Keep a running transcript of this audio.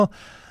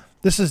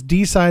This is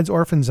D-Sides,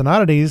 Orphans, and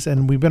Oddities,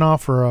 and we've been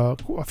off for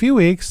a few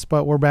weeks,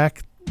 but we're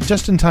back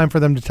just in time for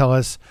them to tell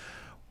us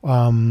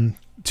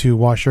to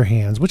wash your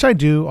hands, which I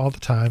do all the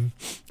time,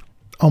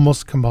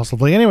 almost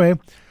compulsively. Anyway,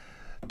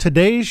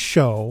 today's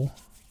show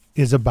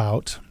is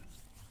about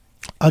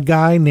a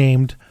guy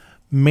named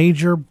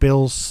Major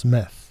Bill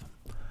Smith.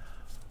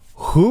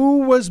 Who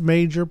was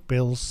Major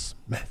Bill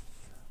Smith?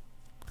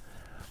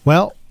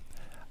 Well,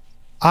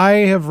 I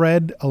have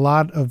read a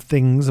lot of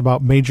things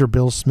about Major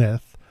Bill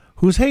Smith,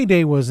 whose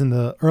heyday was in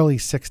the early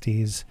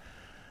 60s,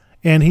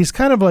 and he's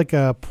kind of like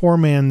a poor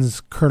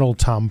man's Colonel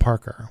Tom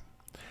Parker.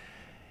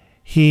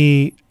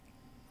 He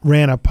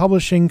ran a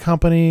publishing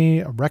company,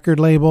 a record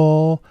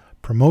label,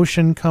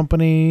 promotion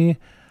company.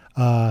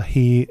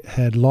 He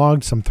had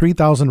logged some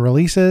 3,000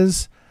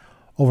 releases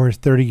over his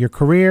 30-year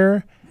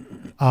career.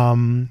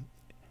 And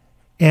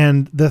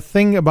the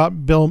thing about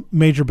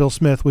Major Bill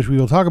Smith, which we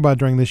will talk about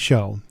during this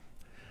show,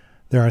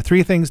 there are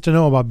three things to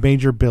know about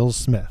Major Bill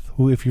Smith,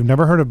 who, if you've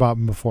never heard about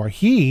him before,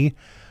 he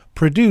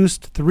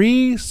produced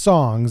 3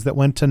 songs that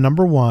went to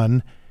number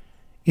 1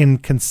 in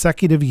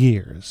consecutive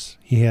years.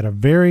 He had a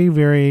very,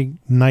 very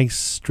nice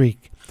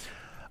streak.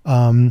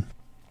 The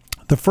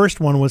first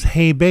one was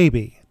Hey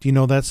Baby. Do you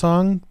know that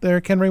song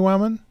there, Ken Ray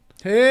Wildman?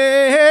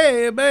 Hey,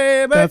 hey,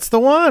 baby. That's the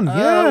one. Yeah.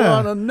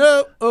 I want to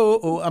know.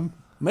 I'm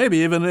maybe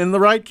even in the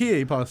right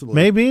key, possibly.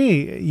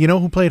 Maybe. You know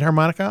who played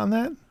harmonica on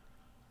that?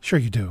 Sure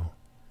you do.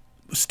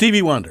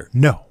 Stevie Wonder.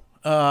 No.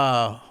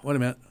 Wait a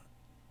minute.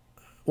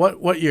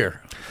 What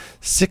year?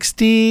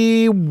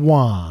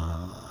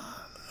 61.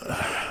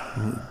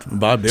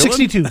 Bob Dylan?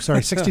 62.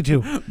 Sorry,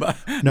 62.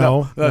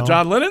 No.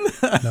 John Lennon?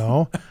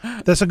 No.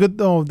 That's a good,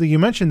 though. You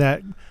mentioned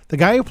that. The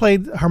guy who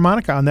played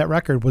harmonica on that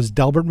record was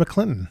Delbert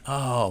McClinton.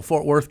 Oh,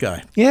 Fort Worth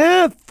guy.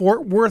 Yeah,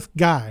 Fort Worth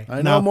guy.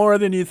 I know more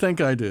than you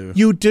think I do.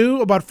 You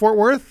do about Fort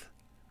Worth?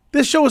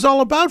 This show is all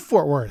about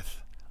Fort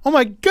Worth. Oh,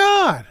 my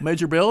God.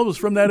 Major Bill was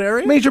from that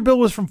area? Major Bill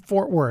was from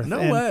Fort Worth.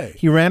 No way.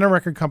 He ran a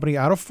record company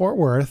out of Fort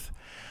Worth.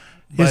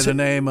 By the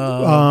name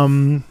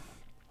of?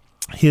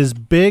 His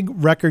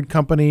big record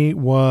company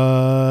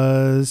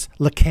was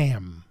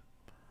LeCam.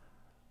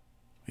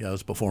 Yeah, it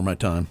was before my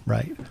time.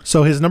 Right.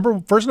 So his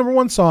first number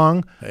 1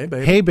 song,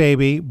 Hey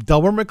Baby,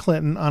 Delbert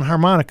McClinton on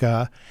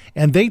harmonica,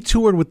 and they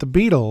toured with the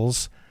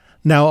Beatles.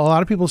 Now, a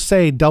lot of people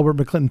say Delbert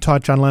McClinton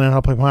taught John Lennon how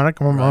to play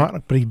harmonica,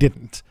 right, but he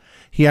didn't.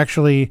 He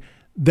actually,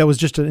 that was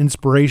just an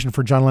inspiration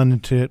for John Lennon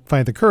to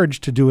find the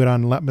courage to do it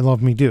on Let Me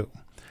Love Me Do,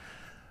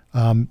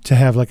 to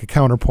have like a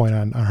counterpoint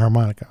on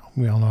harmonica.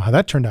 We all know how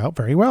that turned out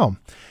very well.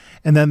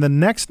 And then the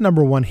next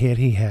number 1 hit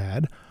he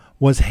had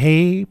was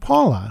Hey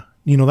Paula.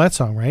 You know that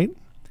song, right?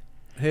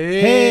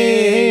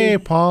 Hey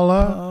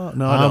Paula,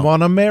 no, I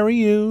want to marry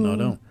you. No, I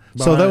don't.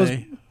 So that was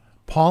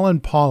Paul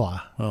and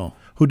Paula,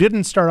 who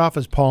didn't start off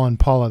as Paul and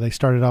Paula. They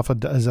started off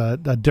as a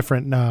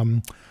different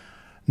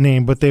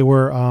name, but they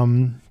were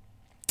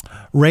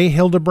Ray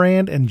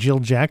Hildebrand and Jill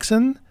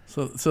Jackson.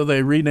 So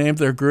they renamed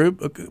their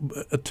group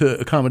to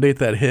accommodate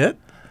that hit?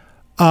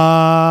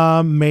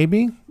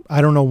 Maybe.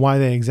 I don't know why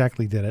they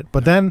exactly did it.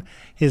 But then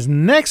his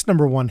next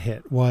number 1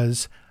 hit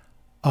was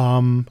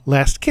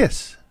Last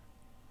Kiss.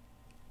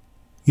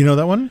 You know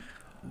that one?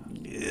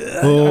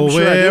 I'm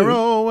sure I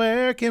do.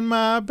 Where can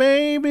my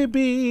baby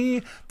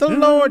be? The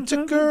Lord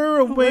took her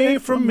away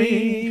from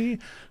me.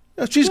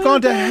 She's gone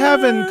to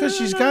heaven because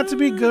she's got to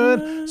be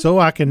good so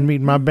I can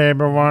meet my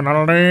baby when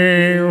I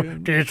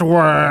leave this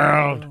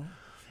world.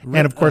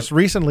 And, of course,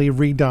 recently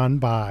redone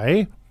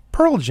by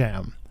Pearl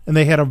Jam. And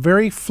they had a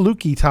very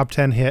fluky top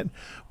 10 hit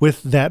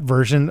with that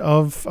version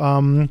of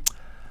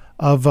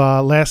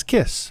Last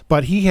Kiss.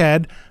 But he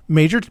had,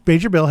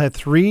 Major Bill had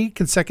 3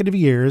 consecutive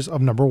years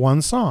of number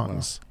 1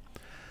 songs.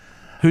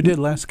 Who did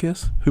Last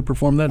Kiss? Who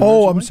performed that? Oh,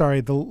 originally? I'm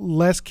sorry. The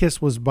Last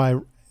Kiss was by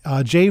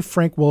J.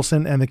 Frank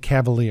Wilson and the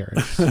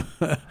Cavaliers.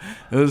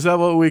 Is that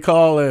what we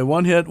call a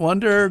one-hit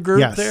wonder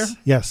group there?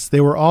 Yes,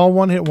 they were all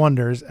one-hit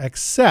wonders,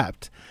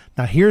 except,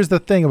 now here's the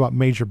thing about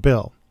Major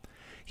Bill.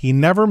 He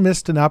never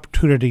missed an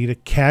opportunity to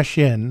cash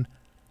in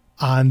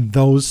on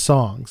those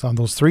songs, on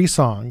those 3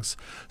 songs.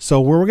 So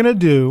what we're going to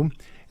do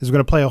is we're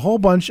going to play a whole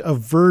bunch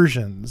of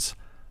versions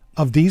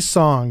of these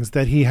songs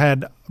that he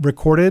had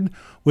recorded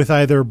with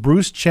either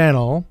Bruce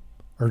Chanel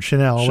or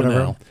Chanel,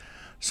 whatever.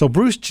 So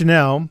Bruce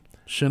Chanel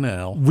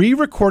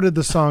re-recorded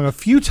the song a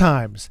few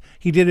times.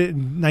 He did it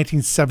in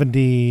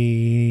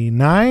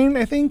 1979,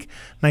 I think,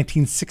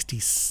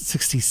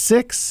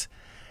 1966,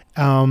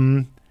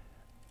 and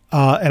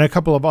a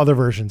couple of other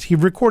versions. He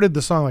recorded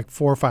the song like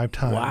 4 or 5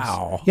 times.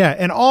 Wow. Yeah,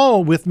 and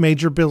all with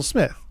Major Bill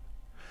Smith.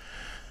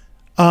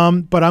 But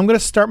I'm going to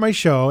start my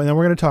show, and then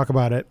we're going to talk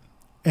about it.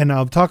 And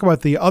I'll talk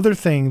about the other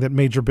thing that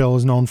Major Bill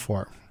is known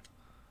for.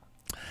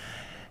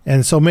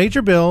 And so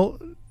Major Bill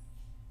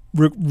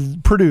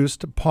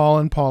produced Paul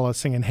and Paula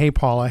singing Hey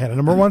Paula, had a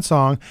number 1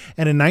 song.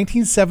 And in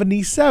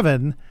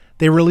 1977,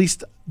 they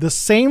released the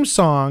same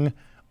song,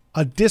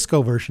 a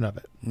disco version of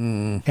it.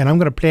 And I'm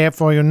going to play it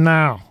for you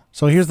now.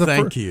 So here's the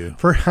Thank you.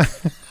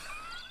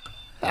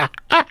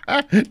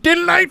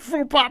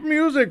 Delightful pop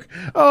music.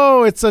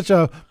 Oh, it's such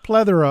a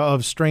plethora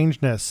of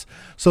strangeness.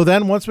 So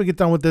then once we get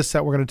done with this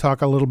set, we're going to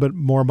talk a little bit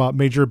more about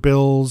Major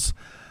Bill's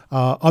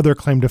other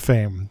claim to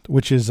fame,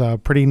 which is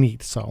pretty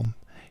neat. So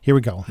here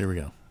we go. Here we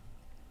go.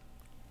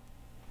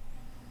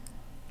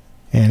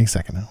 Any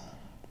second now.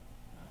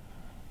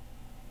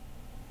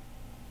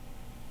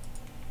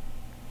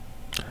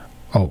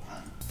 Oh,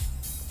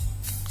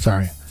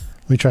 sorry.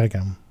 Let me try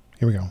again.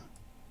 Here we go.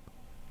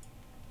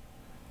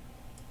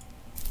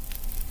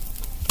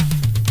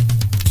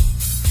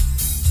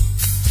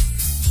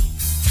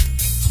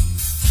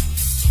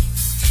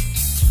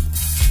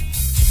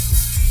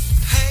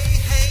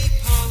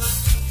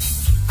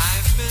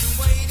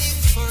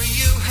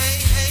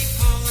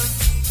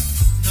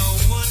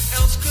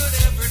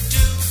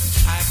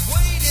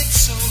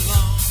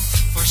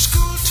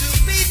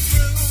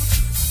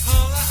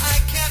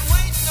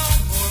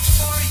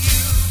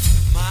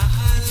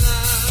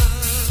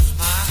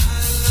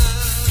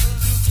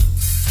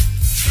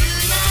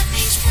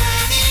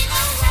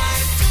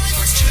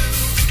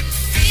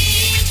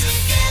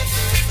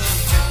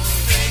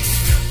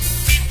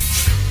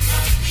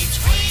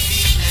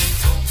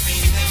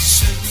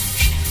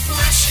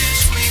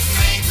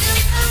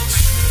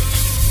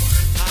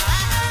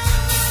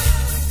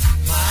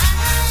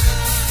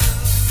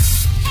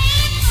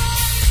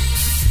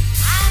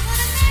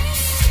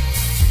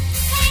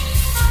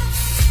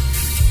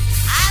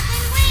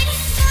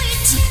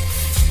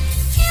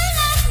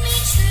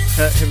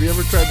 Have you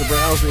ever tried to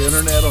browse the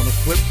internet on a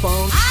flip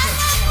phone?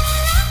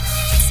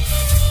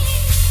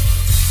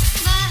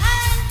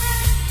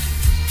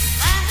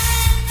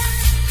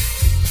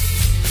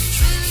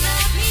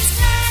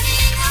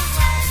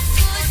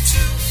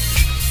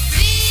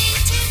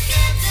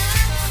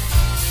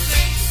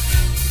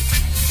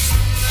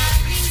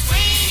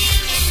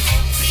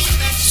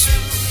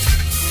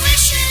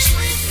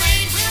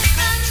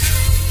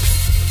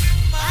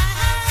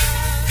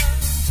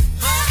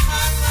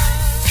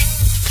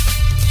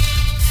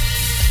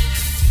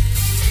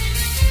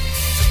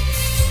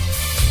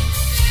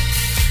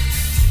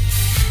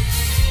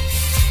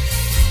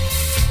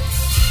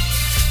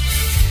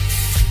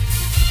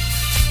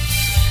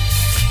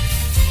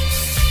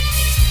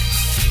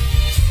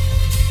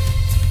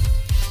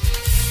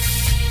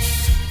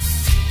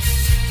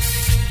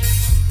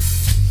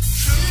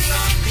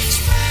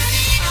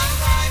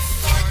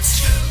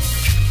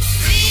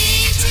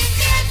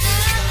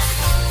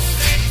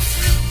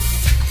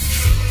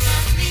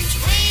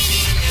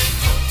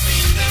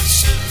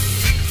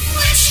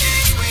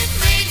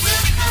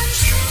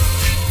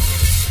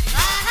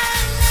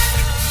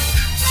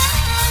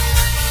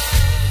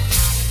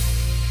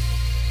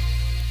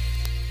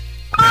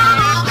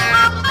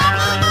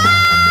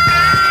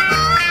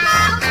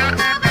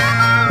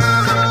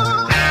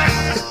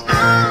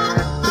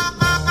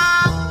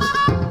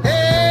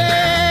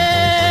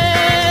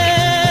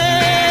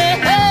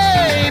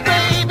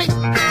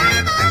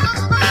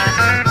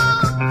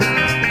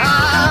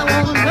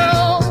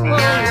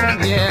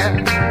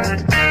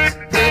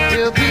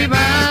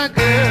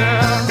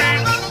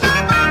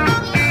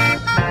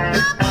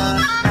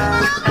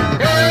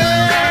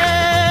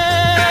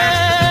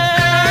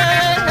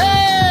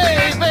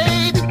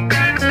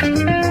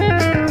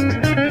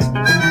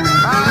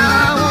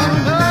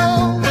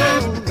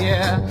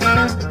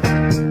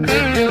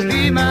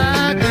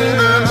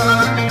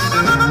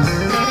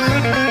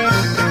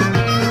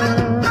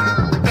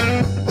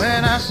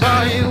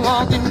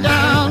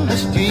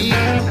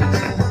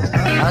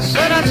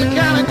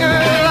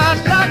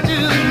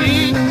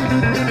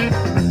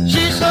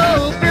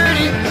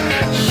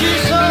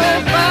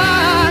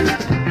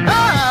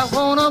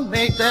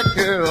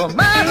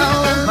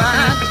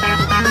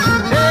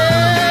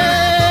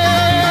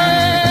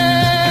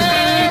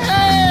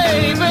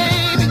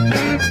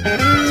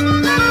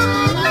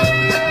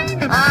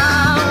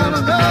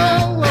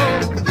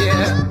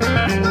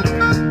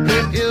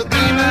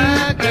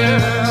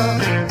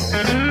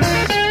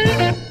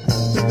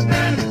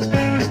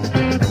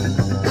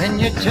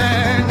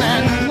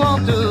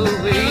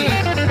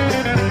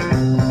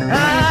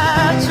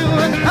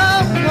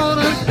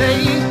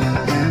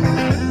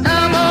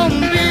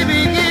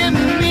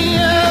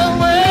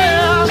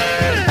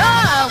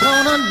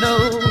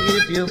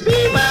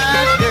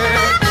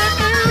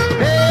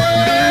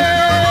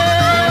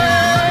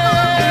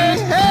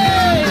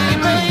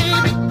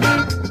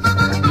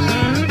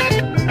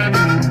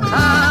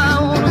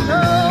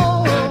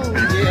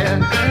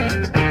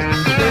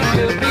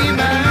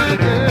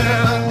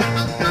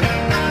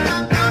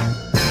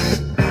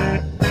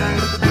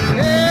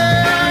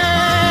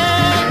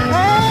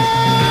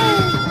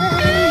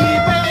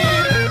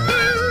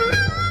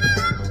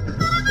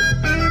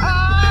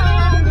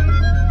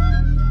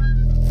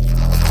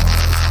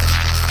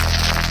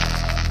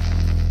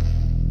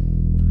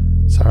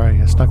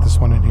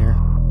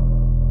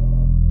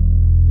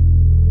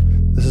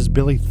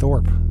 Billy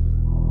Thorpe. Do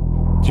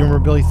you remember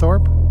Billy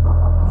Thorpe?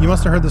 You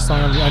must have heard this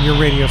song on your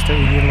radio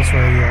station, Endless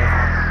Radio.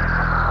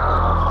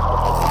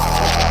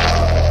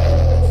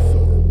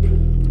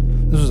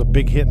 This was a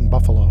big hit in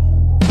Buffalo.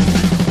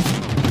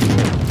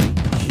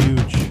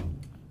 Huge.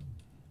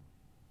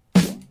 I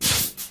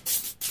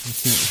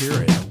can't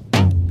hear it.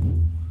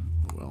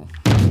 Well.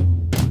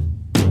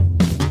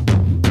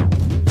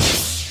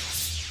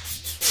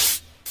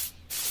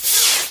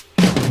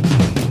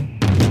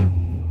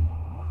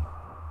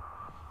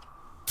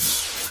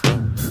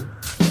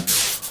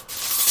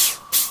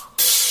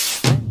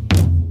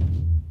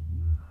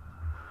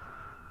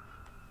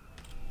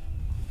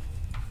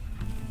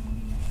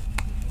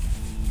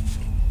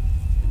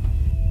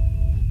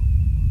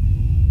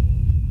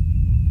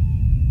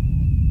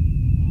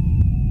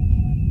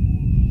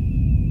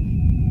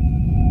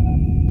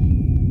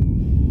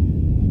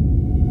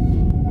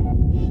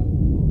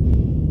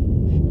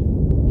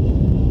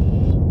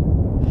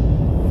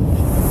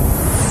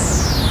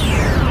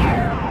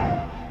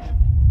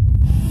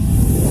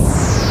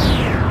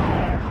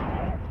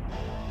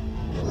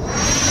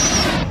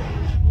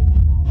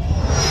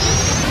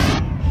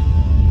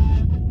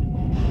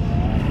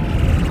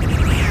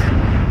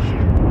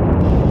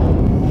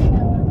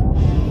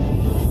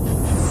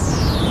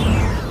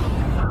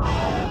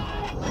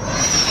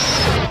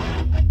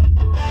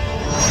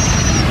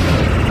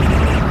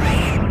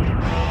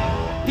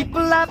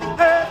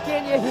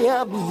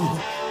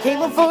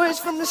 Came a voice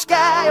from the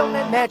sky on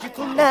that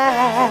magical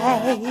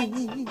night.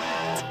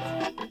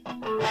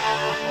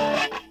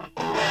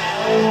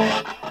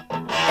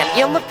 And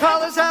in the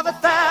colors of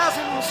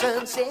 1,000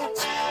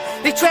 sunsets,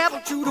 they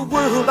traveled through the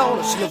world on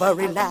a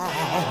silvery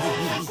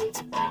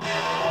light.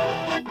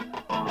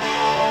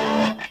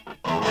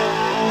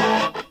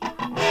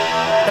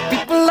 The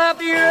people of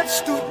the earth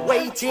stood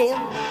waiting,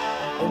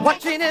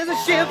 watching as the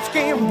ships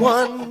came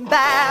one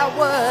by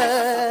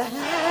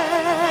one.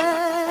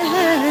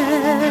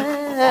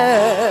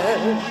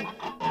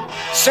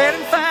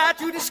 Setting fire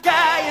to the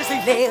sky as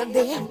they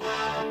landed,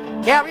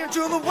 carrying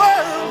to the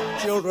world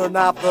children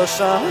of the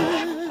sun.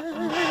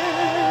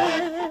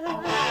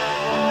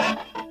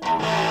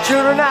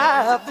 Children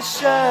of the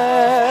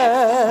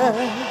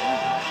sun.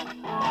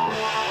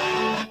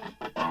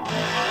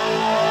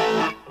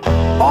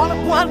 All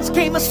at once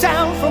came a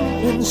sound from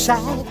the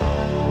inside.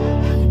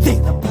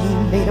 Then a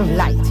beam made of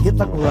light hit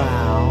the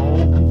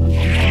ground.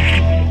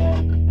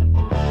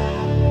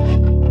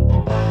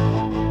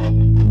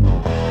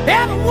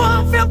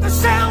 Everyone felt the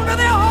sound of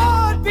their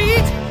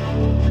heartbeat.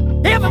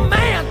 Every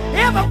man,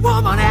 every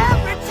woman,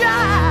 every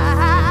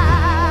child.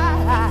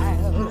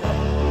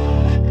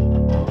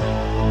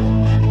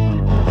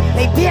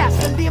 They passed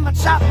the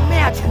limits of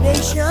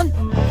imagination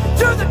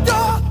through the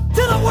door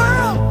to the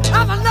world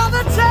of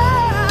another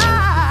time.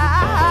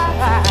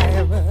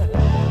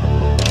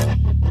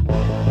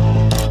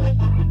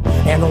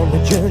 And on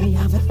the journey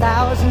of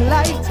 1,000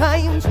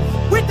 lifetimes,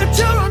 with the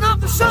children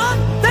of the sun,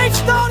 they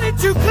started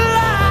to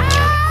climb.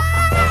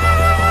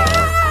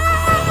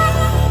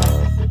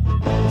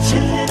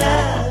 Children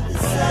of the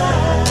sun.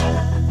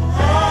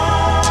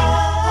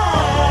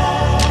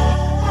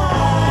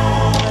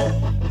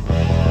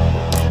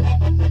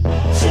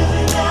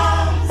 Children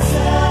of the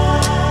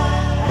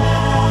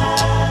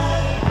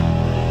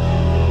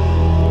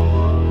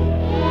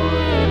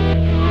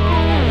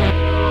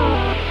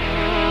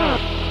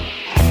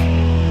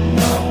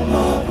No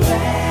more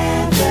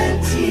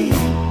gravity,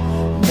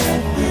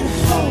 nothing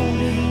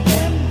holding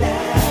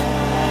them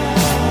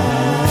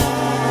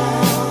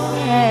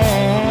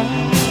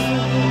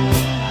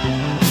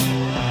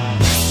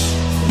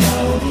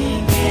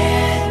floating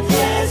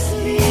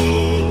endlessly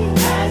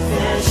as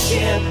the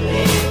ship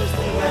leaves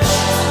the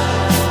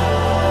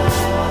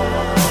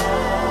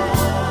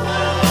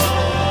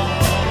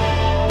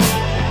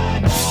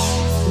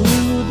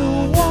through the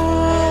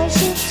walls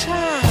of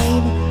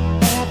time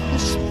at the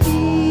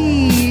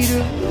speed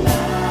of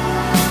light.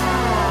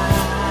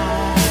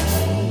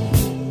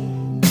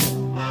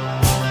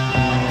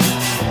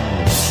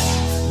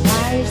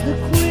 Lies the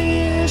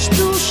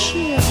crystal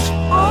ships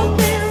on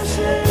their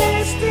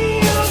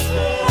celestial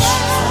flight.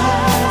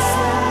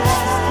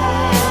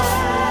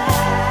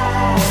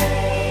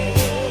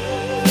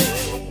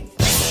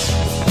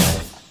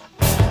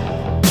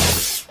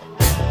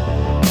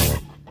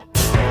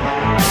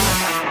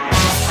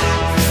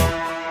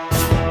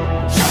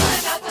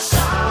 Children of the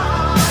sun.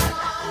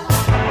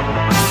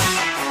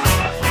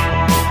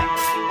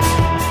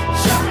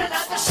 Children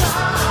of the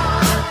sun.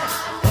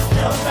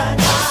 Children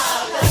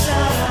of the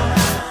sun.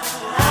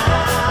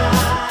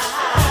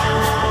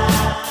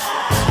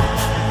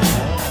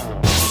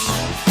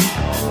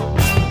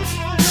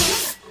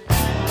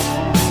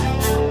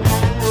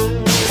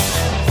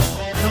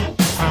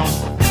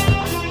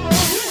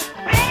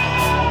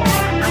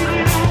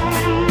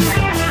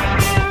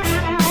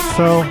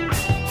 So,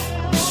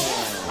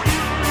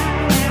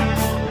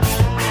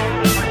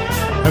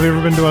 have you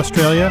ever been to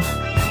Australia?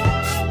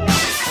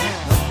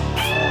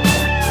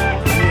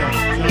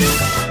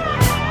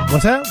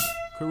 What's that?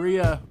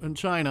 Korea and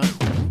China.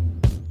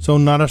 So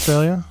not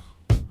Australia?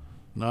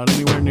 Not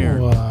anywhere near.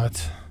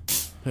 What?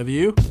 Have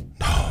you?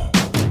 I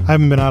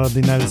haven't been out of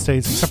the United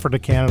States except for to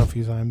Canada a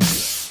few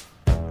times.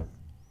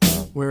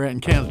 Where at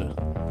in Canada?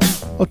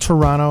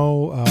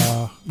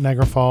 Toronto,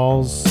 Niagara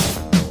Falls,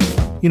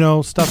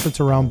 stuff that's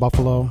around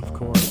Buffalo. Of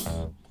course.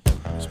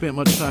 Spent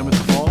much time at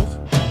the falls?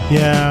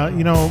 Yeah,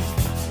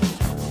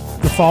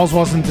 the falls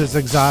wasn't as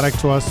exotic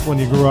to us when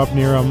you grew up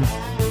near them.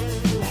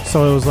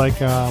 So it was like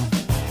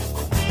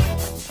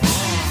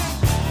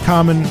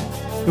common.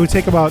 It would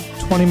take about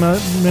 20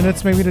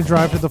 minutes maybe to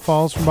drive to the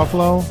falls from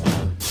Buffalo.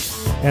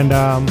 And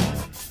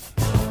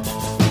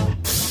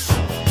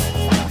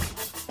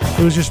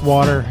it was just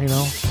water,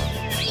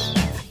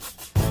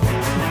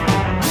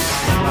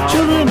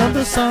 Children of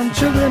the sun,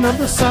 children of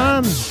the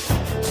sun.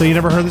 So you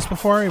never heard this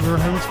before? You ever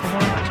heard this before?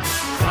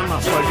 I'm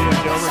not plugged in,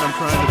 Gilbert. I'm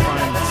trying to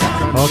find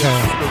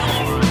Okay.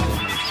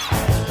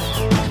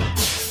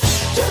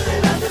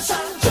 Children of the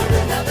sun,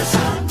 children of the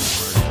sun.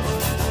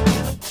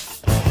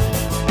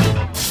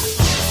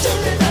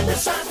 Children of the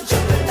sun,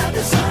 children of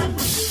the sun.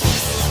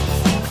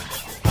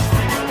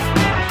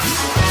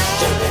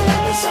 Children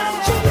of the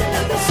sun, children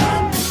of the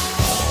sun.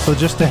 So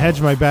just to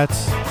hedge my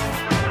bets,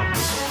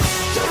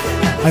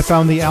 I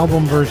found the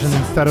album version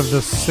instead of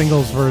the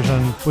singles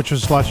version, which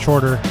was a lot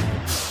shorter,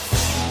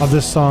 of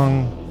this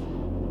song.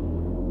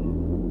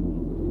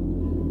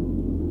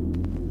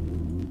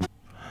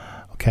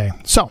 Okay,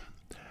 so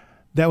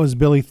that was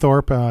Billy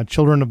Thorpe,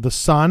 Children of the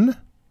Sun.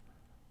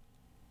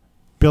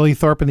 Billy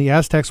Thorpe and the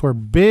Aztecs were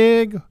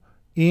big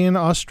in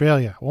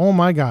Australia. Oh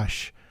my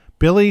gosh.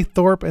 Billy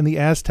Thorpe and the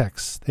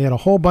Aztecs. They had a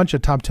whole bunch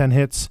of top 10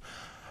 hits.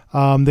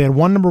 They had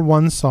one number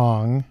one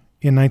song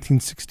in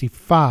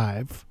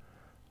 1965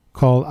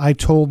 called I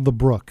Told the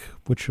Brook,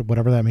 which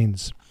whatever that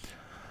means.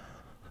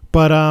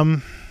 But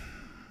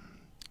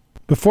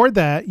before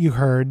that, you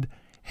heard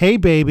Hey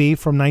Baby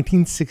from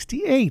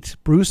 1968.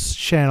 Bruce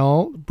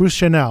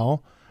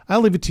Chanel.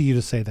 I'll leave it to you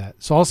to say that.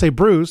 So I'll say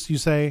Bruce, you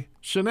say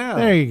Chanel.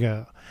 There you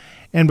go.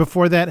 And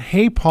before that,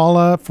 Hey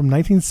Paula from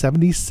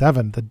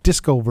 1977, the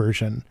disco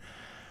version.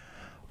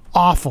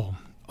 Awful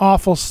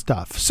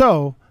stuff.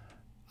 So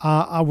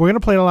we're going to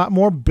play a lot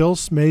more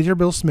Major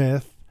Bill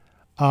Smith,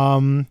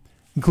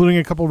 including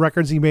a couple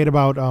records he made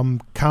about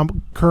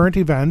current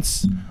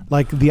events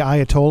like the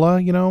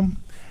Ayatollah,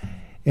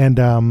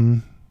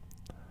 and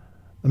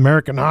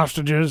American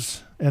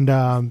hostages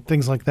and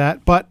things like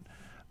that. But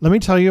let me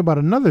tell you about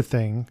another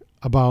thing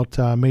about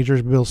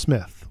Major Bill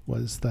Smith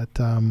was that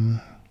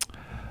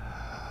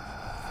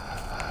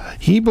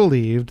he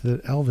believed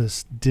that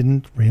Elvis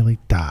didn't really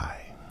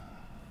die.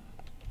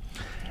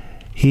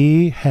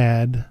 He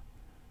had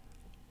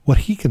what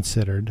he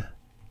considered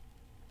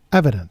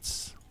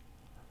evidence,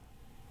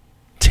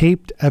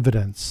 taped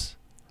evidence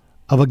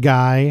of a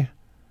guy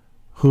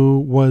who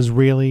was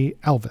really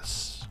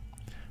Elvis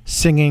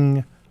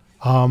singing,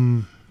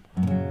 oh,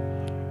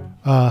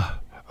 I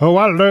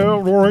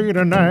love the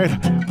rainy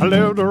night, I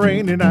love the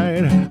rainy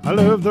night, I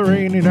love the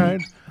rainy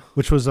night,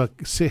 which was a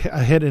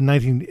hit in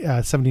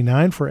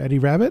 1979 for Eddie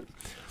Rabbitt.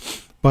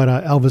 But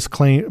Elvis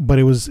claimed,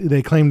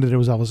 they claimed that it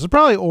was Elvis. It's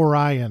probably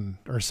Orion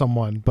or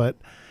someone, but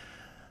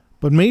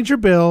Major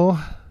Bill,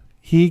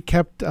 he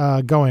kept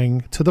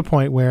going to the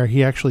point where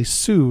he actually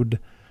sued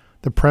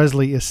the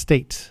Presley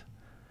estate.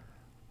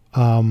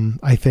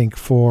 I think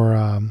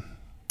for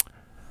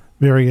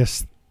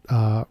various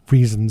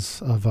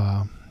reasons of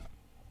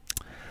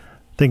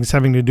things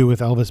having to do with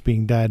Elvis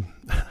being dead.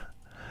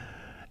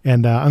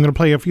 And I'm going to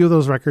play a few of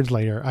those records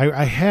later.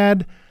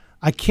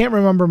 I can't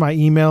remember my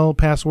email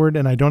password,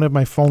 and I don't have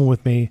my phone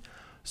with me,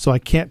 so I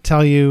can't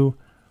tell you.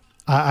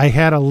 I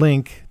had a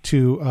link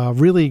to a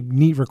really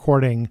neat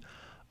recording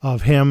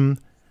of him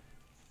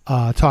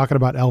talking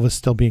about Elvis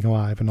still being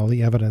alive and all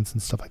the evidence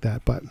and stuff like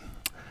that. But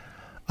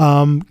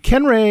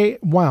Ken Ray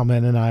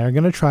Wildman and I are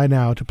going to try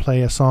now to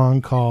play a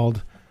song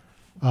called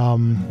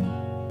Burn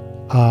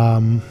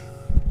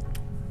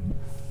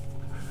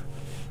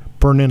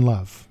in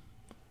Love.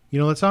 You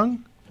know that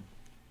song?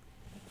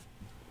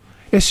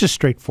 It's just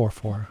straight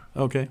 4/4.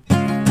 Okay.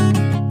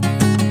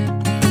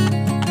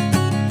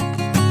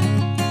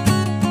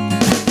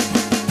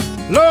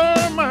 Lord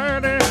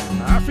Almighty,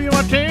 I feel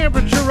my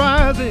temperature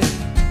rising.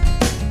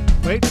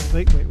 Wait.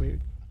 Sorry.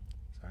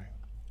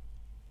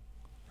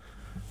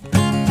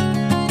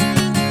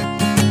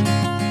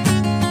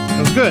 That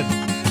was good.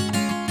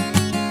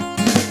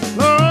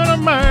 Lord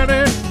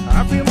Almighty,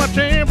 I feel my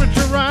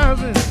temperature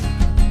rising.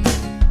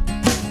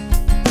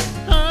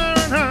 Higher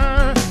and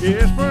higher,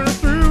 it's burning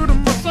through to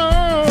my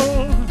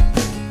soul.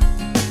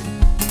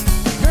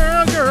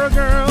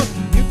 Girl,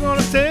 you're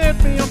gonna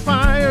set me on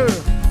fire.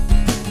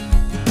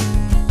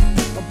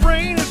 My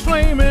brain is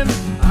flaming,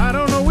 I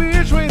don't know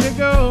which way to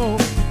go.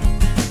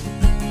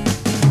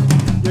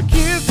 Your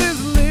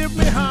kisses lift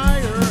me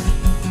higher,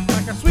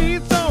 like a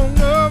sweet song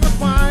of a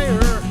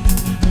choir.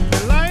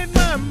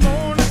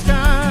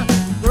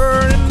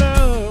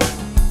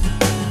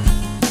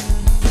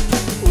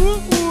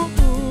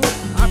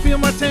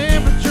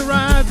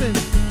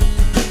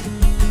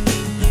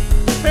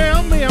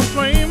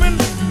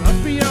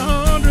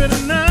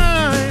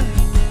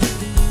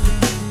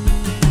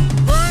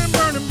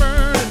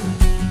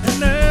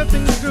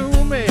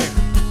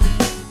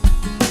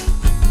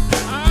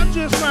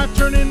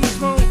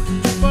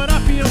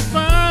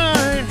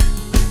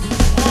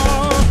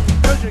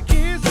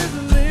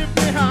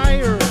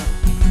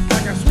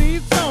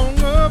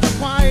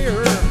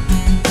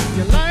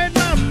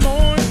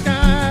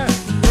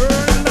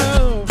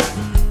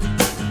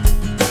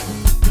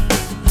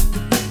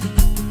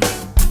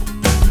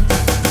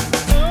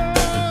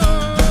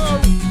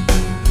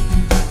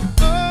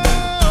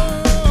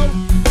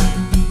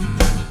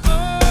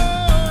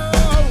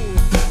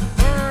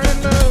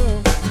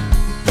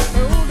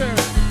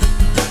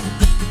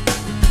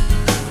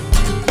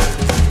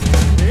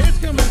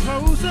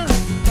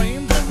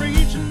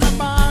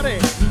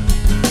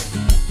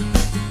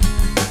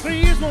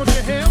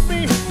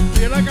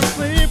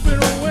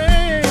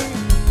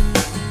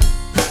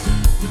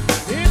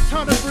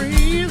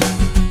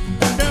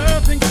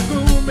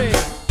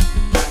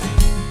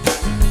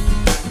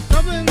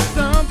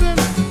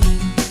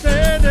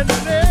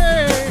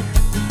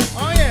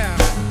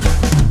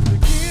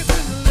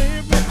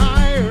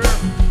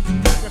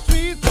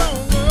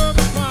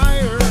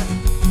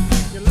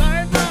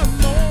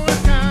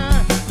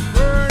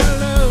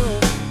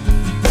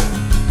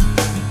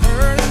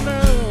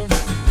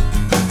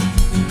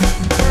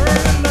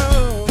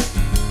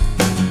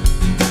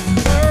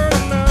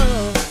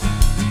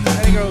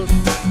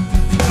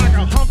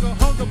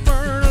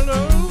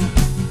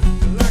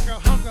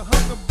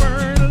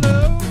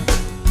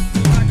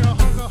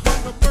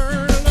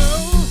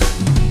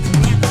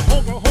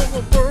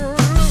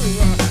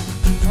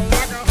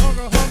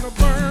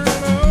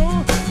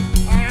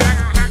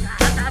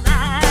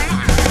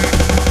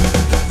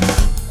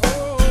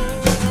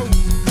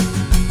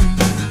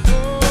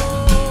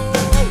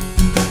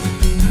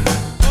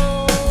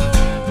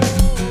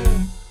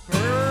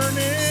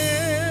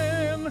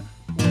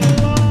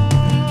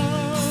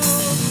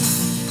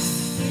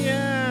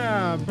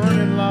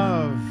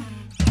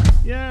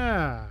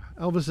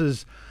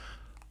 Elvis's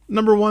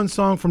number one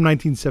song from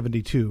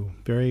 1972.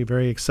 Very,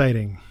 very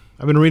exciting.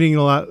 I've been reading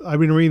a lot. I've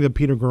been reading the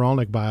Peter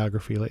Guralnick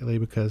biography lately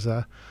because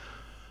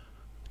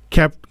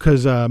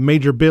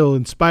Major Bill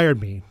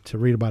inspired me to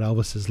read about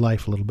Elvis's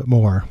life a little bit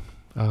more.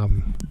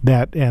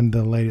 That and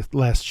the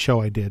last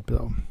show I did,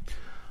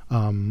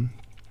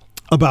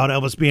 about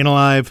Elvis being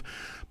alive,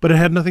 but it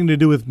had nothing to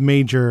do with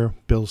Major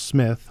Bill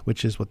Smith,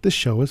 which is what this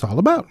show is all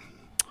about.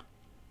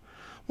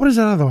 What is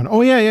that other one?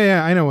 Oh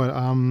yeah. I know it.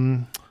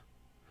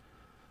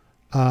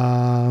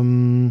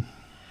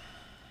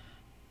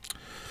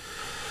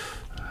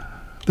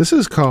 This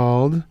is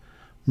called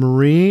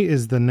 "Marie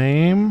Is the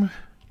Name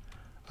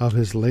of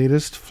His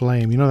Latest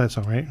Flame." You know that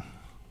song, right?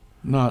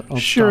 Not off the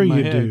Sure top of my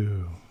you head.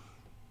 do.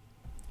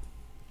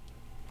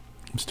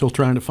 I'm still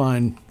trying to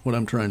find what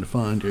I'm trying to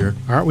find here.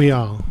 Aren't we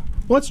all?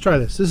 Let's try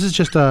this. This is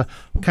just a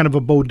kind of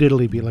a Bo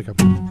Diddley beat, like a.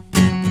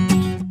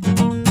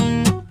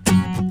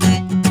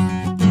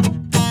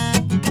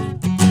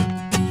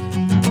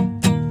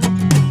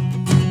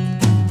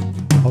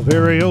 A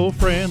very old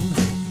friend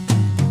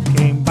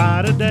came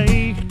by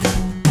today,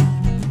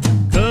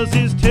 'cause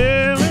he's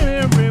telling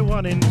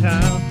everyone in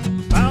town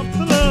about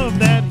the love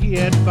that he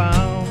had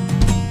found,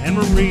 and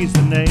Marie's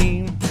the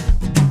name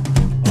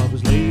of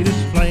his latest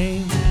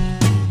flame.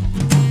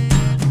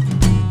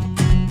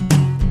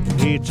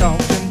 He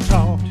talked and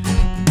talked,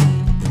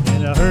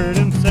 and I heard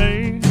him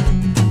say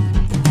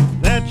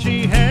that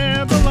she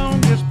had the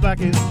longest,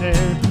 blackest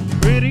hair,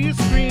 prettiest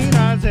green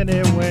eyes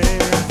anywhere,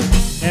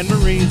 and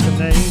Marie's the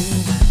name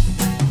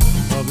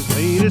of his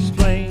latest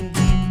flame.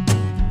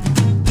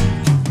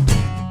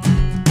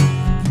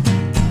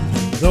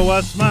 Though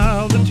I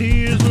smiled, the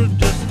tears were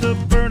just a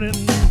burning.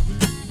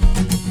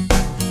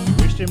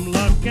 Wished him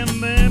luck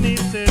and then he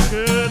said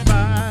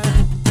goodbye.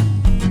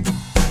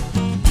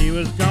 He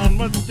was gone,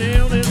 but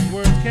still his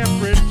words kept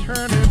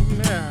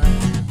returning.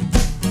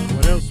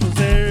 What else was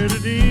there to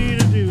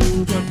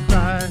do but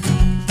cry?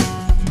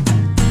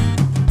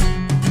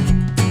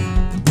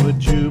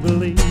 Would you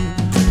believe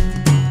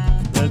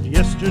that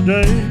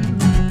yesterday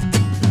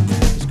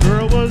this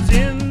girl was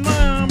in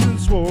my arms and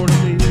swore to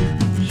me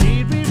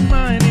she'd be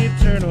mine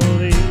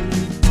eternally,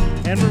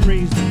 and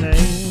Marie's the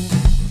name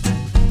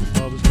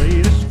of his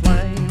latest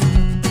flame.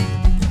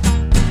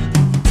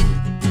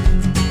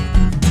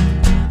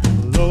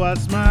 Though I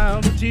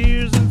smiled, the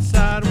tears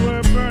inside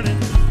were burning.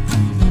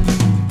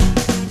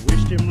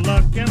 Wished him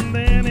luck and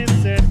then he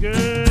said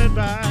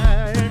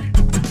goodbye.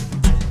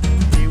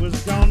 He was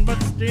gone,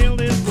 but still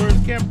his words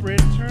kept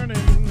returning.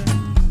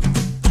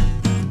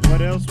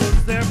 What else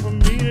was there for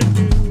me to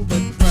do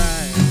but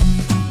cry?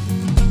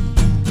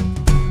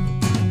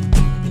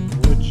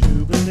 Would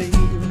you believe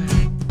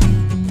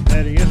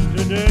that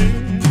yesterday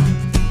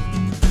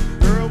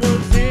girl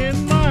was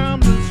in my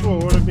arms and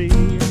swore to me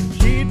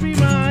she'd be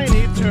mine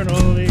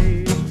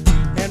eternally,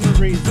 and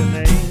Marie's the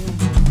name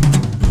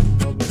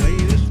of the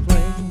latest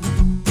flame.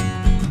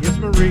 Yes,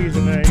 Marie's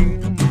the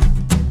name of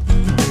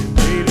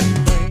the latest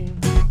flame.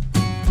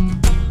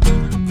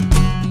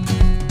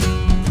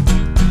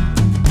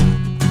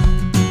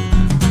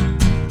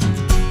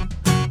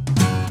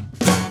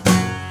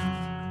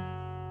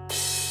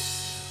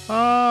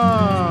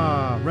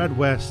 Red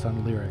West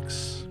on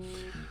lyrics.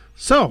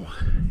 So,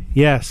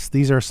 yes,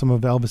 these are some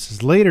of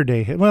Elvis's later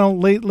day hits. Well,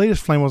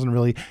 latest flame wasn't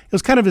really. It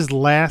was kind of his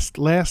last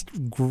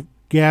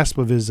gasp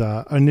of his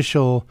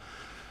initial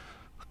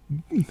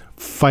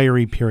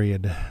fiery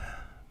period.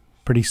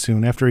 Pretty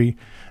soon after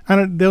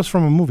that was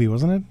from a movie,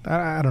 wasn't it?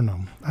 I don't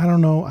know.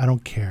 I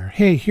don't care.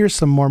 Hey, here's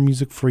some more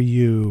music for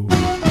you.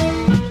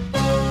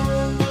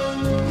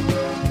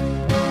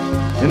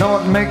 You know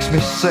what makes me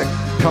sick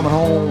coming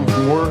home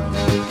from work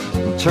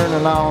and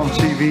turning on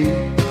TV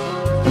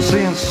and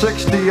seeing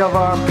 60 of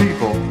our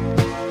people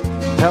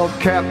held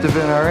captive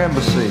in our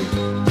embassy.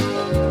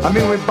 I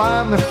mean, we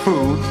buy them their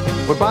food,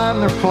 we buy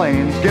them their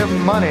planes, give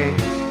them money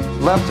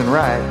left and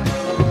right.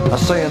 I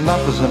say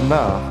enough is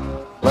enough,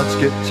 let's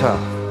get tough,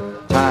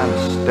 time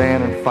to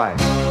stand and fight.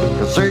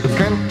 'Cause they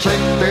can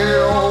take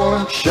their oil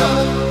and shove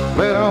it,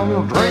 let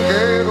them drink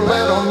it,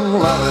 let them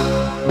love it.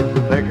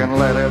 They can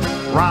let it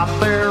rot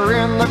there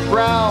in the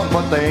ground,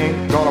 but they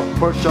ain't gonna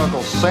push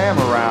Uncle Sam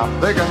around.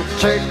 They can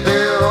take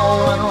their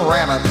oil and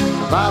ram it,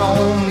 'cause I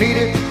don't need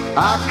it,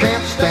 I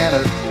can't stand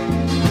it.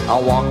 I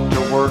walk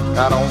to work,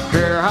 I don't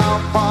care how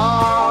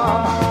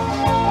far.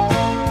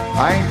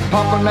 I ain't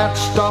pumping that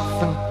stuff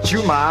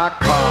into my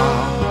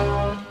car.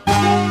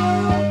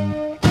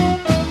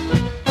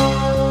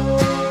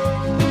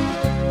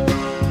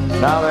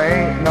 Now there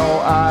ain't no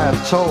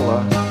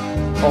Ayatollah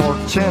or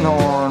tin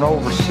horn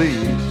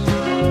overseas.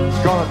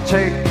 It's gonna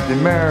take the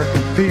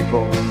American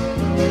people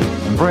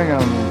and bring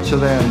them to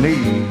their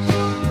knees.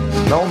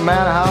 No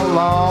matter how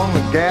long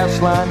the gas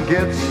line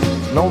gets,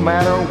 no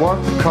matter what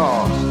the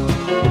cost,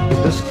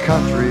 this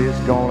country is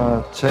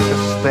gonna take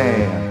a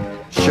stand,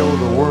 show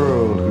the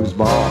world who's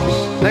boss.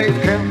 They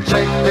can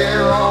take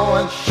their all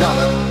and shove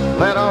it,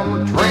 let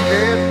them drink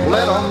it,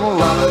 let them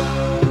love it.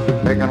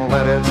 They can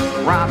let it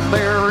rot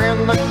there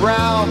in the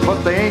ground,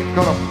 but they ain't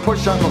gonna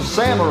push Uncle Sam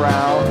Sam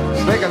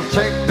around. They can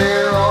take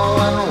their all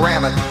and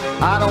ram it.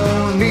 I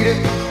don't need it,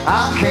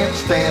 I can't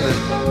stand it.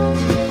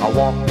 I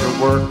walk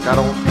to work, I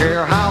don't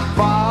care how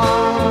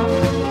far.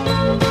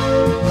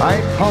 I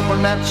ain't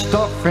pumping that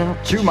stuff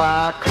into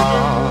my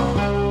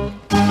car.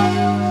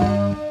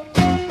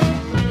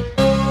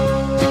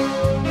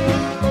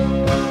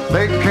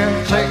 They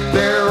can take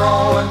their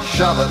all and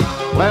shove it.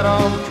 Let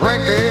them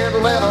drink it,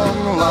 let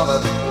them love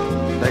it.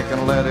 They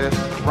can let it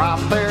rot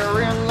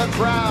there in the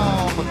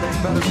ground, but they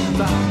better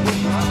stop.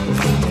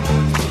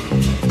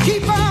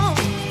 Keep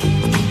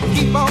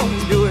on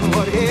doing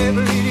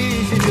whatever it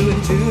is you're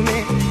doing to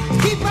me.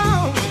 Keep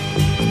on.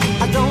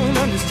 I don't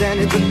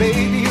understand it, but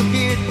baby, you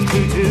get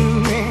through to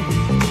me.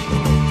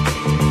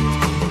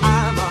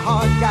 I'm a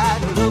hard guy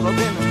to love, I've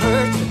been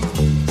hurt.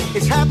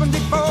 It's happened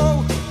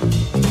before,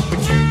 but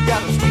you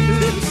got a sweet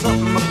little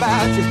something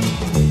about you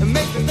that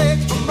makes me beg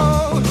for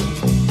more.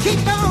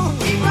 Keep on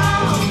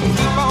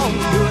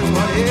doing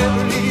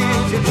whatever it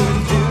is you're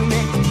doing to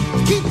me.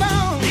 Keep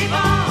on.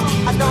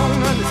 I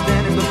don't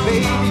understand it, but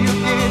baby, you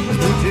get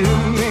through to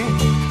me.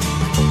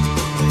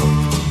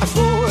 I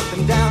swore up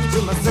and down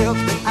to myself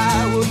that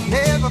I would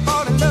never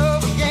fall in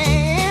love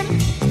again,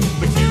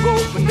 but you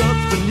opened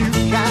up a new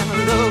kind of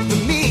love to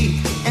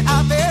me, and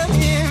I fell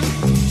in.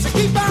 So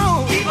keep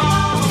on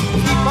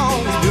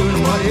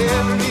doing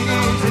whatever it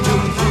is you're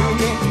doing to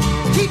me.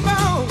 Keep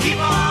on.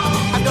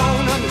 I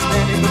don't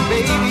understand it, but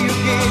baby, you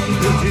get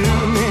through to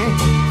me.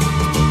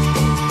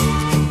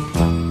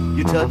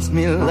 You touch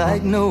me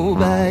like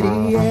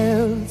nobody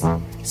else,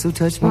 so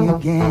touch me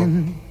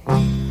again.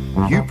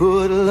 You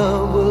put a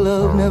love where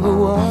love never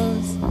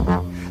was,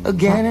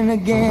 again and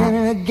again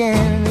and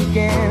again and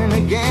again and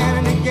again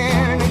and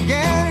again and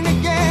again and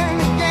again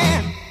and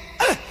again.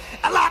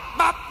 I like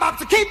bop,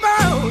 so keep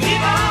on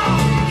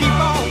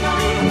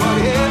doing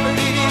whatever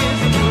it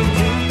is you're doing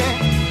to me.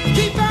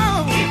 Keep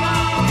on.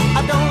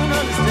 I don't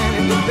understand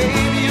it, but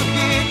baby, you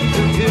get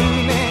through to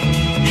me.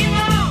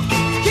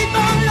 Keep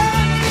on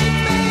loving me,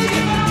 baby.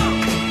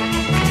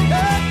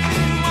 Love me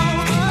more.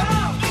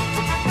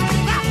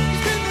 Rock me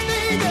to the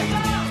baby.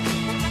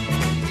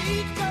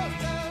 Keep on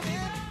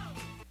loving.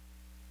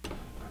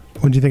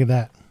 What did you think of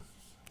that?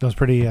 That was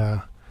pretty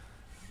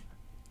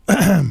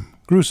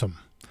gruesome.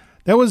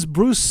 That was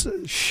Bruce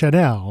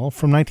Chanel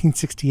from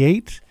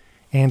 1968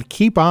 and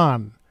Keep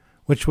On,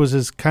 which was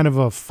his kind of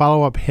a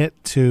follow-up hit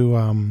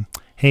to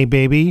Hey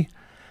Baby.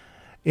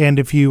 And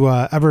if you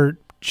ever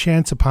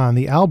chance upon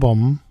the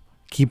album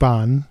Keep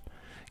On,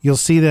 you'll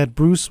see that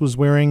Bruce was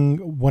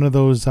wearing one of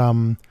those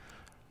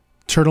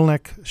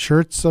turtleneck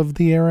shirts of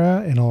the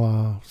era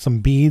and some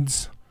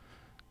beads.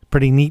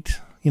 Pretty neat,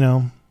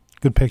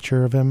 good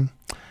picture of him.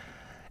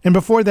 And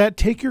before that,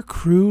 Take Your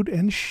Crude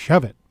and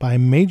Shove It by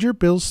Major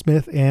Bill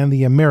Smith and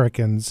the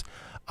Americans,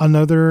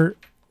 another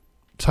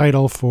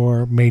title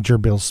for Major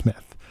Bill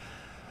Smith.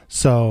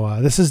 So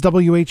this is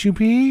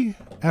WHUP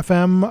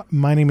FM.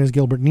 My name is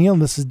Gilbert Neal,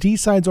 and this is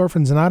D-Sides,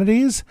 Orphans, and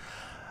Oddities.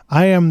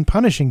 I am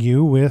punishing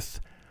you with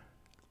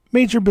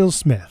Major Bill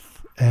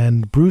Smith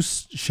and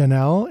Bruce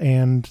Chanel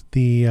and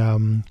the... I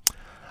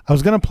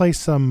was going to play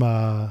some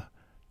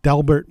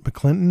Delbert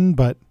McClinton,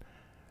 but...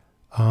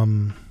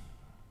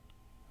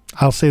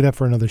 I'll say that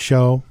for another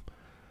show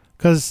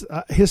because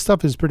his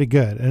stuff is pretty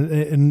good.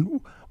 And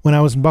when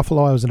I was in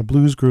Buffalo, I was in a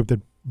blues group that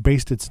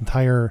based its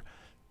entire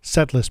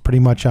set list pretty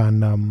much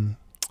on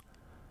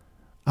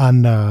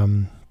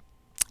Delbert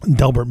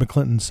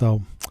McClinton.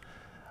 So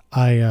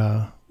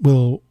I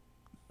will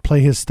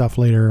play his stuff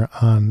later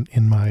on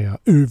in my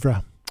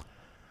oeuvre.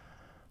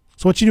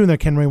 So what you doing there,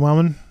 Ken Ray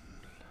Wellman?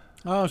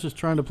 I was just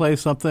trying to play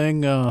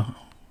something,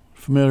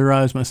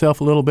 familiarize myself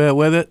a little bit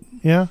with it.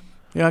 Yeah?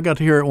 Yeah, I got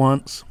to hear it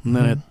once, and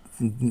then it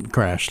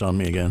crashed on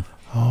me again.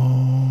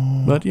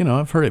 Oh. But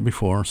I've heard it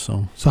before,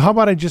 so. So how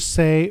about I just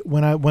say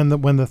when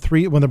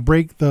the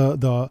break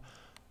the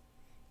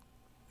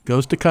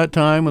goes to cut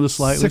time with a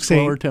slightly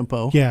slower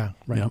tempo. Yeah,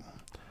 right. Yep.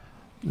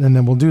 And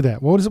then we'll do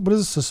that. What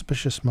is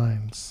Suspicious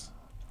Minds?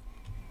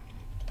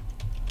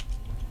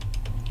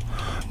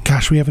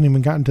 Gosh, we haven't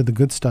even gotten to the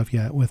good stuff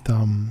yet with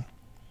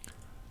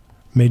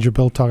Major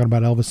Bill talking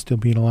about Elvis still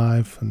being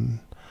alive and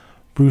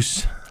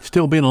Bruce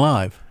still being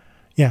alive.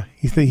 Yeah,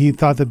 he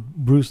thought that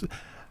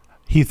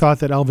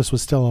Elvis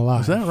was still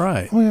alive. Is that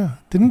right? Oh yeah.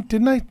 Didn't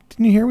you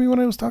hear me when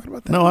I was talking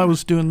about that? No, I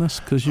was doing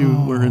this because you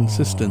were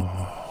insistent.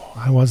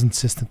 I was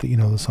insistent that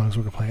the songs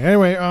we're gonna play.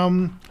 Anyway,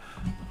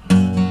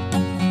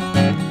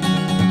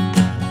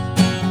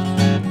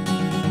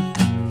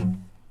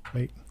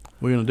 wait.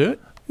 We're gonna do it?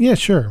 Yeah,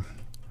 sure.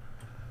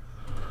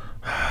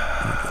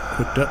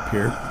 Hooked up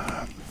here.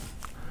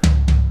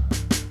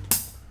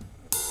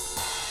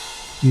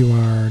 You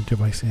are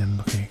device in.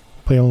 Okay.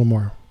 Play a little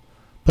more.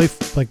 Play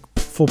like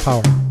full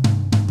power.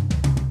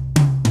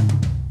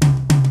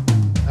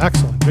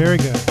 Excellent. Very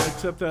good.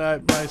 Except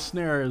that my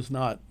snare is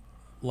not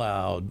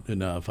loud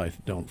enough, I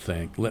don't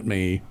think. Let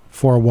me...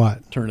 For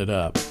what? Turn it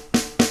up.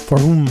 For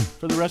whom?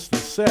 For the rest of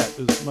the set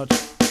is much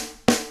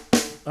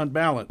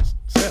unbalanced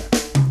set.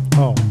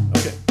 Oh.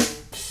 Okay.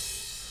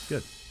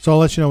 Good. So I'll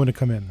let you know when to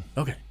come in.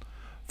 Okay.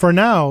 For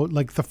now,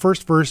 like the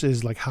first verse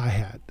is like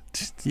hi-hat.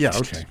 Yeah,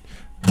 okay.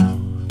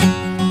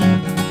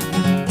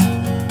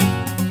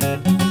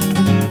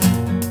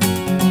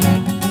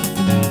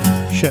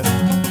 Shit.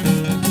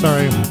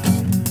 Sorry.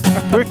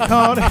 We're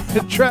caught in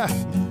a trap.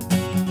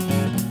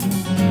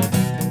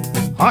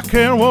 I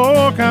can't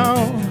walk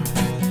out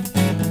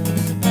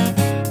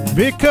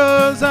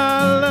because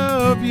I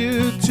love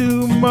you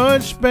too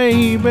much,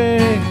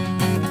 baby.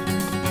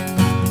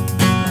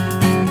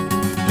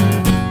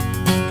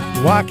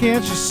 Why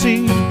can't you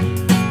see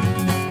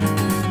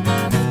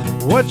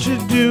what you're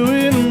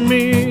doing to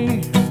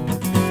me?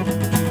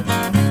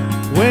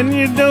 When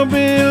you don't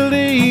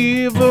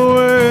believe a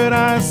word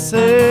I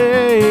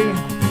say,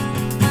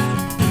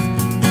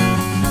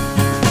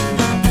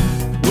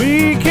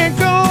 we can't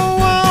go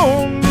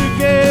on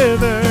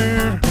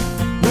together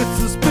with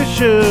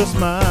suspicious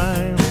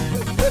minds,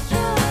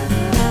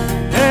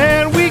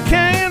 and we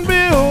can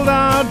build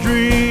our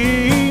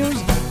dreams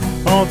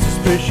on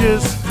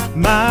suspicious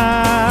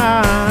minds.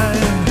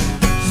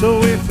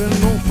 So if an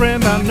old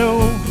friend I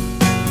know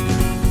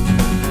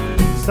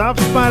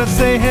stops by to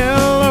say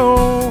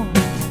hello,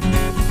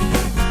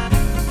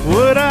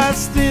 would I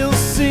still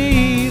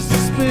see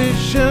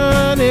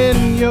suspicion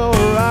in your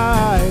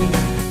eyes?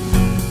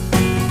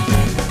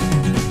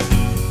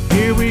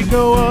 Here we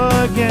go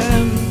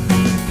again,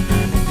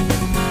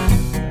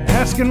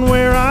 asking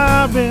where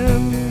I've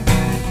been.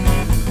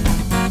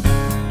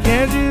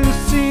 Can't you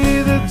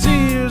see the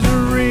tears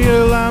are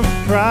real? I'm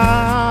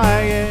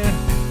crying.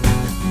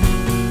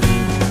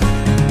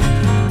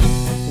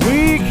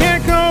 We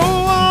can't go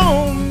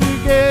on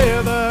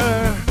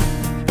together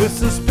with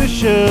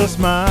suspicious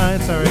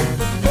minds,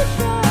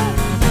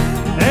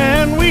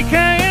 and we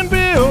can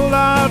build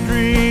our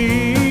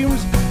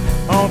dreams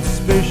on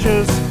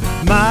suspicious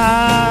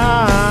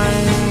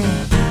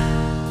minds.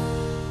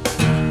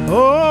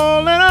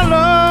 Oh, let our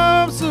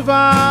love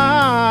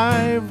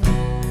survive.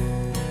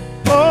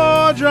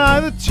 Oh, dry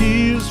the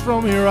tears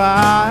from your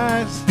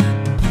eyes.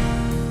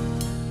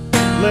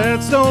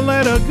 Let's don't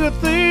let a good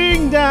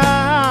thing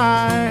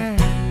die.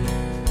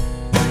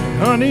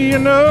 Honey, you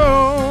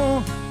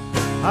know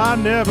I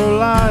never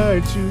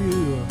lied to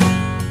you.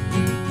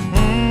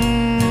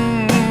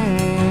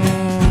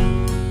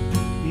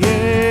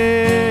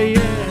 Yeah,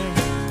 yeah.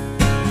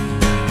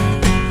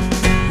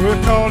 We're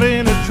caught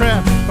in a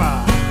trap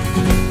fire.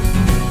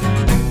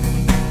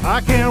 I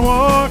can't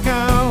walk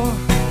out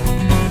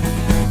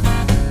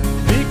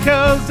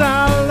because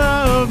I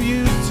love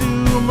you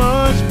too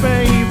much,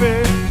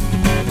 baby.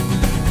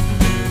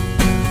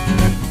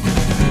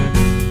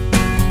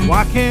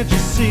 Why can't you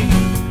see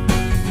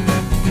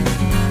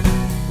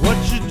what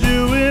you're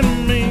doing to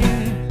me?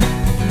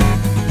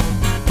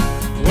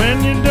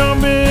 When you don't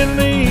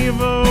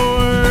believe a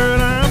word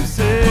I'm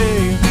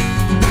saying.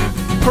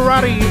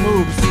 Karate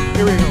moves,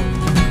 here we go.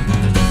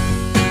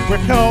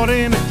 We're caught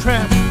in a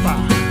trap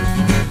fire.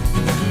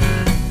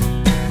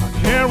 I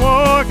can't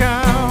walk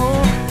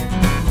out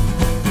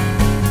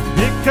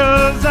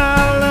because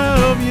I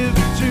love you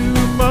too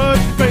much,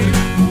 baby.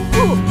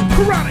 Ooh,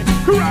 karate,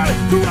 karate,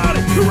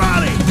 karate,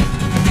 karate.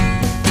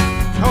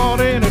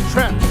 Caught in a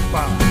trap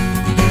fire.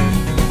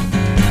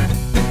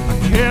 I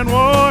can't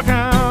walk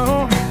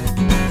out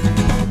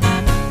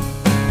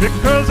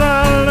because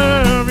I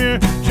love you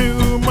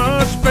too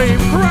much,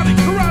 baby. Karate,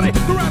 karate,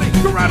 karate,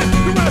 karate,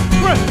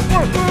 karate,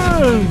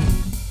 karate.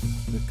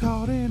 We're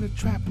caught in a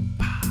trap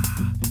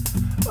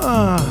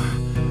fire.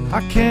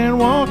 I can't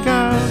walk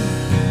out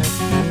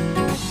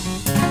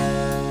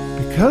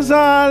because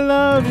I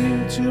love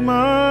you too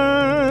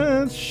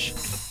much.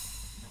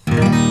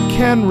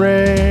 Ken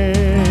Ray.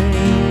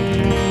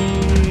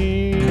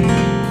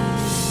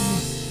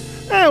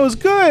 That was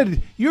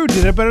good. You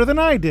did it better than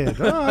I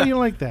did. Oh, you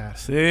like that.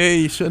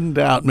 See, you shouldn't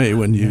doubt me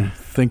when you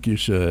think you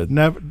should.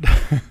 Never.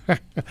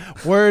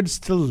 Words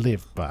to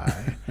live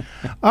by.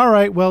 All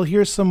right. Well,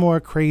 here's some more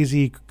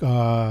crazy.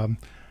 What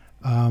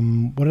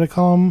did I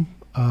call them?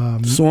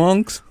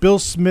 Songs? Bill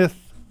Smith,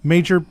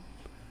 Major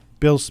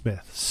Bill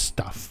Smith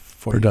stuff.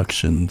 For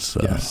Productions.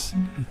 Yes.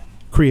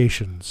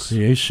 Creations.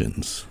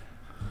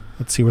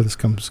 Let's see where this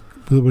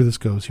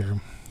goes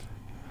here.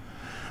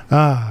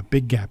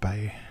 Big Gap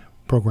I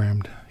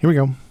programmed. Here we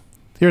go.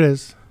 Here it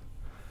is.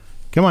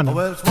 Come on now.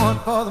 Well, it's one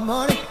for the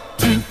money,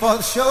 two for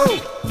the show.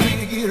 Three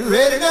to get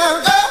ready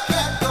now. Go,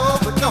 can't go,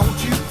 but don't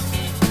you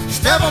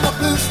step on my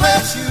blue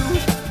suede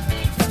shoes.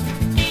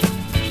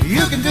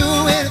 You can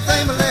do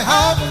anything but lay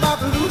hold on my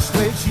blue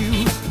suede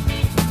shoes.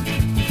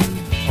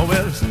 Oh,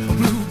 well, it's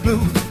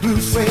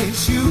blue suede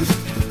shoes.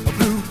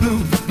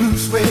 Blue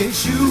suede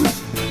shoes.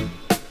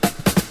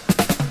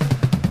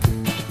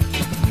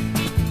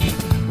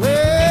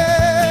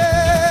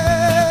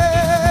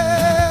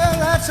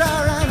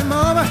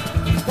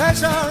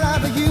 That's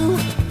alright with you,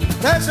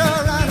 that's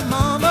alright,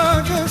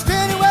 mama, just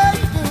any way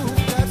you do,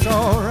 that's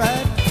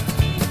alright,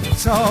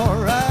 it's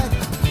alright,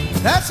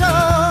 that's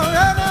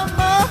alright now,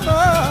 mama.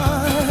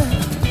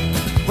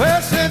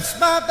 Well, since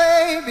my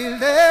baby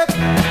left,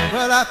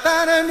 well, Well, I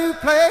found a new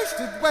place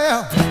to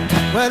dwell.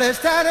 Well,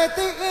 it's down at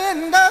the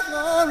end of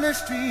Lonely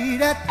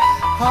Street at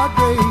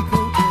Heartbreak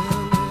Hotel.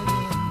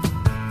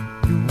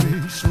 You'll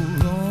be so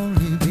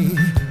lonely, baby.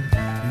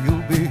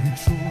 You'll be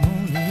so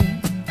lonely.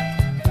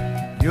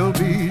 You'll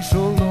be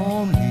so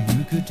lonely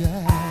you could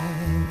die.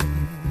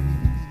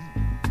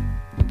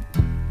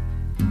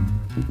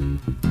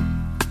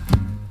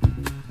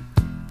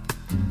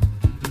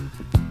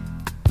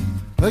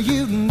 Well,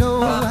 you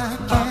know I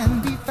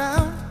can be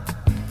found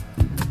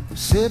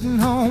sitting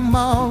home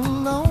all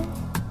alone.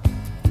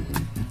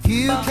 If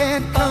you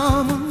can't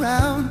come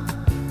around,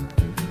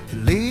 at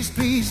least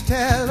please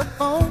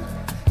telephone.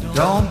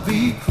 Don't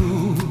be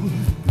cruel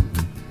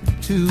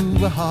to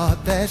a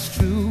heart that's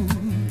true.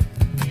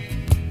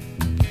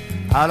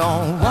 I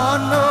don't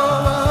want no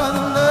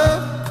other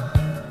love,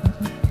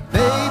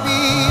 baby,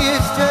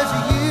 it's just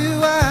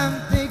you I'm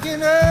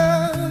thinking of.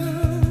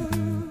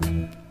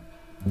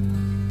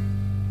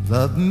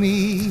 Love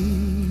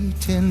me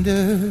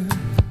tender,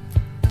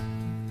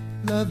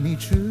 love me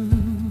true,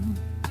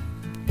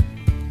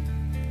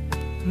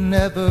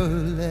 never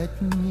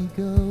let me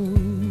go.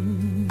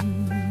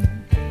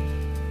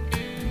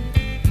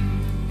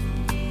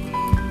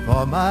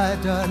 For my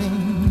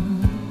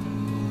darling,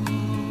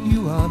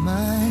 you are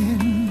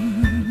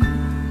mine,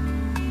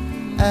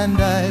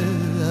 and I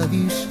love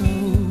you so.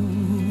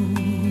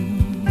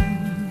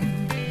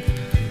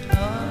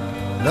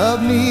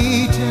 Love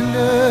me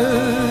tender,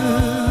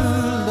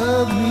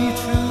 love me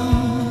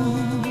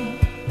true,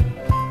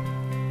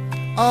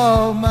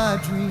 all my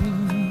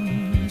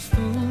dreams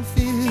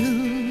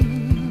fulfill.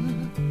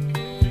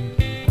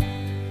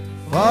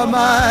 For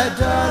my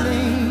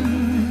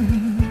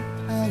darling,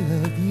 I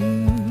love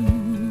you,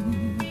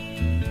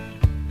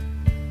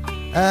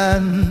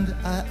 and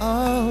I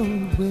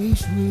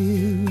always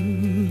will.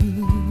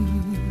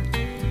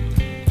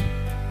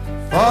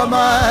 For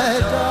my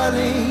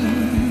darling,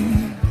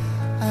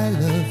 I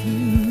love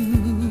you,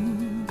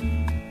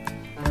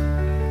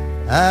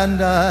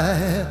 and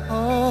I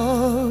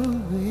always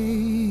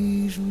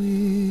will.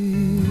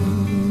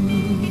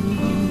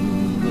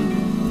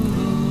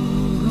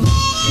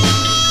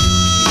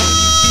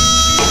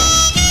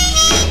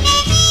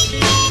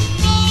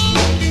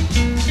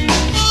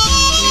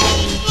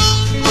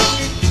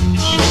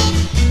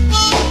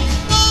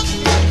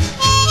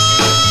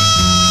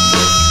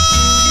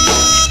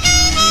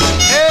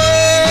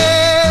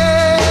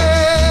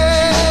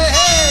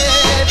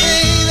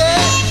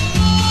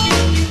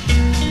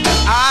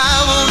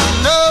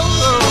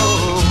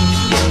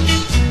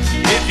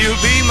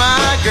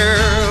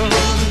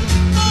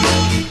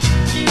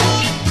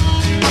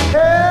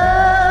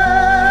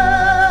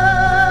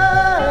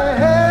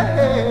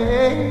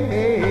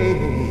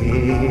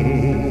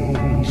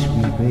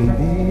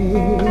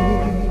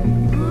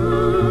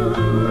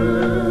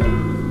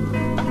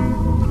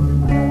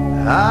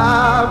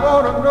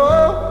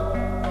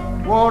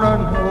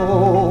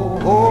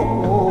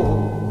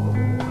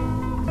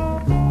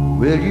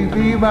 Will you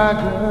be my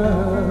girl?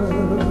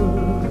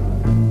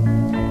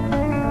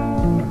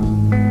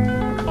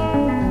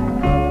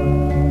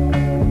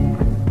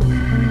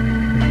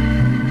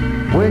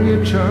 When you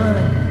turn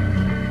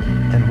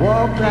and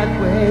walk that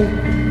way,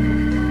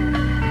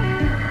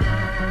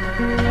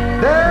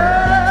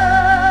 that's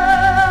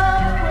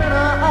when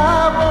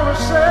I wanna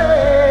say,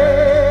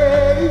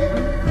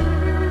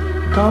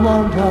 come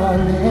on,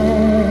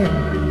 darling,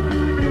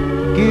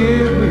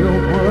 give me your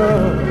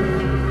word.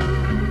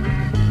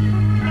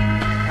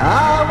 I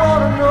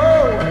wanna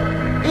know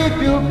if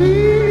you'll be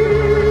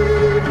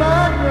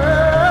my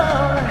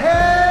girl.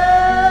 Hey,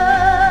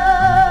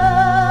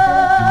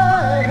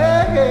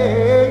 hey,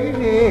 hey,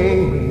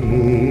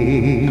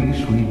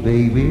 hey, sweet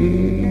baby.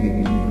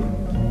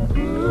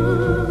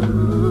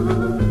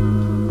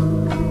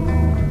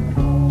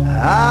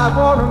 I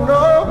wanna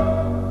know,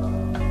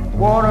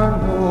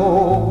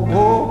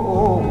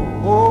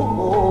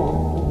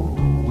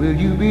 will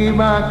you be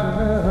my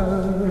girl?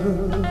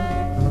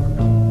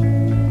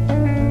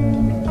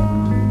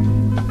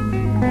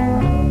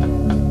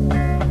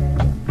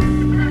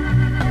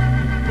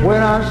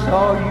 When I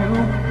saw you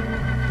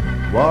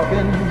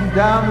walking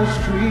down the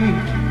street,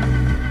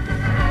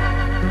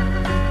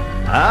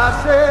 I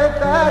said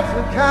that's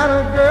the kind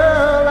of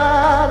girl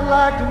I'd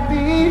like to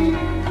meet.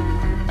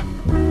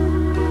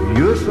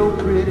 You're so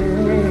pretty,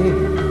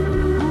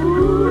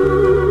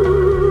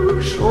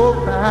 ooh, so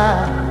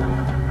fine.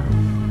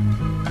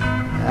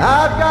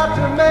 I've got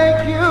to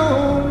make you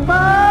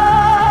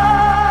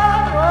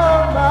mine,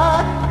 oh my.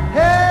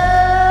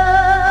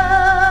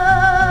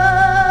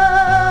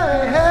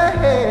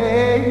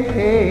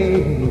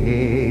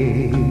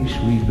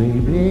 Sweet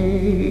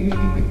baby,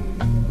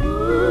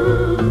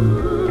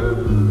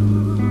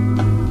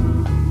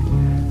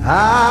 I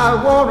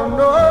wanna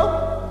know,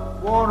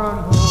 wanna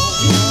know.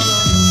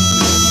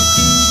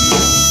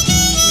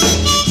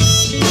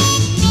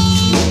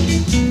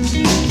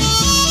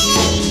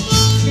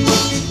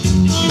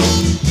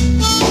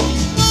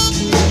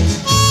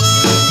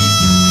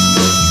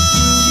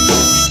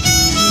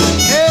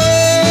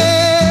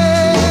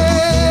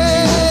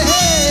 Hey,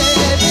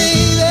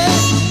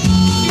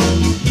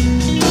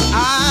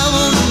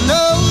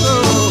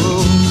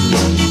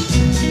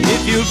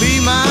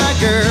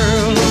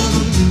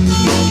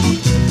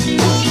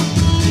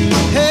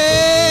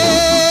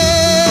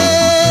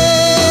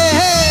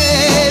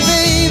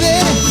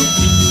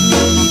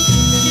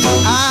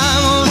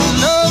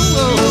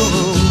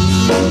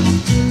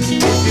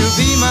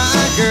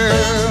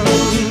 girl.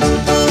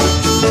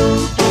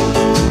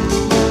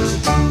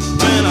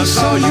 When I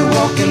saw you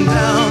walking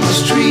down the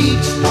street,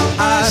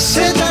 I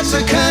said that's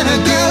the kind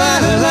of girl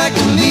I'd like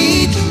to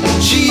meet.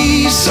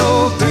 She's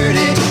so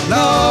pretty,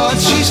 Lord,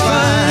 she's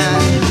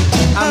fine.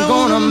 I'm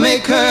gonna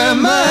make her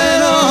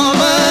mine, oh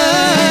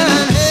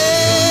mine.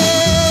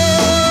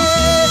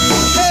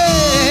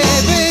 Hey,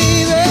 hey,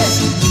 baby,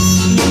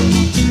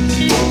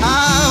 I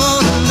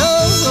wanna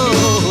know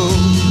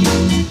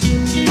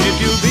if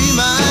you'll be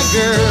my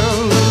girl.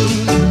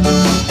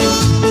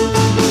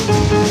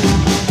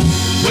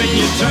 When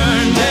you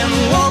turned and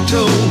walked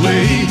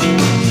away,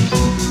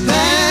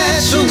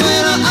 that's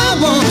when I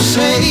wanna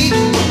say,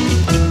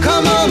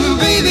 come on,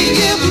 baby,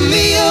 give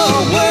me your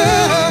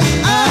word.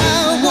 I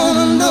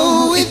wanna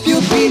know if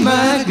you'll be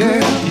my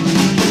girl.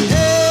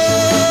 Hey,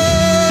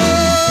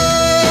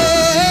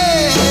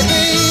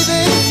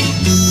 baby,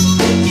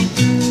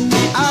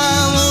 I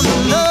wanna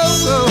know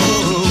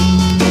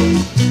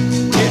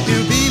if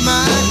you'll be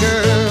my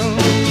girl.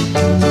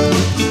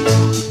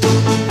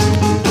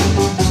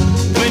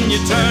 When you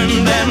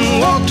turned and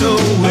walked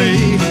away,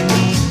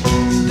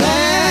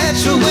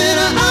 that's when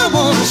I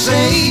wanna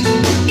say,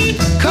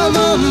 come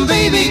on,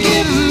 baby,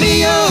 give me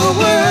your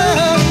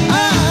word.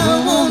 I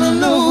wanna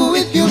know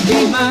if you'll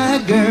be my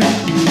girl.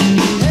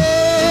 Hey,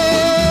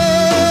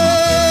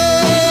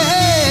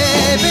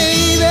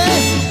 baby,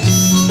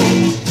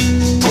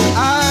 I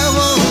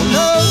wanna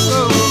know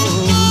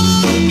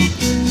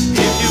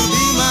if you'll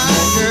be my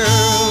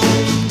girl.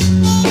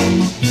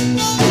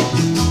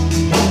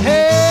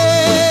 Hey,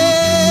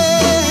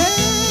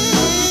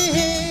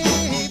 baby.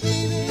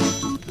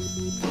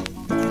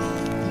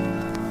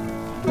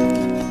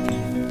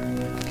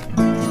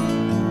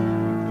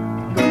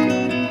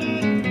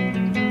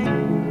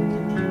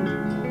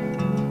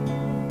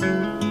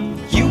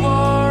 You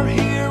are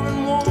here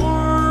and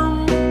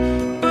warm,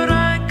 but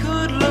I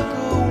could look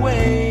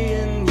away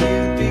and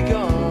you'd be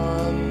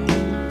gone.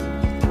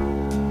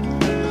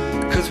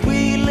 'Cause we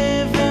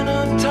live in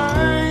a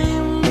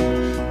time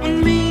when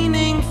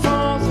meaning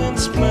falls in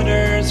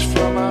splinters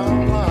from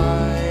our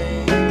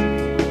lives.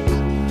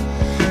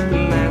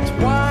 And that's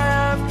why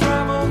I've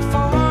traveled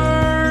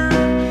far,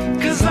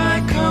 'cause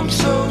I come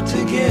so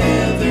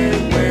together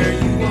where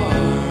you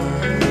are.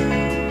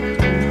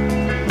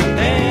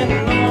 And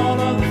all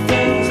of the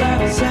things that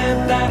I said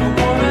that I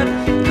wanted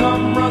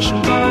come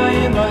rushing by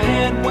in my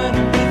head when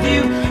I'm with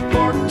you.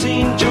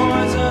 14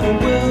 joys and a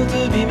will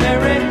to be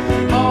married.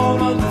 All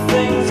of the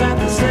things that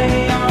they say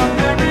are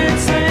very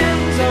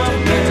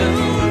sentimental.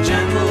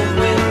 Gentle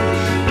wind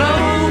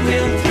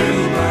blowing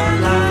through my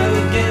life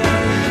again.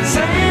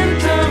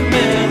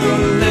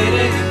 Sentimental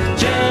lady,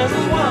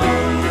 gentle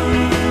one.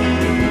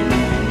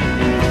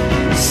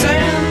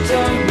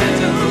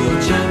 Sentimental,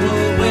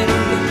 gentle wind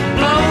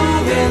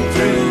blowing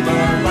through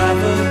my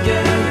life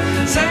again.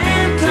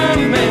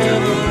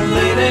 Sentimental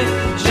lady,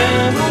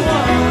 gentle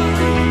one.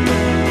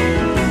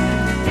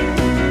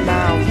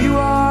 Now you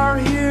are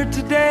here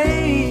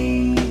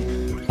today,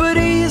 but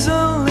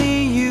easily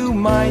you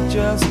might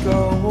just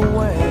go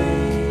away.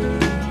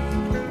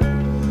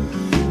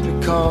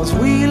 Because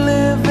we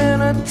live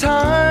in a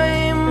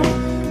time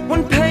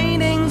when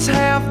paintings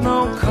have no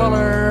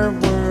color,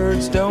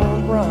 words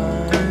don't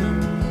rhyme.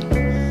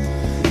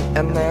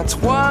 And that's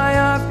why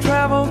I've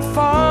traveled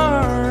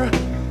far,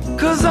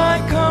 'cause I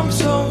come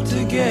so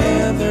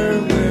together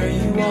where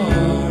you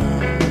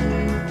are.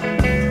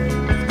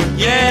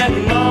 Yeah,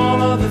 and all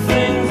of the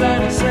things that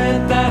I said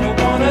that I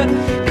wanted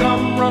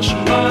come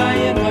rushing by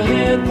in my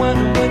head when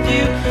I'm with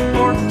you.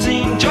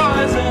 14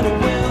 joys and a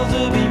will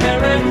to be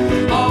married.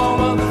 All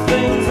of the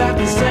things that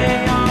they say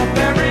are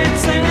very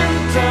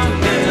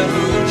sentimental.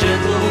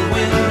 Gentle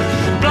wind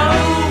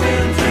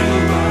blowing through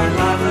my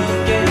life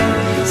again.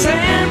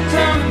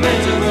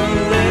 Sentimental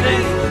lady,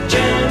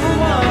 gentle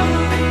one.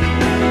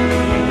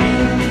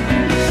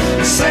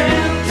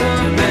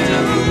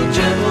 Sentimental,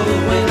 gentle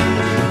wind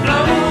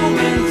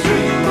blowing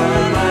through my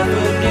life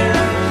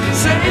again.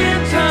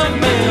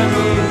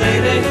 Sentimental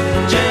lady,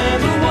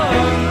 gentle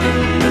one.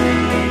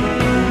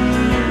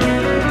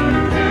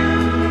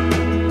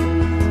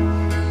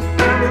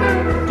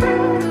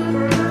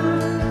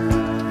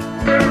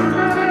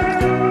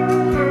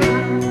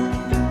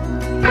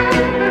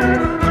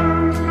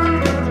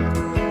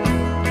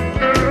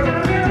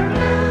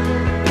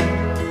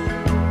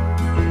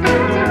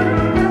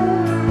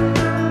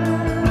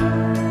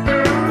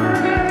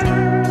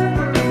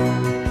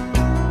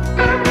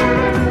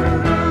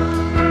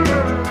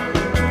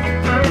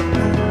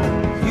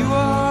 You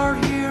are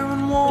here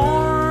and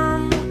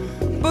warm,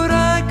 but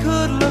I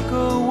could look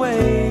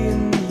away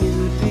and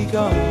you'd be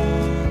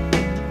gone.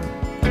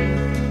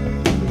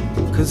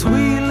 'Cause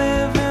we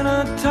live in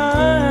a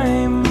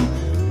time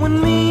when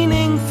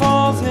meaning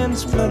falls in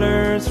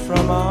splinters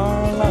from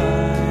our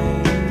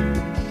lives.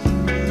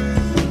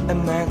 And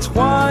that's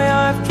why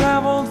I've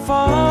traveled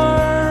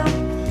far,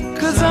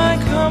 'cause I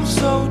come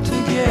so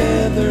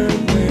together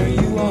where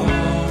you are.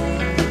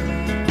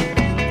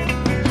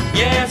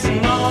 Yes,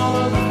 and all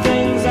of the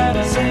things that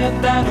I said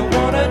that I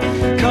wanted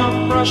come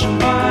right rushing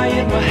by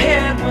in my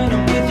head when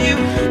I'm with you.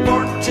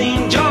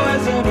 14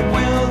 joys and a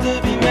will to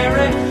be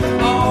merry.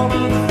 All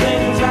of the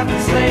things I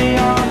can say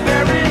are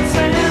buried.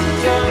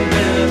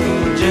 Sentimental,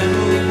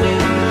 gentle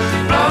wind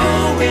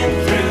blowing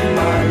through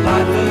my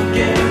life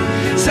again.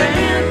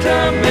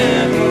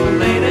 Sentimental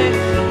lady,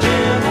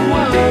 gentle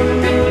one.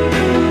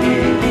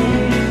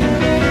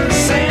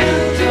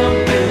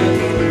 Sentimental,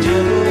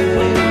 gentle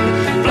wind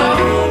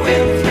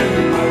blowing through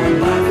my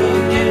life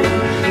again.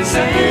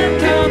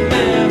 Sentimental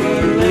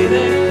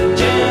lady,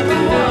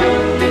 gentle one.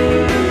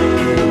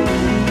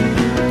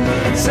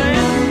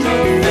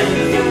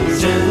 Sentimental,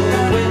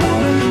 gentle wind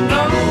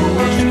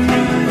blowing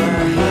through my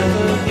life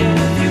again.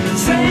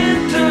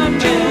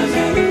 Sentimental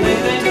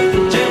lady,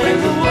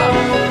 gentle one.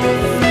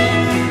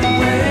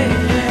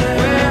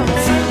 Well,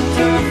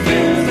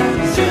 sentimental,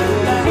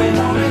 gentle wind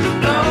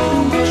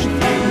blowing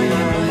through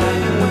my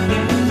life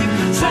again.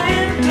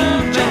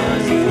 Sentimental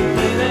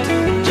lady,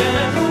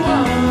 gentle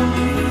one.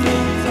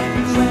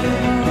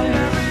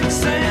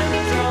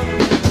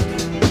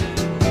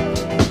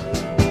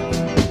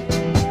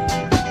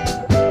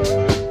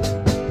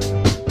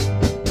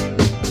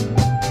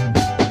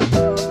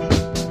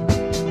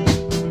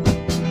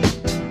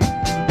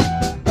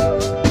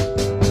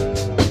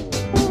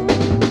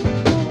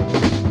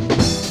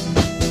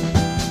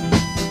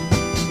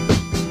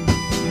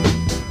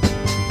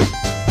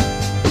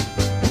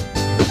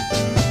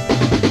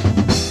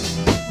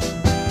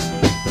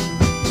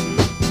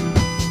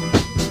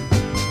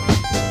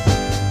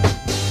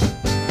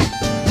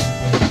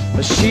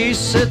 She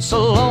sits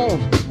alone,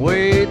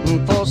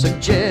 waiting for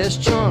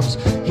suggestions.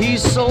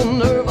 He's so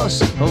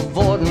nervous,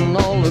 avoiding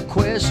all the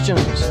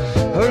questions.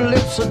 Her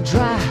lips are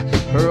dry,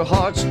 her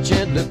heart's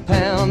gently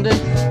pounding.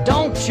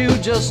 Don't you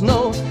just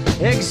know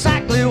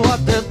exactly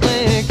what they're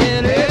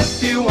thinking?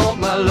 If you want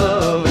my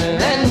loving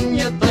and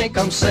you think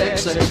I'm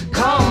sexy,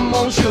 come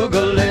on,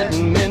 sugar, let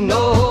me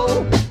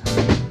know.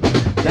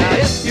 Now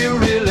if you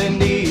really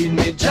need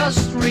me,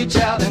 just reach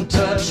out and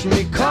touch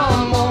me.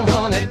 Come on,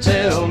 honey,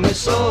 tell me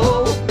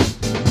so.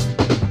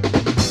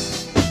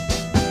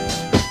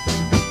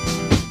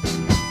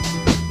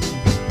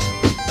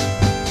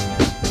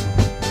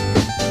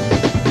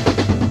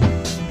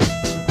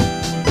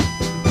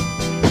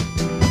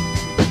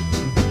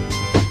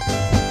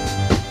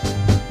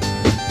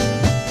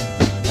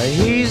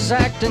 He's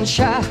acting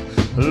shy,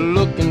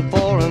 looking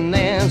for an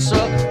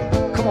answer.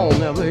 Come on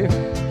now, baby,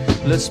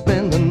 let's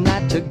spend the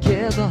night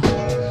together.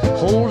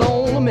 Hold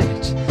on a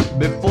minute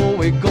before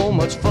we go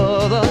much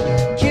further.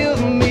 Give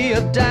me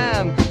a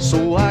dime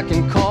so I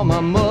can call my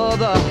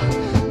mother.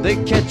 They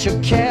catch a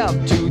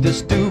cab to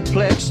this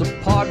duplex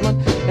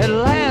apartment. At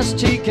last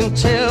he can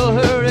tell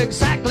her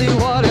exactly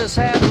what is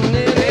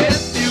happening.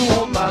 If you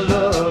want my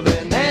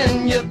loving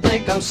and you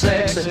think I'm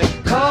sexy,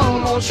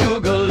 come on,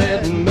 sugar,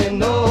 let me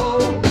know.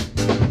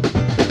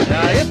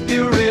 Now if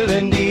you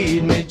really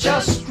need me,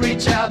 just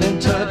reach out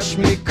and touch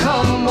me.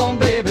 Come on,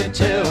 baby,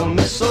 tell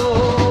me so.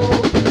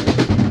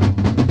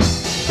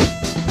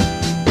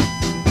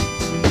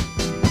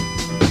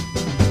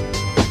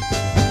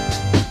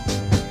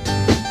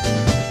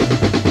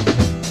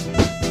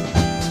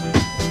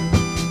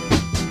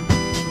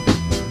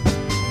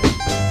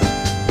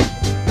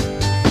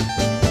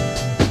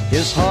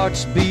 His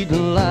heart's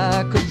beating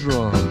like a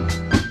drum,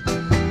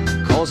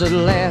 'cause at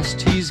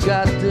last he's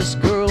got this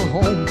girl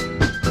home.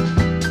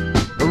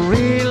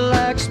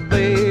 Relax,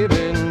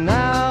 baby,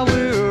 now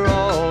we're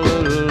all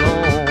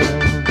alone.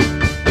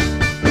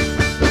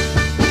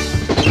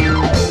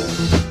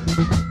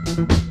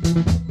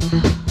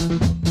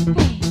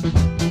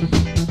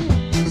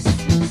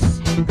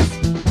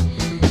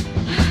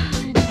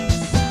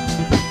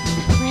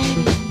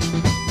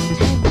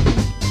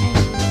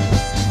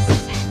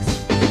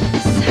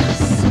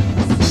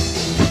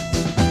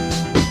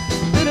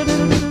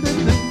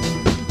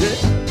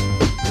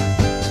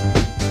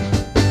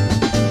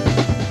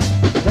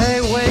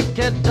 They wake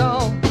at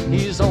dawn,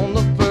 he's on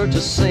the verge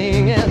of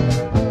singing.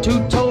 Two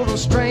total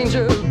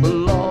strangers, but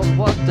Lord,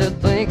 what they're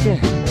thinking.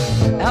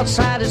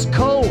 Outside it's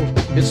cold,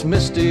 it's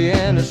misty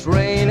and it's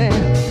raining.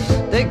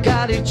 They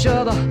got each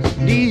other,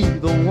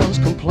 neither one's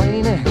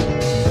complaining.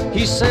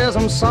 He says,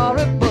 I'm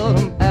sorry, but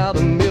I'm out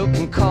of milk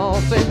and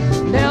coffee.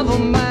 Never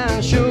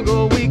mind,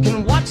 sugar, we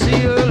can watch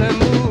the early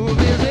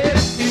movies.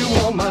 If you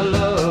want my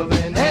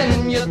loving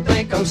and you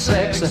think I'm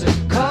sexy,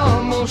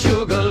 come on,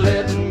 sugar,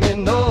 let me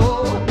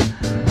know.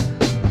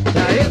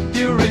 Now if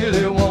you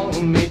really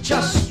want me,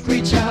 just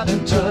reach out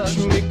and touch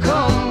me.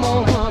 Come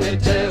on, honey,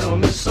 tell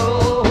me so.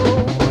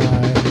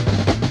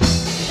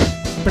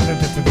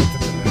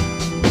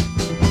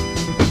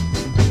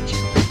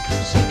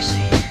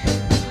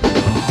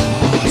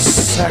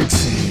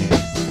 Sexy.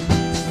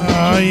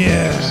 Oh,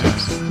 yeah.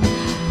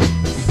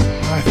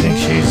 I think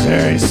she's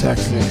very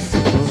sexy.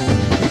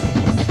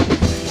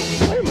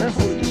 Wait a minute,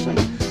 hold this thing.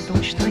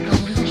 Don't you think I'm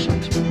really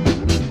sexy?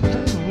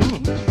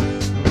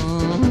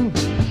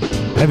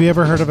 Have you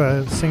ever heard of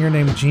a singer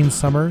named Gene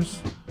Summers?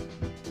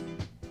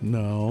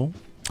 No.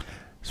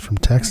 He's from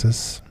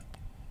Texas.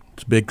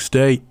 It's a big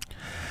state.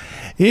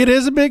 It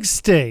is a big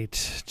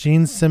state.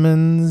 Gene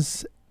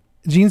Summers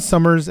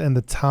and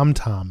the Tom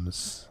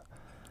Toms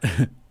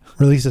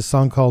released a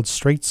song called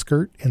Straight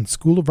Skirt and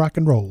School of Rock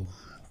and Roll.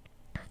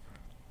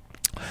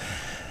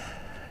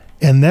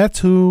 And that's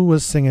who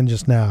was singing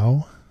just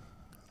now.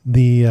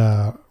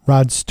 The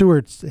Rod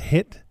Stewart's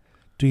hit,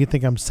 Do You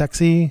Think I'm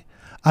Sexy?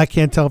 I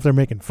can't tell if they're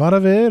making fun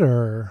of it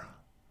or...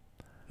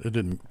 It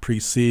didn't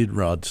precede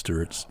Rod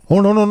Stewart's. Oh,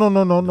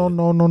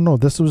 no.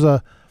 This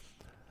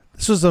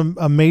was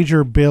a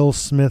major Bill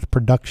Smith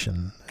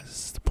production,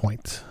 is the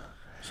point.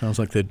 Sounds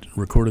like they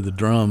recorded the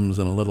drums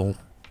in a little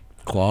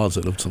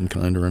closet of some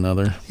kind or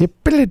another.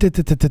 Sounded pretty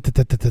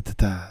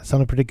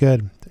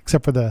good,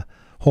 except for the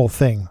whole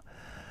thing.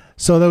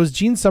 So that was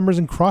Gene Summers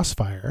and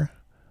Crossfire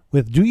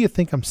with Do You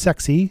Think I'm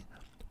Sexy,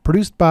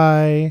 produced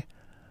by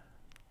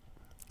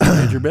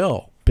Major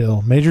Bill.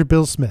 Major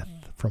Bill Smith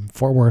from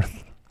Fort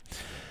Worth.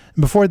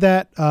 And before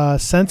that,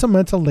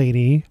 Sentimental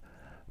Lady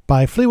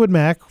by Fleetwood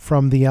Mac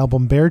from the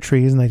album Bare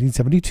Trees in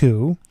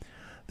 1972.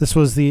 This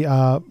was the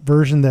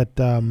version that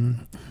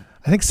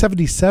I think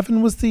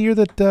 77 was the year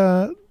that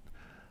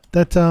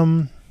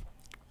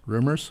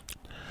Rumors?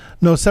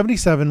 No,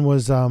 77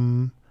 was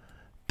the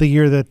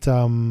year that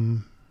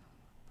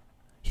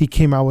he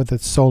came out with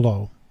it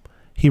solo.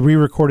 He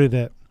re-recorded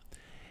it,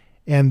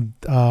 and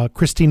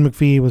Christine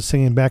McVie was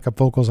singing backup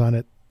vocals on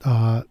it,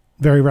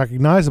 very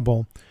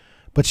recognizable.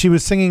 But she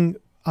was singing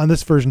on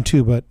this version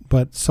too,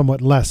 but somewhat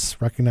less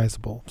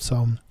recognizable.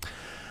 So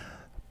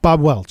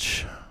Bob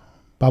Welch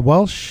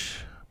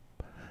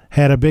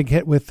had a big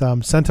hit with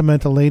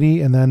Sentimental Lady,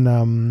 and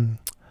then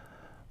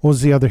what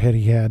was the other hit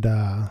he had?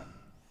 Now,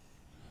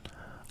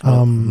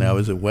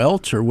 is it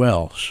Welch or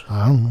Welsh?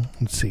 I don't know.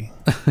 Let's see.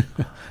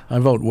 I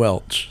vote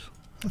Welch.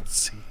 Let's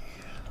see.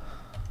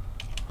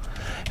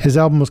 His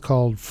album was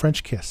called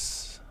French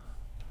Kiss.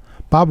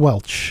 Bob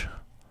Welch.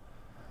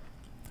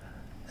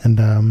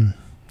 And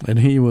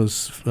he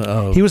was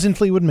in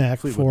Fleetwood Mac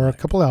for a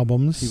couple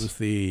albums. He was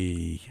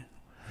the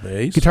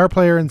bass guitar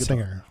player and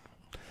singer.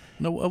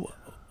 No,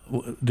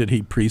 did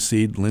he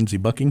precede Lindsey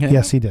Buckingham?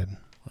 Yes, he did.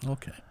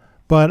 Okay.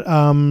 But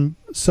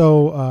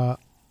so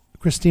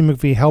Christine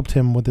McVie helped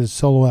him with his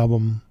solo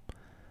album,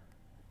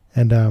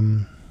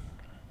 and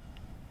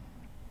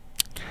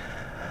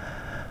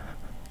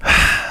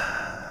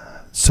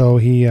so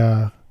he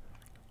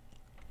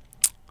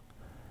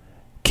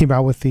came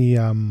out with the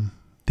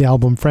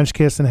album French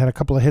Kiss and had a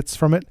couple of hits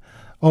from it.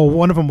 Oh,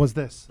 one of them was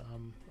this.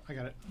 I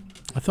got it.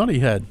 I thought he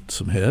had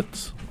some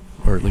hits,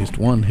 or at least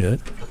one hit.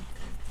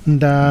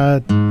 And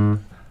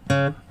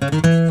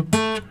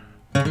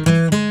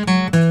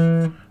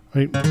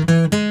wait.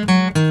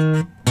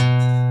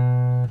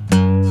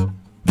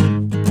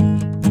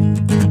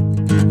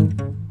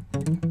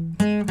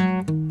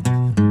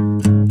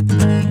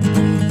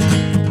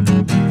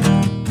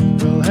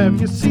 Well, have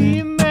you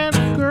seen that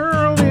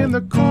girl in the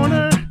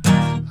corner?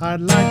 I'd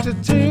like to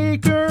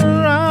take her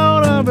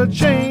out of her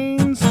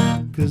chains.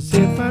 'Cause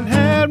if I'd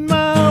had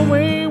my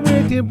way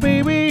with you,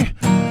 baby,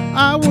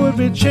 I would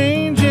be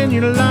changing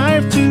your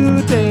life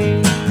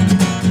today.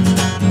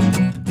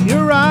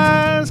 Your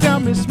eyes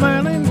got me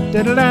smiling,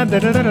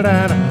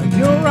 da-da-da-da-da-da-da.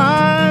 Your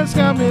eyes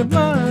got me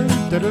blind,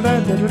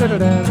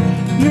 da-da-da-da-da-da.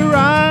 Your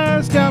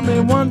eyes got me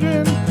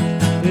wondering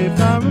if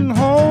I've been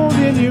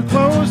holding you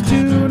close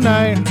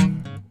tonight.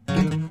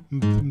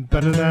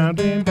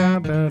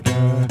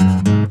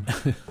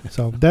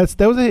 So that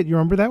was a hit. You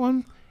remember that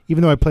one?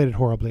 Even though I played it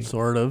horribly.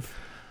 Sort of.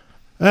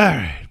 All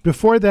right.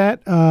 Before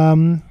that,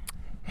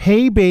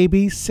 Hey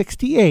Baby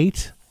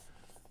 68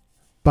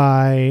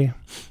 by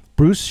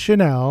Bruce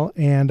Chanel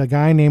and a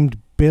guy named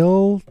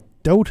Bill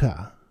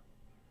Dota,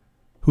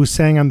 who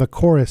sang on the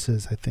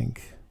choruses, I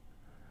think.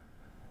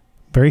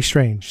 Very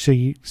strange.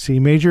 See,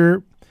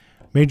 Major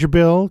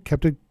Bill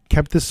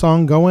kept this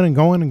song going and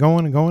going and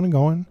going and going and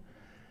going.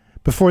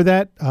 Before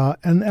that,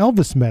 an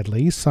Elvis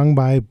medley sung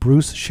by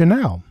Bruce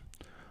Chanel,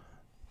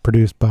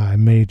 produced by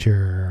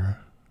Major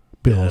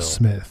Bill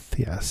Smith.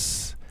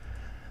 Yes.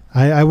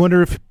 I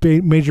wonder if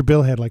Major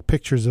Bill had like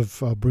pictures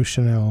of Bruce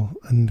Chanel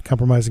in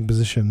compromising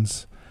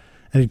positions,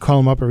 and he'd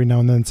call him up every now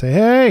and then and say,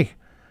 "Hey,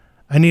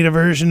 I need a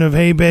version of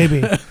Hey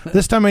Baby.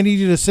 This time I need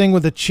you to sing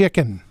with a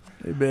chicken.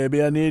 Hey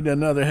baby, I need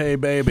another Hey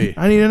Baby.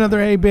 I need another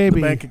Hey Baby.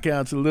 The bank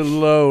account's a little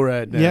low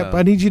right now. Yep,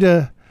 I need you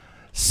to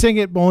sing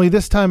it, only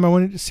this time I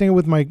want you to sing it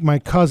with my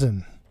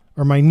cousin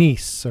or my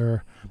niece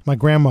or my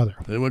grandmother."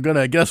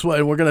 Guess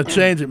what? We're gonna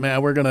change it,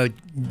 man. We're gonna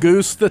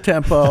goose the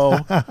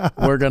tempo.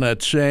 We're gonna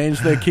change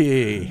the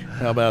key.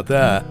 How about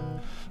that?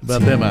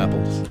 About them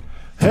apples.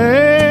 Hey,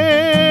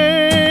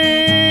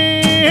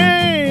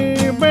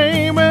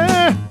 baby,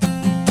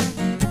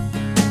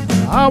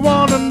 I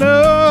wanna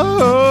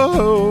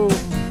know,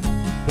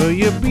 will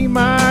you be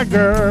my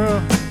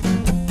girl?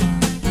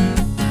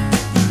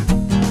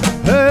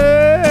 Hey,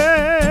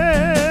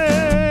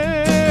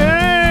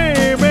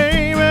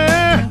 baby,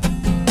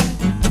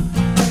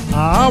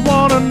 I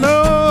wanna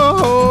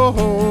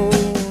know,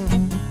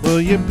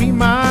 will you be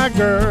my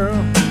girl?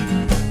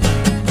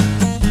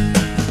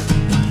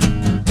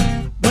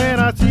 When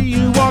I see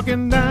you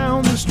walking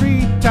down the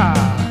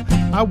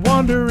I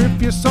wonder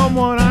if you're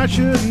someone I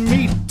should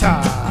meet.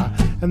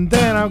 And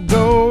then I'll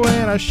go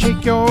and I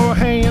shake your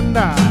hand.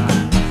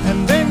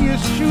 And then you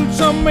shoot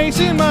some mace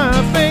in my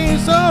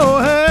face.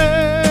 Oh,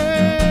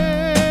 hey,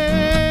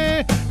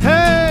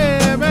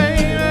 hey,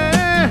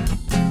 baby.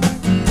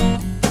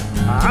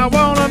 I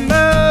wanna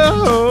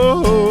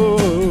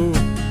know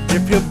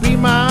if you'll be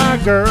my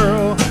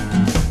girl.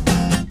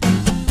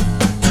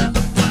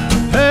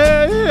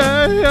 Hey,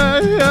 hey,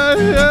 hey,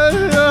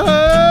 hey,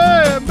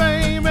 hey,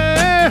 baby.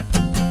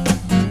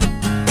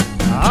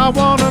 I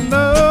wanna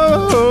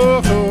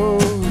know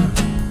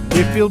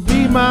if you'll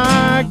be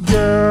my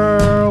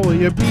girl. Will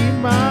you be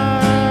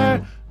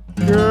my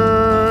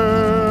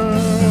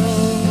girl?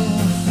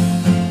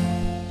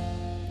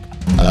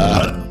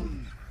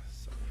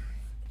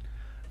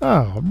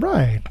 Oh,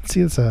 right.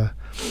 See, it's a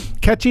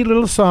catchy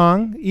little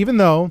song, even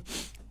though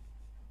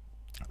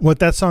what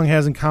that song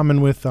has in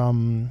common with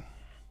well,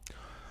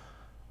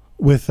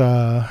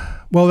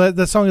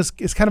 that song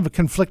is kind of a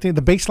conflicting.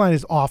 The bass line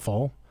is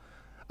awful.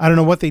 I don't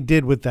know what they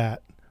did with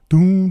that.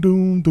 Doom,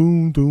 doom,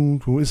 doom, doom,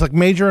 doom. It's like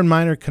major and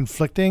minor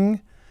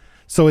conflicting,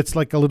 so it's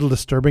like a little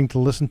disturbing to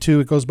listen to.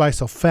 It goes by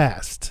so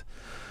fast.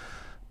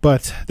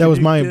 But that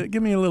was my...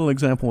 Give me a little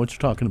example of what you're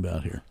talking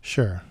about here.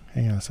 Sure.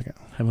 Hang on a second.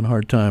 Having a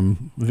hard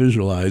time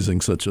visualizing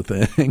such a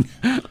thing.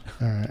 All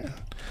right.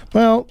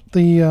 Well,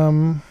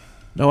 the...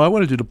 No, I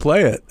wanted you to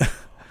play it.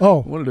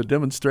 Oh. I wanted a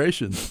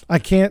demonstration. I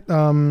can't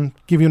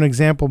give you an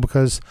example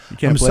because... You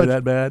can't play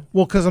that bad?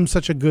 Well, because I'm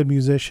such a good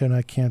musician,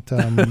 I can't...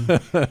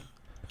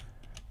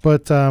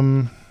 But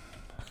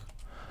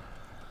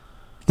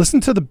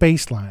listen to the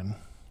bass line.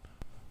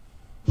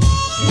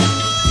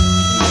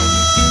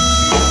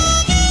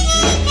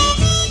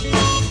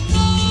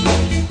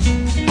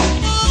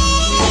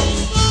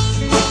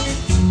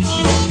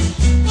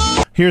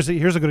 Here's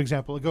a good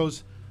example. It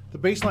goes, the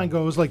bass line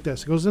goes like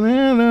this. It goes,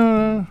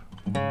 the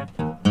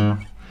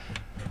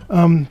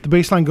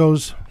bass line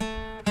goes.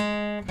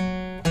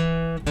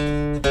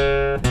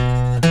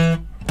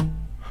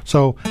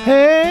 So,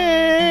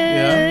 hey,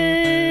 yeah.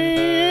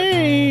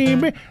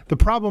 The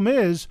problem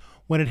is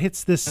when it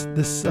hits this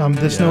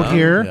note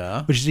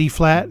here, which is E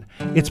flat,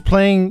 it's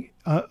playing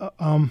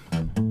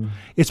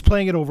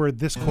it over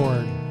this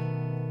chord.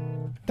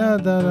 Da,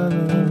 da, da,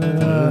 da,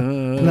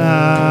 da,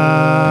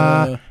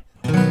 da.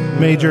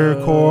 Major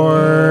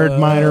chord,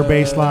 minor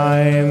bass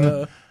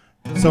line.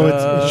 So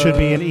it should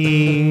be an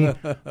E.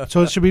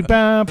 So it should be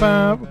ba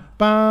ba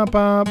ba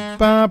ba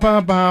ba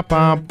ba ba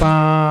ba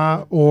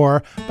ba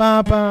or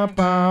ba ba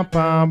ba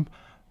ba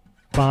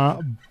ba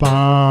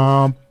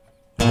ba.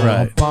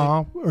 Right.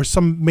 Ba, or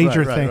some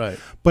major thing. Right.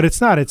 But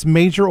it's not. It's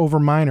major over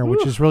minor,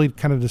 which is really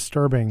kind of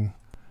disturbing.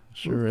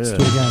 Sure Let's is.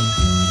 do it again.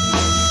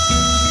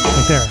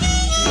 Right there.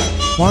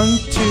 1,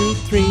 2,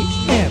 3,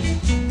 and.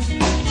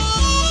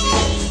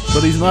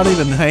 But he's not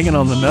even hanging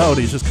on the note.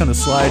 He's just kind of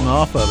sliding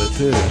off of it,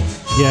 too.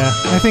 Yeah,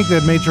 I think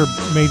that Major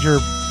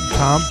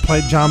Tom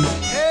played John,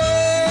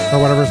 or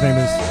whatever his name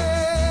is.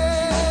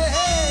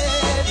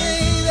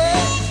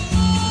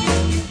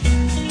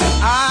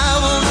 I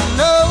wanna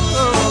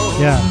know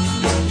Yeah.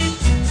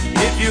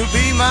 if you'll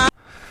be my.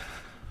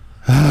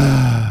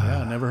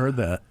 Yeah, I never heard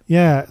that.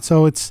 Yeah,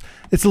 so it's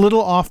a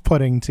little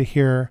off-putting to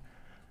hear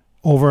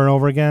over and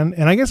over again,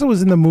 and I guess it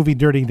was in the movie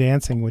Dirty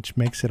Dancing, which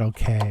makes it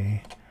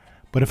okay.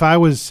 But if I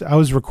was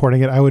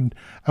recording it, I would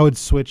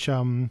switch.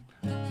 It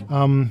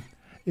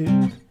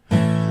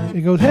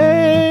goes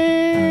hey,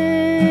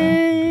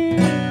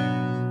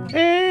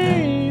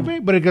 hey,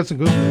 but it doesn't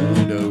go.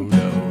 No.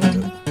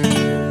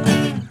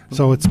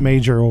 So it's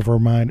major over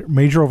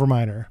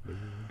minor,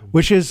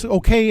 which is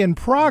okay in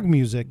prog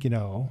music, you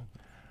know.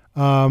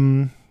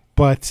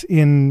 But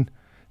in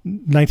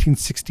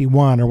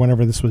 1961 or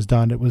whenever this was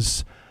done, it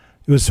was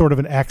sort of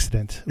an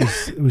accident.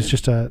 It was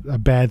just a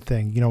bad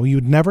thing. You know, you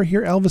would never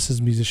hear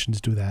Elvis's musicians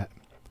do that.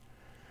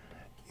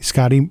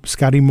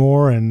 Scotty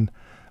Moore and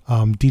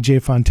DJ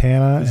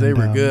Fontana. Because they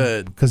were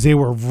good. Because they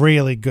were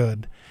really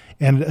good.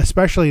 And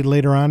especially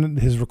later on,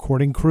 his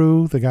recording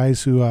crew, the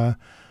guys who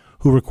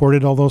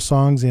recorded all those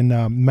songs in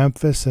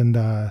Memphis and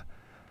down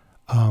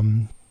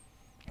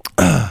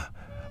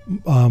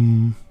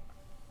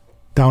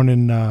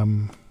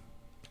in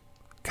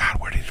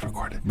God, where did he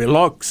record it?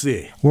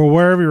 Biloxi. Well,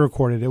 wherever he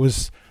recorded,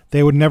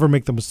 they would never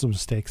make those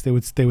mistakes. They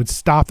would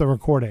stop the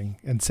recording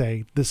and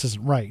say this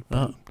isn't right.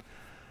 Uh-huh.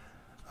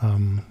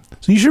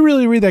 So you should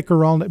really read that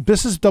Goralnik.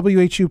 This is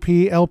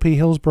WHUP LP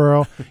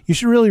Hillsboro. You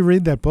should really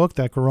read that book,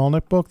 that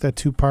Goralnik book, that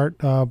 2-part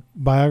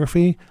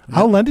biography. Yeah.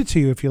 I'll lend it to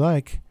you if you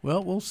like.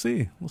 Well, we'll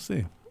see.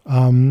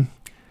 Because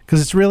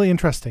it's really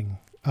interesting.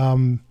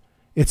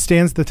 It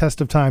stands the test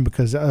of time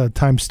because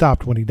time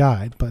stopped when he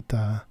died, but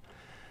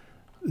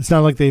it's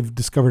not like they've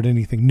discovered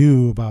anything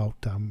new about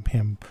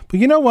him.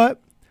 But you know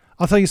what?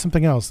 I'll tell you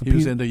something else. He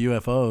was into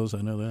UFOs.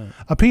 I know that.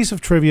 A piece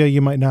of trivia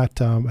you might not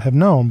have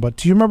known, but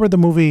do you remember the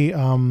movie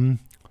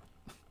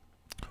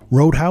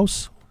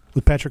Roadhouse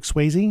with Patrick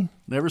Swayze?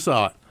 Never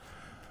saw it.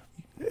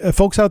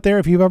 Folks out there,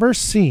 if you've ever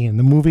seen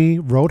the movie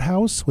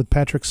Roadhouse with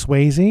Patrick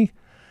Swayze,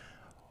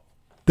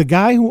 The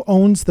guy who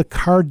owns the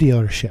car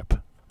dealership,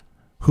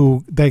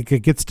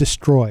 that gets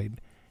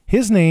destroyed,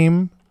 his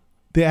name,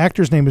 the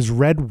actor's name is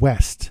Red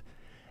West.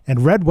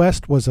 And Red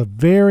West was a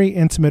very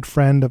intimate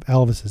friend of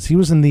Elvis's. He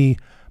was in the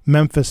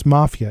Memphis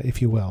Mafia,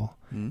 if you will,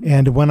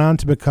 and went on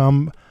to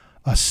become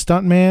a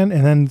stuntman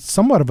and then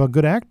somewhat of a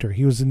good actor.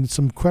 He was in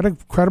some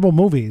credible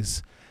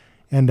movies.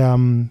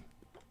 And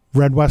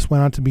Red West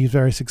went on to be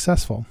very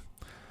successful.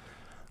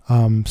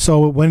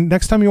 So when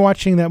next time you're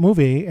watching that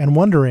movie and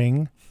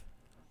wondering,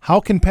 how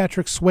can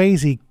Patrick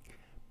Swayze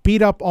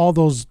beat up all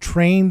those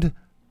trained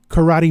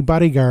karate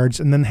bodyguards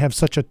and then have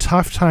such a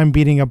tough time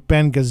beating up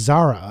Ben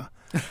Gazzara,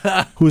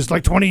 who's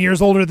like 20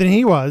 years older than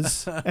he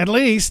was, at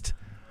least?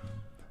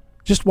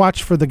 Just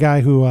watch for the guy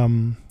who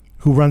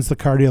runs the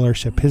car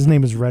dealership. His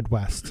name is Red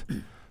West.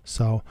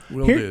 So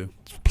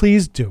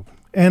please do.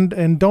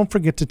 And don't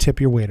forget to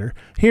tip your waiter.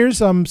 Here's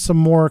some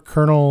more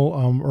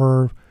Colonel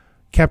or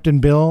Captain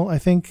Bill, I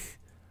think.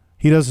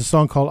 He does a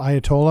song called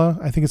Ayatollah.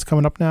 I think it's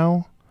coming up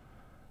now.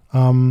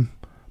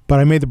 But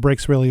I made the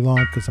breaks really long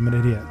because I'm an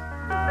idiot.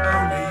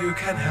 Only you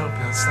can help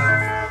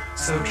yourself,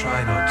 so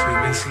try not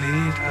to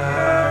mislead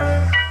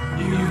her.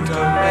 You've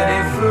done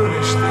many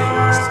foolish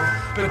things,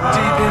 but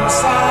deep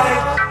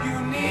inside you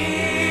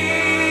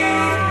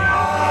need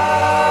her.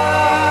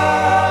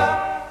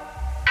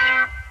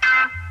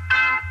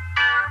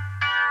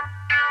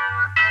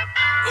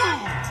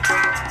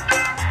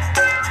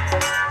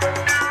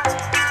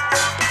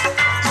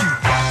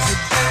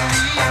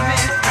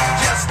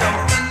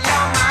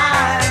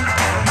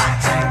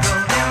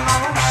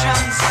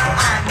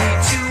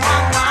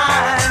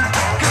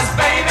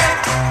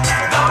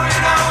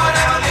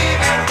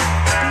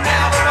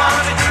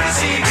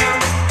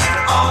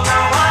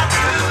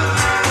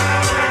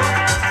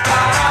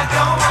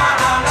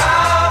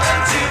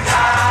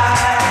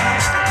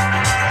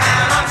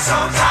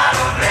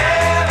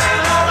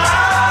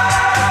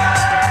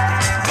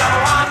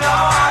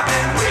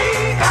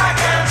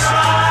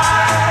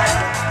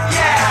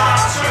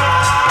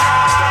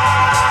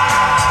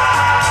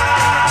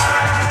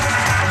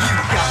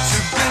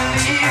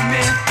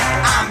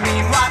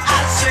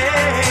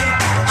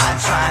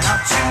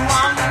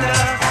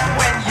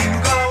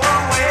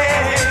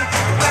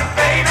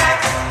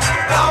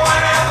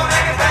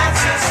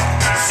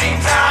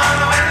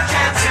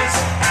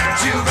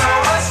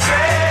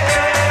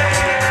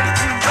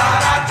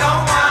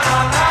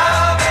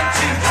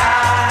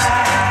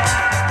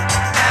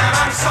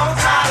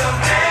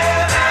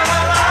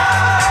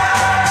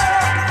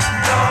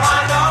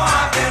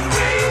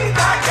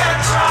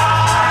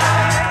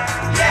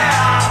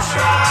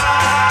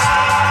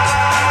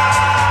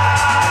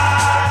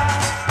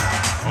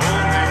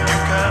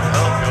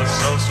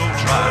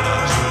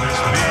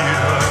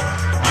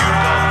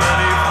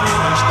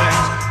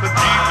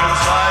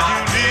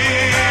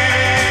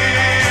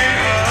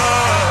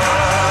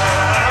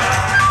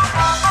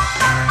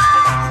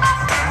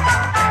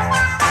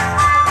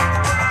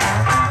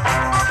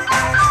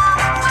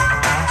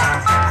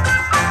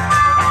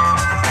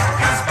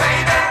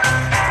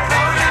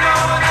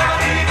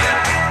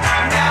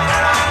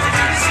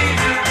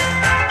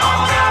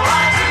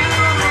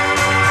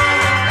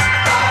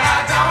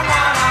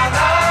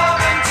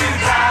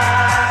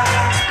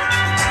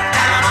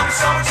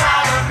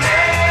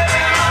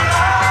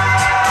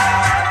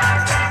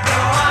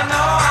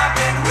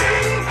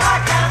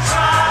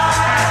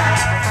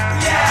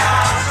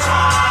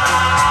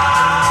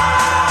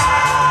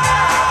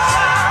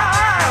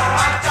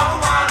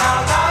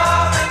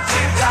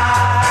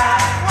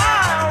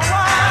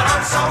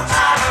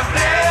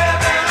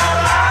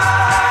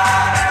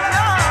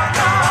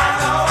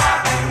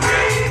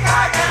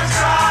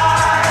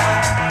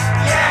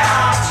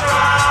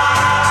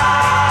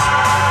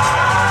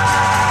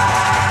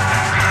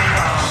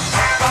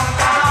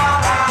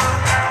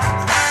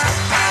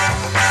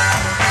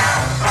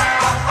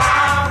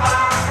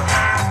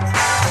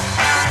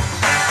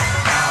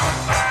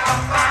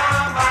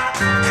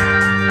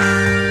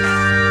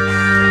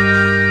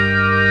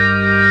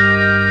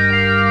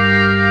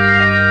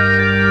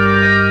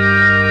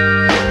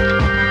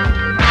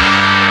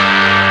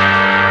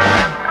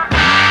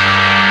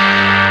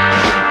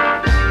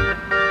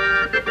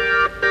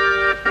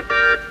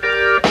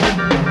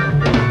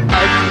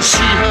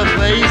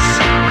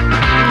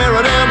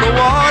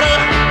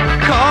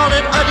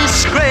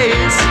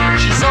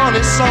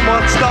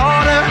 someone's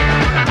daughter.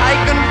 I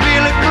can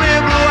feel her clear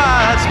blue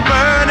eyes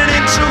burning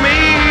into me,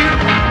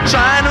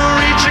 trying to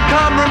reach a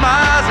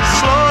compromise is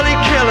slowly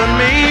killing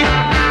me.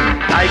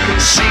 I can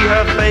see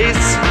her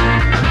face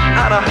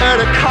and I heard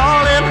her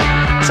calling.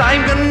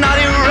 Time cannot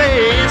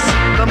erase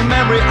the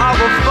memory of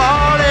her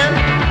falling.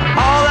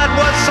 All that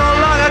was so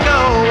long ago,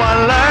 one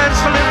learns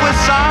to live with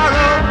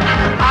sorrow.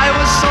 I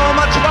was so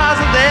much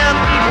wiser then,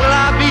 will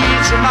I be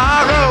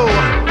tomorrow?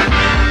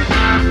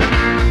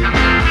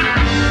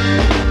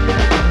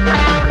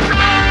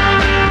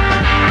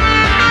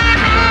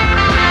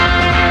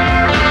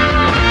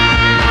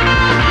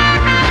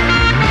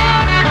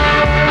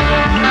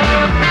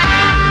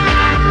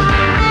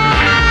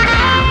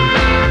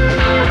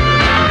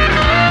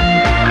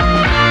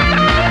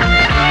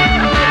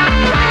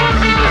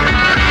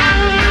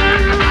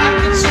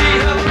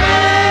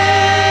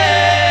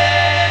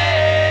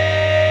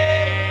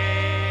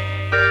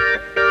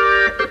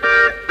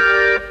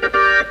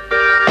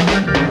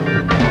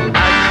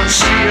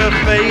 her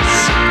face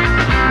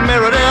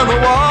mirrored in the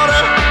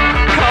water.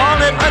 Call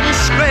it a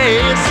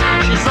disgrace.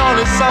 She's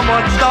only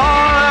someone's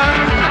daughter.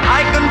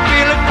 I can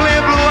feel her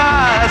clear blue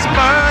eyes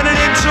burning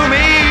into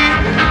me,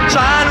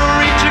 trying to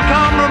reach a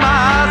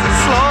compromise.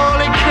 It's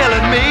slowly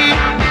killing me.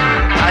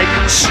 I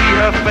can see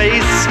her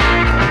face,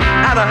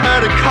 and I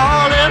heard her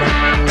calling.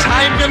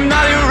 Time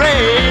cannot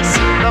erase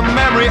the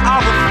memory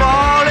of the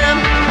falling.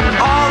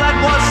 All that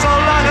was so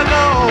long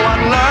ago, I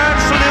learned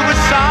to live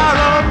with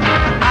sorrow.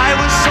 I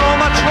was so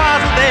much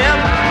wiser then.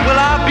 Will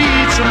I be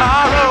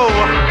tomorrow?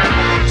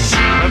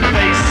 See her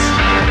face,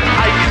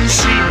 I can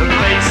see her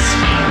face,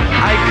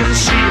 I can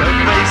see her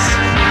face.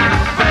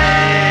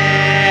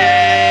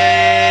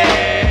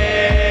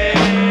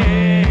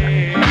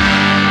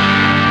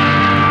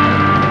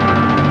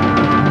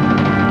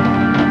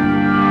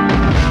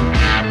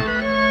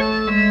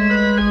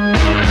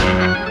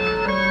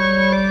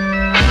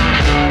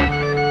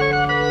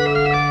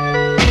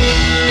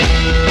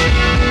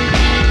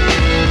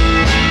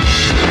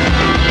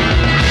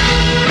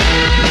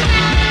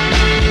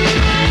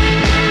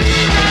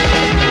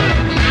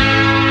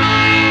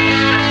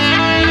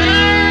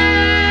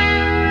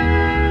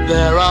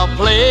 There are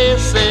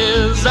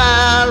places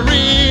I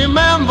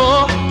remember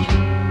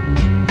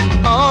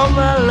all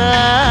my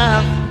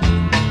life,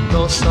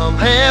 though some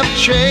have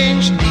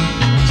changed,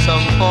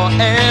 some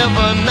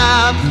forever,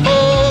 not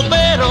for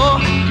better,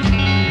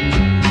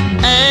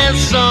 and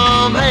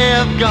some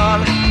have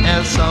gone,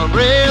 and some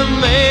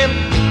remain.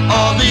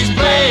 All these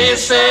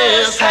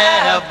places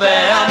have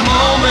their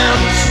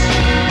moments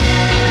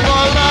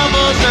for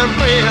lovers and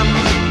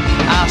friends.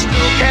 I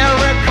still can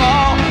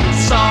recall,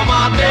 some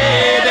are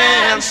dead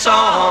and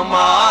some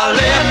are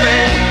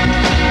living.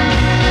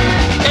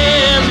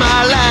 In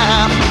my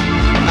life,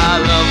 I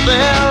love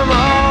them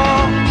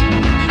all.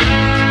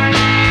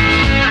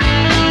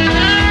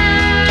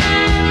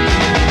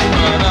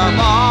 But of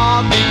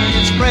all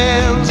these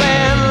friends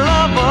and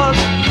lovers,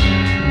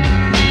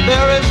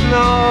 there is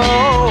no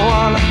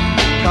one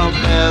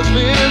compares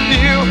with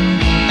you.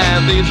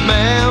 And these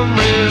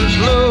memories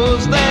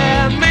lose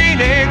their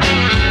meaning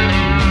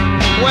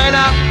when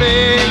I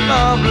think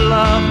of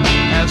love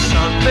as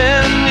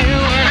something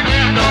new.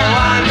 Though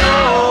I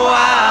know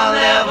I'll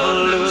never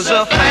lose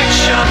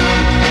affection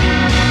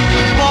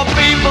for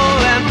people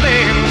and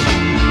things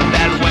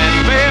that went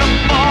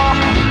before.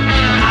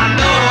 I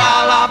know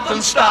I'll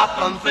often stop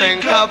and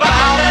think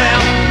about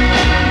them.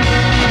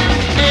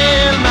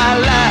 In my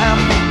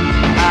life,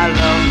 I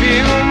love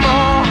you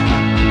more.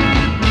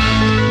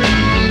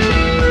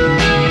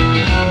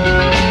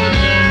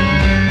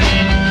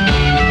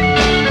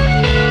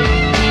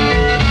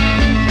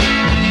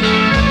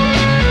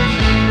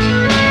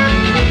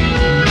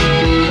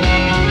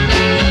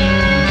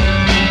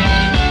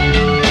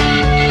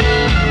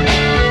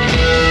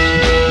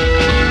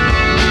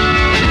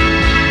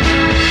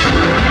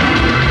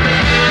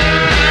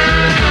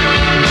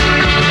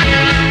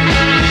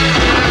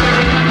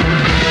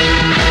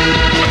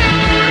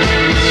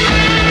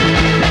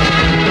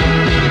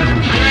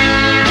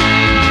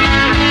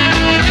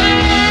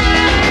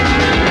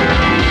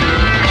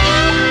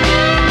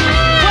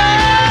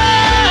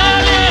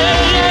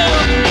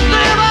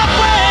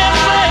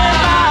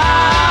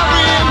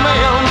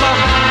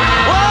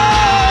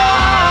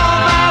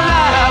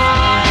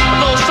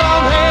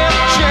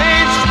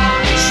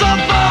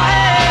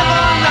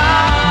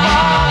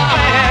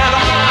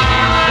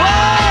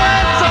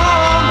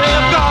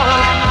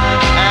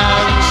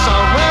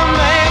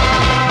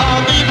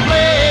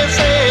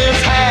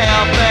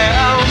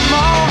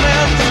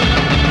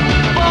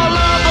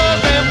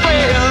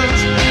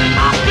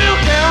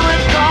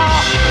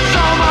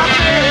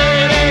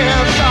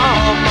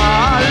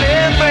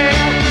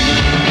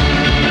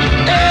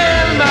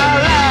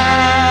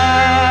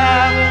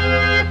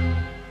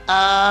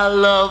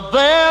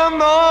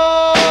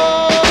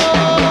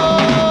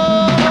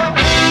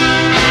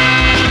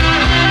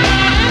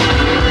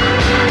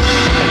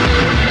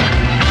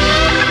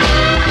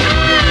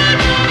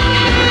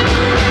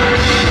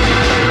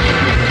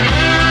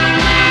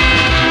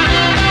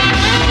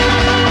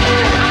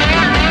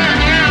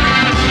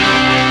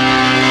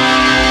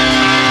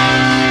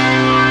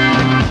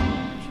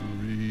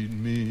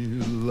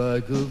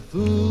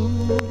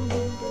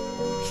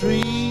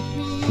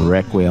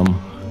 Requiem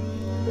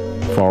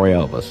for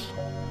Elvis.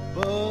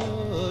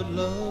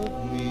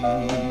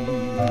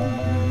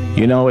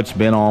 You know, it's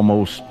been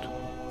almost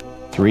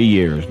 3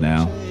 years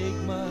now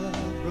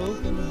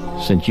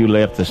since you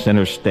left the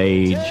center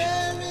stage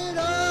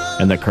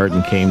and the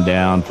curtain came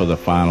down for the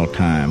final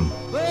time.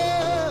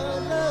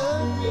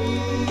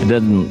 It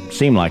doesn't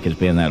seem like it's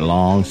been that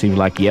long. It seems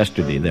like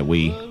yesterday that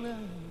we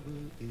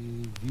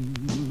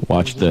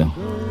watched the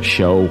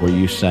show where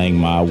you sang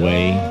My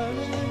Way.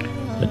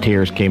 The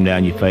tears came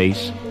down your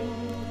face.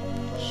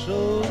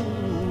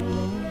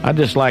 I'd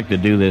just like to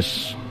do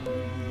this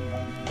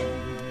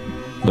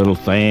little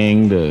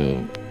thing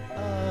to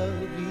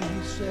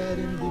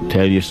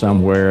tell you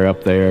somewhere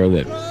up there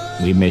that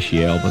we miss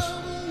you, Elvis.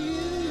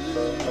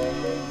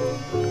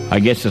 I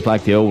guess it's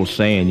like the old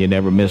saying, you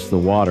never miss the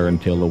water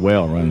until the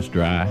well runs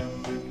dry.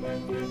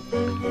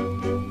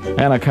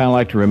 And I kind of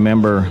like to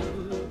remember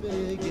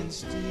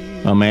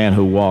a man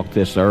who walked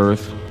this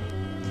earth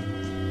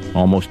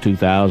almost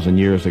 2,000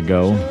 years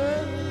ago.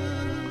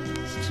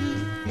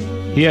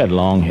 He had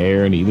long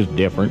hair and he was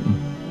different.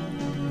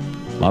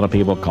 A lot of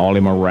people called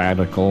him a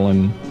radical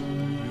and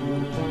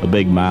a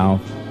big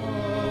mouth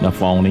and a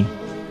phony.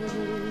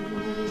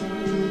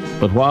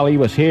 But while he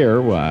was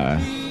here,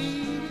 why,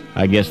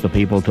 I guess the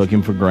people took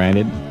him for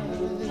granted.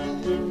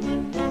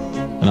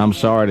 And I'm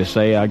sorry to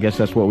say, I guess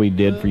that's what we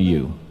did for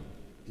you.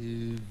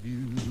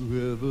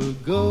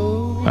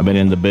 I've been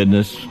in the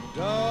business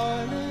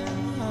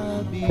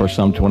for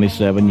some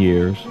 27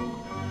 years.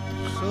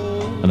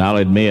 And I'll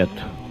admit,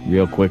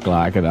 real quick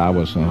like it, I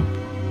was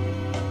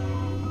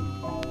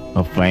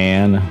a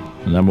fan,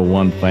 a number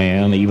one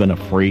fan, even a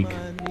freak.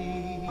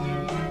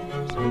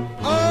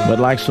 But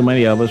like so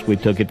many of us, we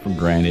took it for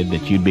granted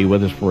that you'd be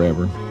with us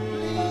forever.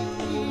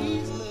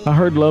 I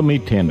heard Love Me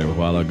Tender a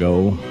while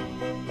ago,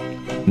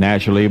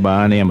 naturally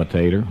by an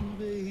imitator.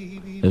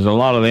 There's a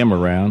lot of them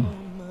around.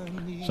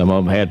 Some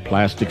of them had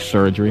plastic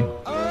surgery.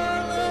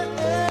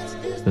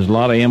 There's a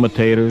lot of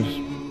imitators,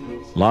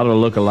 a lot of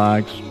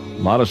lookalikes,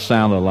 a lot of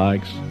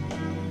sound-alikes,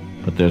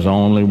 but there's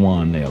only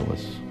one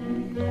Elvis.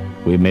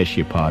 We miss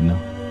you, partner.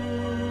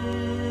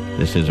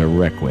 This is a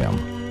requiem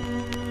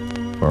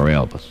for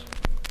Elvis.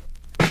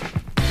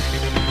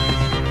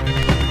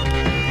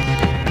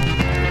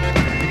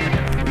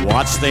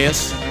 What's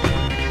this?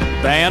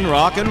 Band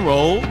rock and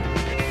roll?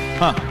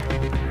 Huh.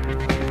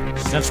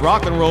 Since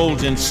rock and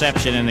roll's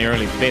inception in the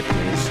early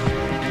 50s,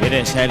 it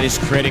has had its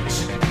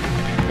critics,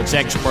 its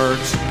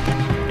experts,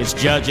 its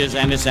judges,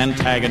 and its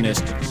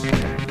antagonists.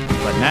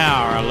 But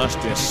now our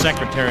illustrious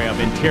Secretary of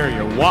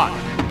Interior, Watt,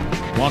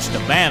 wants to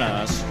ban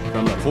us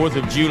from the 4th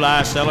of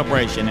July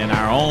celebration in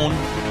our own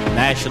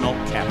national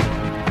capital.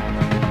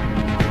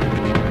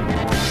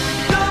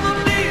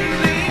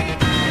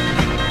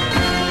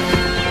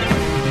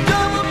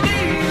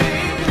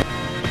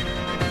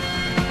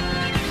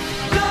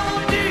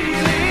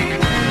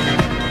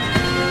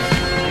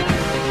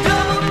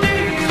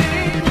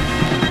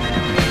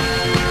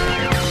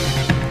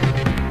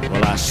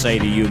 Say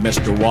to you,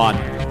 Mr. Watt,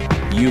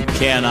 you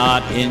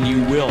cannot and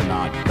you will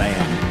not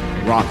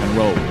ban rock and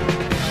roll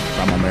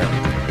from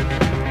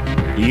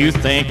America. Do you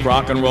think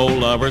rock and roll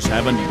lovers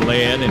haven't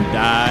bled and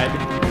died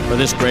for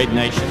this great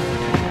nation?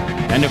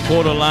 And to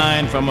quote a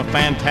line from a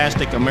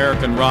fantastic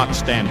American rock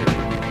standard,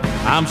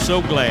 I'm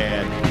so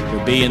glad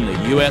to be in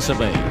the U.S. of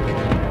A.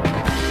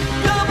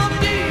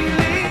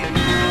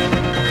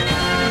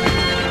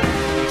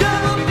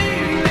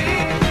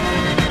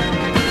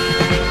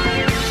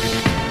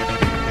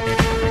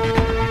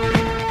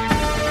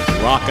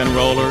 Rock and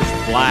rollers,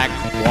 black,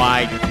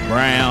 white,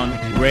 brown,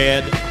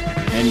 red,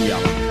 and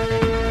yellow,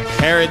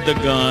 carried the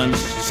guns,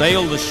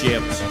 sailed the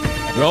ships,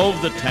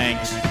 drove the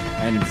tanks,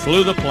 and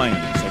flew the planes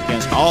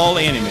against all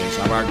enemies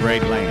of our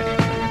great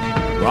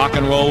land. Rock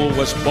and roll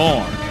was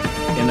born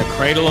in the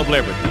cradle of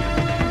liberty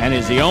and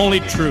is the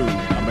only true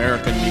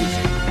American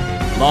music.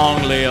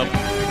 Long live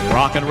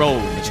rock and roll,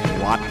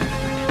 Mr. Watt.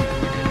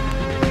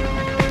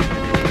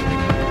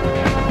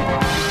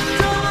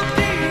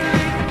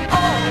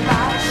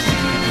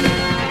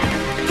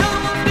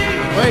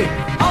 Wait.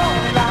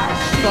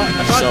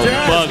 So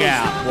bug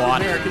out,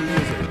 Watt.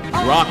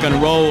 Rock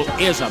and roll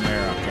is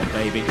America,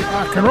 baby.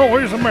 Rock and roll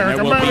is America,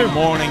 There will baby. be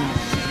mourning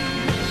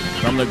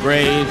from the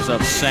graves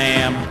of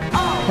Sam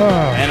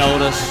and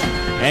Otis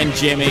and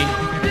Jimmy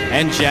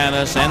and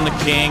Janice and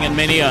the King and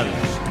many others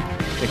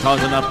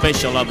because an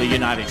official of the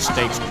United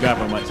States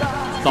government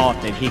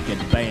thought that he could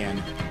ban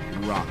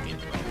rock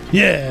and roll.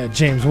 Yeah,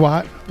 James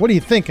Watt. What are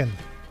you thinking?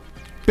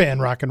 Ban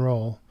rock and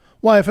roll.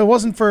 Why, if it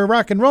wasn't for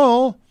rock and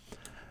roll,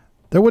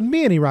 there wouldn't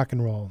be any rock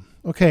and roll.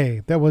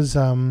 Okay, that was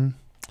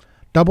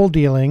Double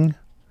Dealing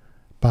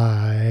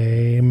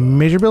by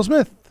Major Bill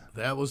Smith.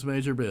 That was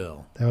Major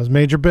Bill. That was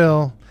Major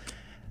Bill.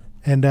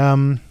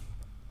 And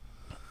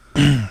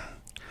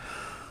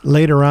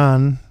later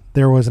on,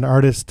 there was an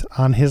artist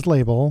on his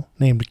label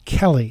named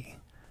Kelly,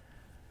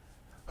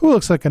 who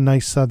looks like a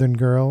nice Southern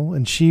girl,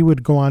 and she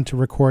would go on to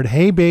record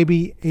Hey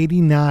Baby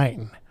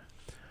 89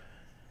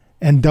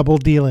 and Double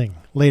Dealing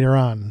later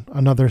on,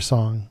 another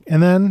song.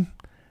 And then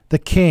The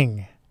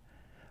King,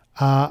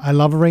 I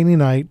Love a Rainy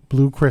Night,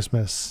 Blue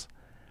Christmas.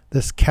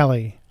 This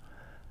Kelly.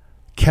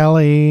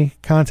 Kelly,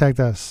 contact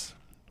us.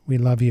 We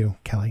love you,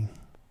 Kelly.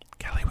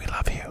 Kelly, we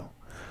love you.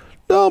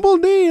 Double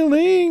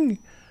Dealing.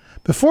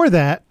 Before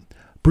that,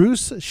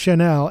 Bruce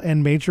Chanel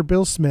and Major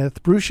Bill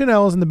Smith. Bruce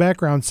Chanel is in the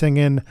background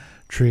singing,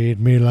 Treat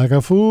Me Like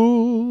a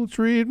Fool,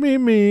 Treat Me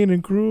Mean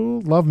and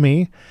Cruel, Love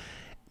Me.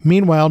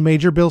 Meanwhile,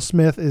 Major Bill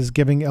Smith is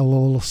giving a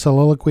little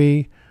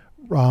soliloquy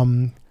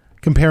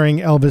comparing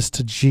Elvis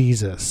to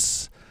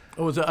Jesus.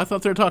 Oh, I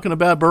thought they were talking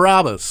about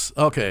Barabbas.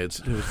 Okay,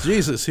 it was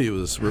Jesus he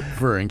was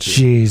referring to.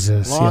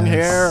 Jesus, Long yes.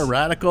 hair,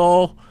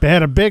 radical. They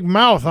had a big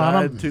mouth on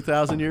Died him.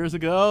 2,000 years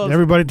ago.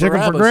 Everybody took him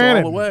for Barabbas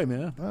granted. all the way,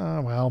 man.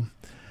 Oh, well.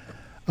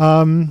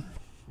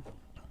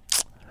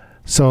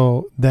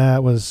 So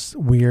that was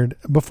weird.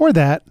 Before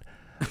that,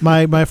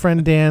 my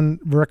friend Dan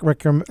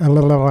recommended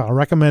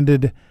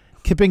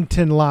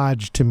Kippington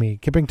Lodge to me.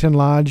 Kippington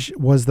Lodge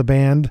was the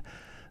band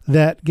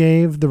that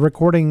gave the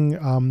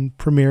recording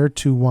premiere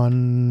to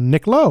one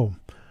Nick Lowe,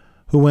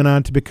 who went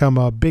on to become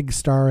a big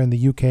star in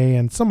the UK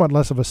and somewhat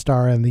less of a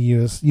star in the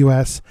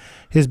US.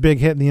 His big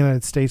hit in the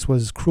United States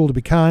was Cruel to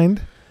Be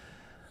Kind.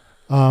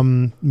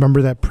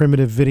 Remember that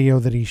primitive video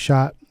that he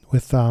shot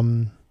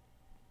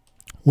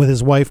with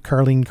his wife,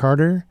 Carlene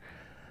Carter?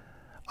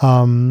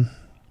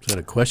 Is that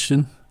a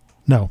question?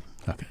 No.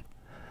 Okay.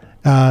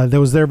 There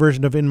was their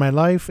version of In My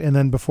Life, and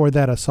then before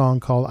that, a song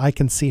called I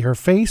Can See Her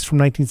Face from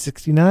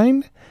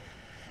 1969.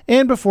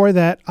 And before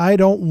that, I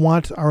Don't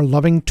Want Our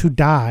Loving to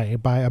Die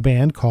by a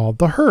band called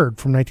The Herd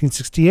from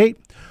 1968.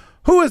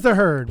 Who is The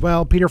Herd?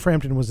 Well, Peter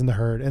Frampton was in The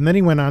Herd, and then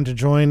he went on to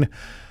join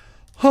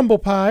Humble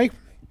Pie,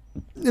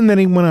 and then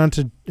he went on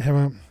to have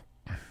a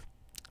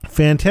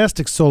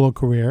fantastic solo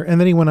career, and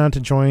then he went on to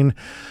join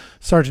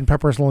Sgt.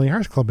 Pepper's Lonely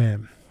Hearts Club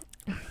Band.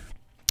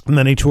 And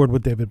then he toured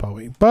with David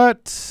Bowie.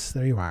 But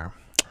there you are.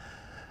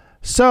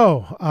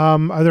 So,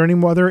 are there any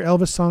more other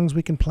Elvis songs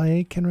we can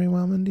play, Ken Ray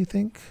Wellman, do you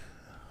think?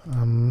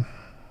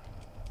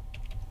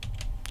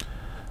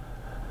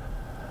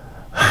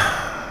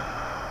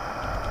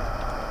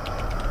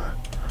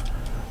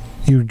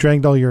 You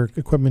dragged all your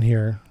equipment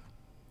here.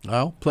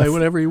 I'll play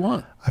whatever you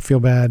want. I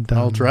feel bad.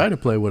 I'll try to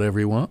play whatever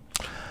you want.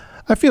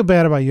 I feel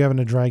bad about you having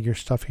to drag your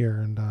stuff here,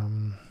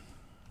 and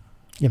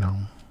you know.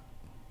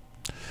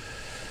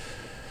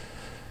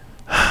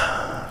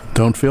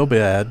 Don't feel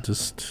bad.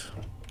 Just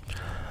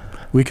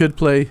we could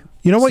play.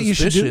 You know what you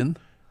should do?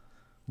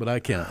 But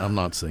I can't. I'm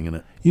not singing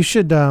it. You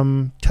should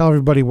tell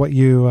everybody what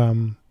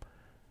you're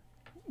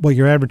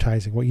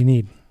advertising, what you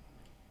need.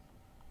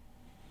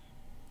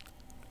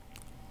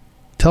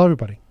 Tell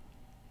everybody.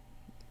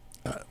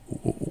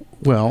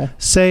 Well,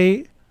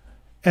 say,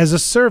 as a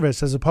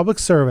service, as a public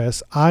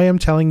service, I am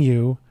telling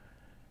you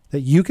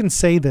that you can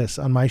say this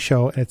on my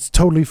show, and it's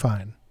totally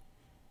fine.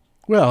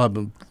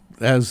 Well,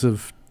 as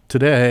of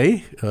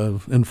today,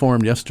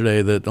 informed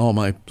yesterday that all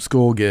my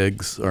school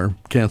gigs are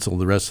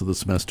canceled the rest of the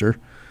semester.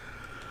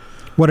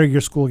 What are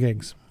your school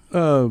gigs?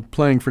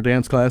 Playing for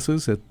dance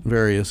classes at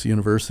various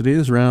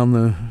universities around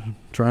the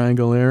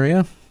Triangle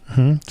area.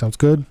 Sounds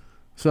good.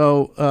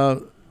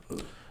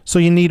 So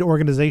you need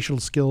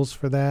organizational skills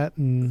for that?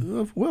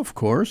 And well, of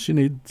course. You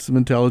need some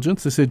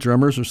intelligence. They say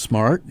drummers are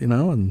smart, and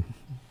I'm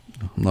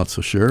not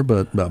so sure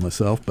about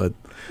myself. But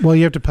well,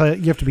 you have to play.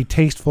 You have to be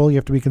tasteful. You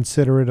have to be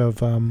considerate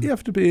of. You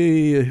have to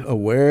be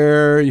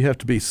aware. You have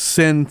to be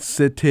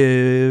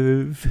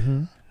sensitive.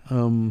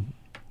 You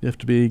have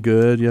to be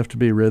good. You have to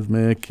be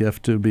rhythmic. You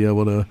have to be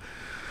able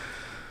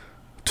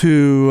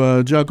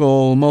to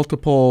juggle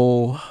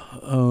multiple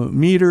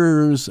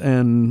meters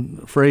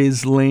and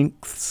phrase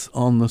lengths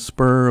on the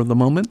spur of the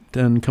moment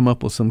and come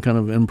up with some kind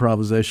of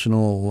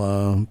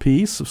improvisational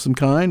piece of some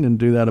kind and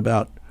do that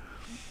about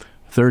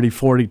 30,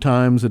 40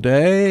 times a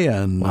day.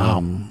 And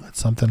wow, that's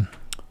something.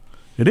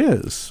 It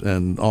is.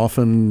 And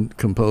often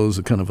compose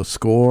a kind of a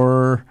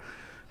score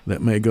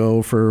that may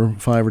go for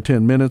 5 or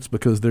 10 minutes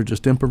because they're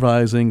just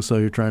improvising. So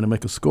you're trying to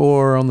make a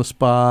score on the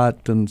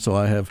spot. And so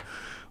I have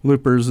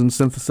loopers and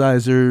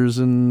synthesizers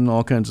and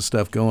all kinds of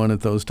stuff going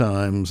at those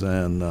times,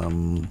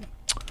 and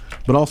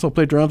but also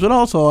play drums. And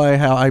also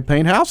I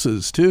paint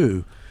houses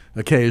too,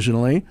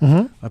 occasionally.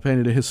 I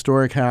painted a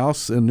historic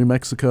house in New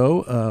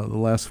Mexico the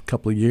last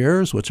couple of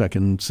years, which I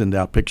can send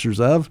out pictures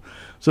of.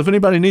 So if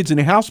anybody needs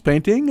any house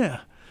painting, I'm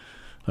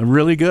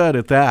really good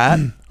at that.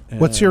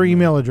 What's your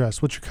email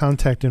address? What's your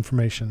contact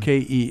information?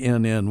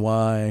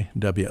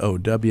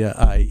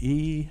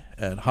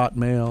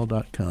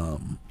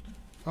 KENNYWOWIE@hotmail.com.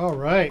 All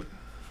right.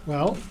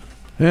 Well,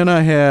 and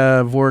I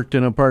have worked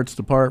in a parts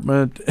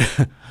department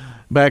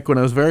back when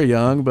I was very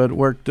young, but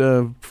worked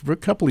for a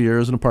couple of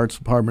years in a parts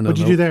department. What'd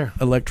you do there?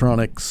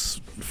 Electronics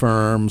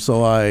firm.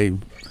 So I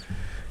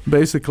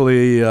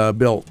basically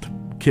built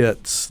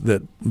kits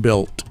that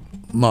built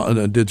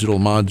digital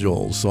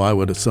modules. So I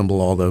would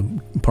assemble all the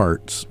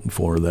parts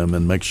for them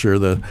and make sure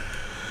the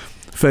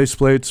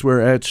faceplates were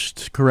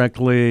etched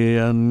correctly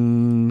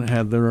and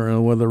had the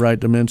right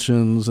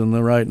dimensions and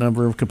the right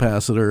number of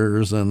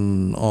capacitors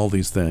and all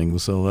these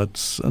things. So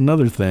that's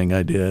another thing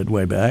I did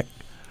way back.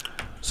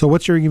 So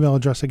what's your email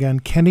address again?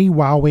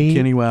 KennyWowie?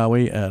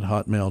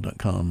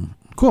 KennyWowie@hotmail.com.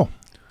 Cool.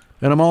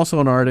 And I'm also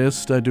an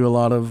artist. I do a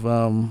lot of,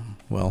 am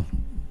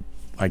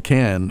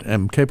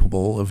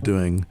capable of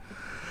doing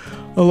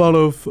a lot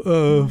of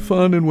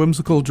fun and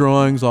whimsical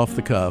drawings off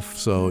the cuff.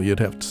 So I'd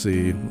have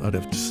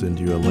to send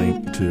you a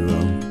link to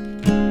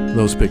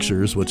those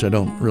pictures, which I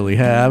don't really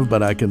have,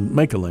 but I can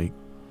make a link.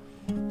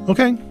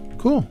 Okay,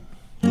 cool.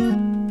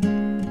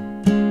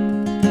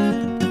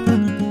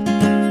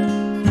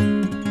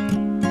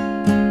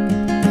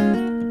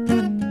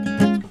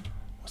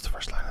 What's the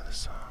first line of this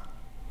song?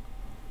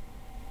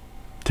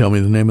 Tell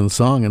me the name of the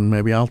song and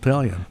maybe I'll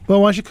tell you.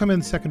 Well, why don't you come in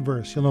the second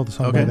verse? You'll know the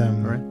song by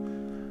then. All right.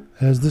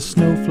 As the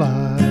snow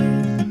flies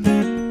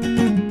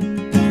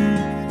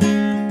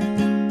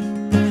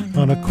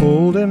On a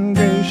cold and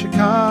gray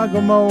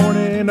Chicago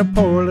morning, a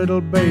poor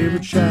little baby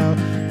child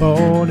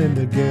born in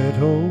the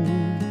ghetto.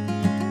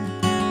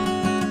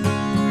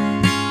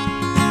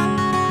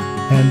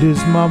 And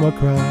his mama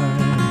cried.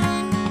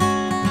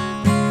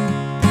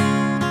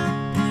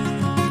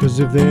 'Cause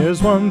if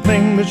there's one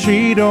thing that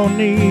she don't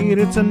need,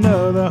 it's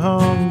another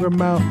hungry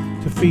mouth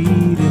to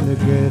feed in the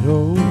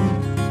ghetto.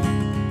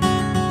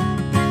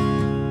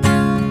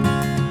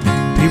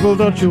 People,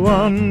 don't you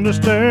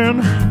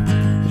understand?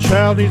 The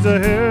child needs a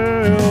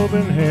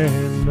helping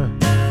hand,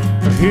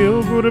 or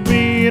he'll grow to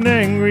be an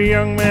angry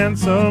young man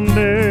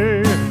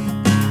someday.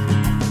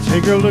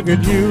 Take a look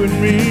at you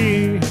and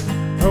me.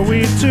 Are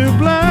we too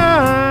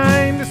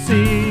blind to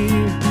see?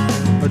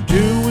 Or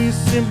do we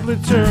simply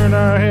turn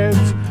our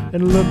heads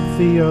and look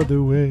the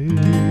other way?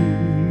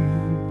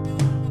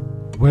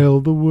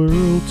 Well, the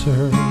world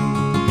turned,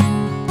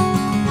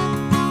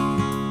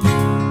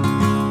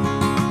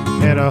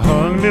 and a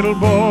hung little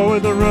boy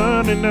with a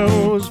runny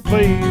nose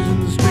plays in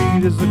the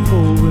street as the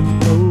cold wind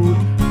blowed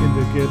in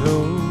the ghetto.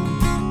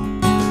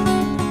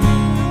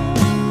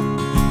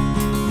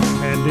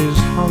 And his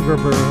hunger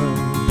burns,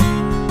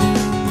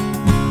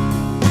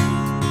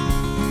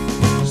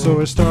 so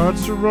he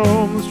starts to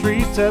roam the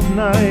streets at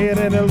night,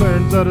 and he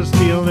learns how to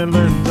steal and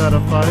learns how to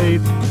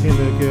fight in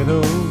the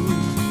ghetto.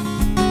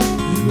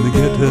 In the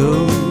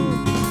ghetto.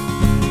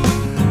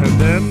 And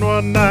then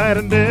one night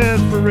in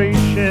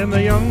desperation,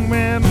 the young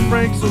man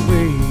breaks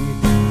away.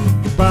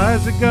 He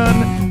buys a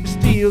gun, he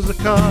steals a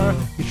car,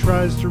 he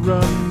tries to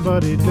run,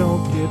 but he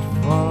don't get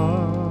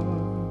far.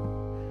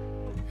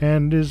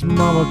 And his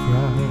mama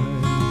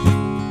cries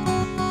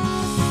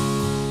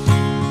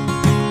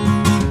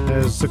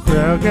as the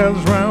crowd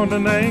gathers round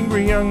an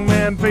angry young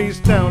man face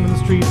down in the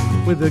street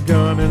with a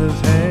gun in his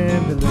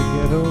hand in the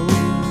ghetto.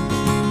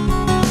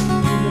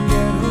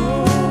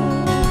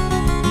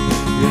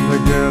 In the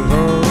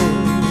ghetto.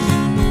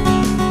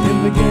 In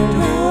the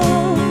ghetto.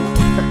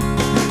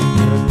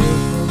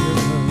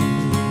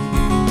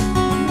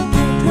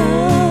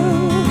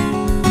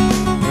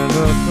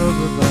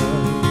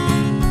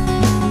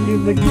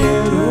 In the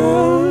ghetto.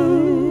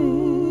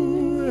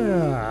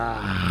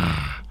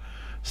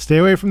 Stay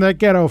away from that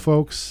ghetto,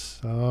 folks.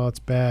 Oh, it's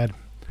bad.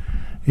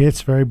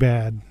 It's very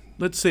bad.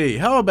 Let's see.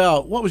 How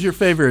about, what was your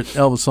favorite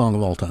Elvis song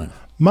of all time?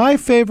 My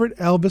favorite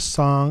Elvis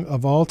song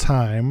of all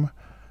time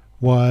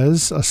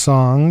was a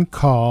song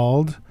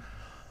called,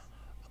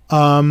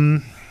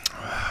 what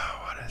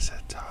is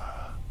it?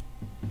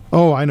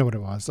 Oh, I know what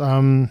it was.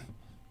 Let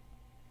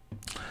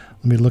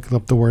me look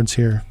up the words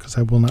here because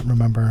I will not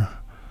remember.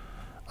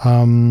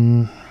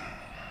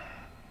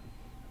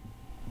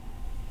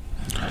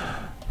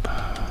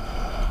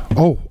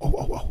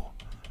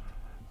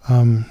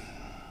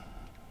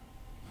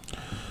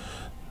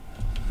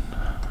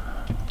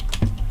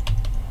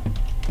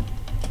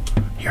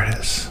 Here it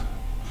is.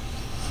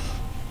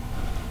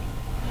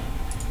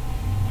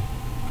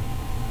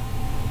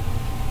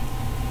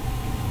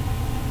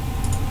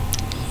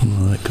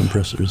 Well, that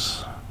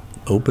compressor's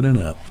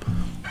opening up.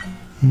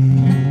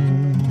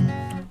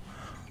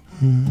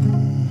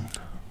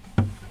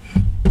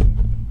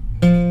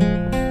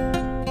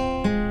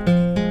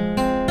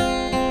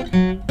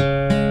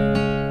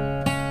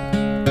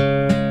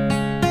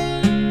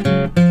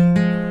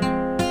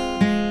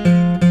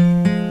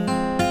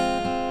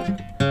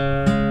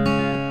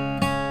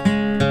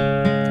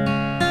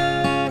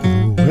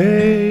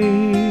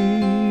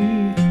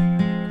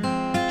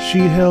 She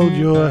held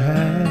your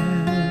hand,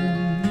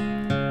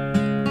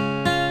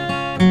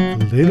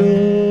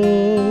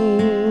 little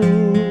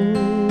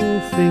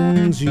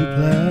things you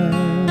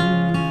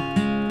planned.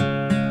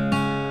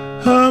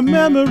 Her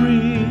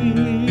memory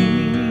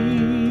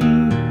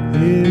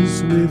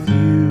is with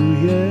you,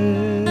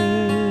 yeah.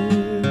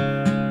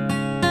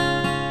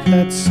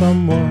 That's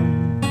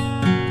someone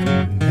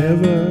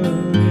never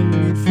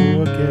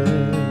forget.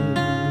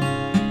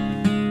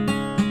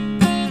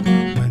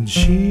 When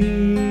she's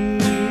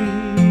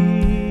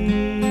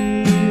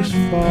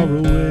far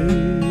away,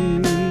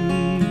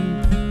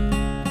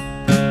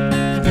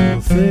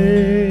 you'll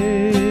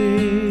think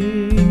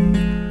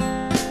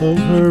of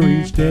her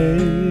each day,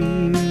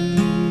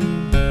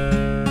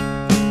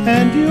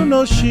 and you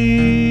know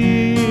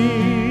she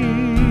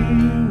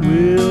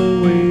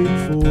will wait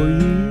for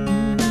you.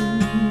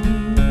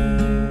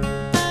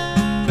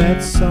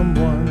 That's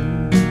someone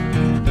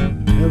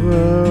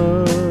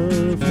never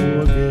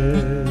forget.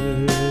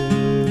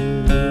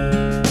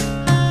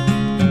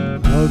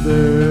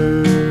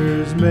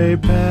 Others may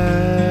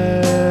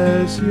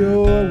pass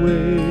your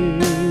way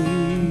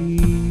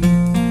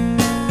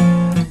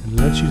and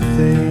let you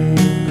think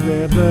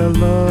that their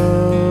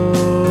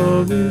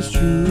love is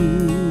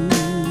true,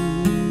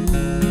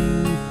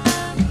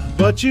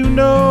 but you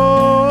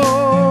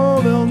know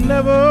they'll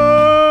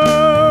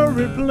never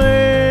replace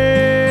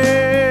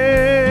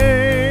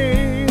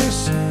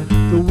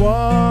the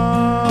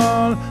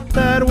one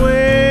that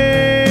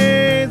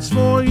waits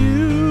for you.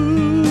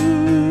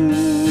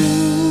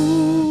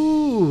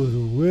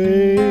 The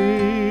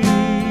way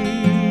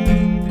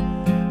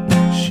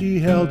she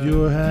held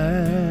your hand,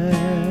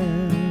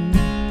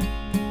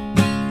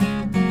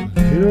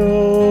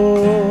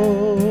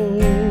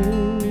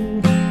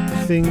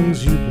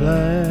 things you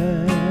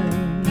plan.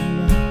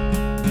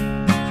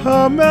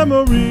 A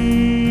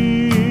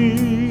memory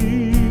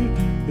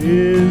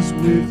is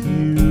with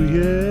you,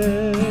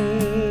 yeah.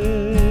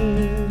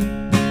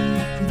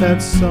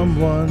 That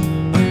someone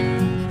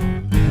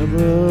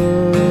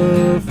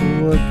never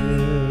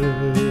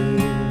forget.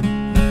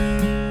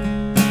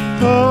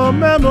 A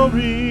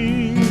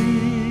memory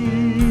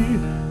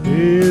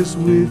is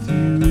with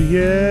you,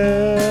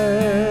 yeah.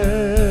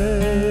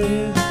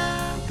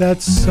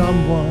 That's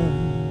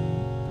someone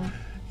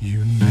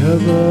you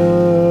never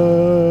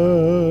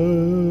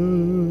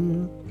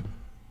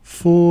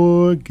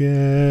forget.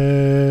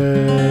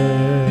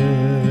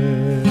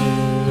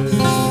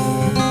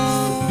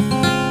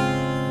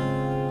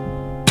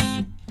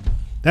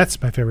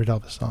 That's my favorite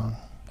Elvis song.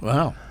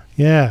 Wow.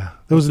 Yeah,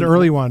 that was an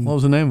early one. What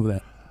was the name of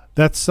that?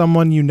 That's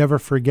Someone You Never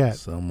Forget.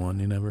 Someone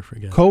You Never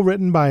Forget.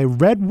 Co-written by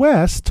Red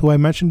West, who I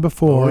mentioned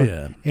before, Oh,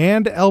 yeah.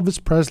 and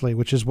Elvis Presley,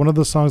 which is one of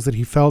the songs that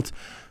he felt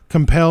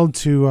compelled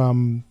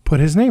to put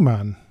his name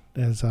on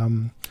as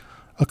a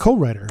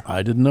co-writer.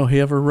 I didn't know he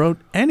ever wrote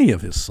any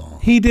of his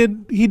songs. He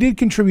did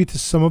contribute to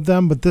some of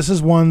them, but this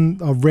is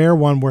a rare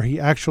one where he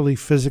actually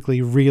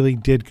physically really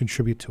did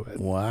contribute to it.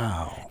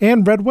 Wow.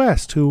 And Red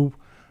West, who,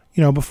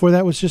 before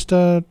that was just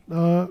a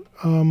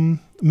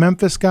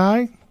Memphis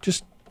guy,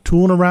 just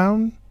tooling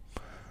around.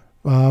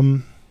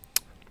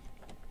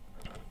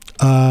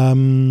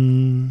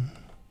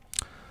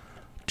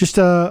 Just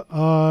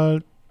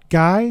a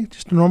guy,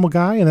 just a normal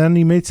guy, and then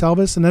he meets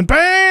Elvis, and then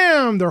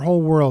bam, their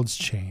whole worlds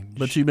change.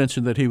 But you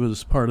mentioned that he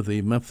was part of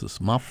the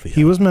Memphis Mafia.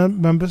 He was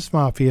Memphis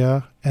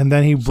Mafia, and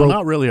then he so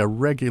not really a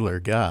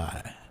regular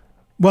guy.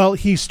 Well,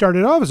 he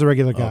started off as a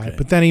regular guy, Okay.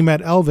 but then he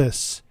met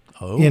Elvis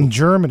in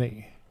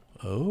Germany.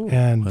 Oh,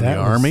 and in that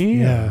the was, army?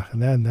 Yeah,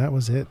 and then that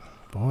was it.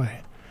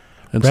 Boy.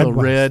 And Red so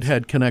West. Red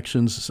had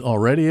connections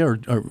already, or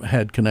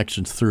had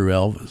connections through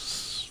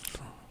Elvis?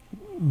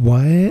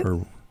 What?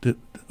 Or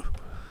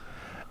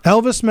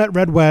Elvis met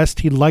Red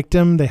West. He liked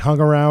him. They hung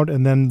around,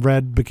 and then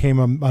Red became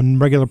a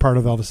regular part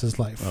of Elvis's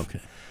life.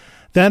 Okay.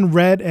 Then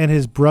Red and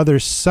his brother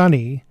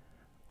Sonny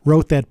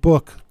wrote that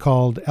book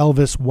called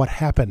Elvis: What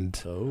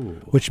Happened,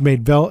 which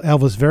made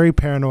Elvis very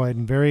paranoid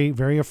and very,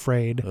 very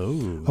afraid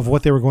of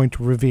what they were going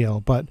to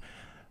reveal. But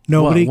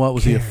nobody. What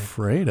was he cared.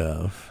 afraid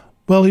of?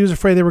 Well, he was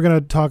afraid they were going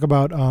to talk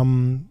about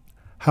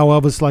how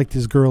Elvis liked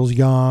his girls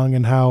young,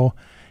 and how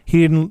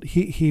he didn't.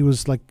 He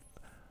was like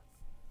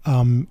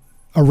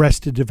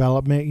arrested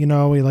development. He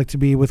liked to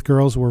be with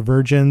girls who were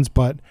virgins,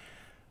 but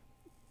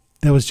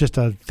that was just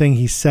a thing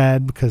he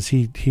said because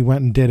he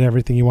went and did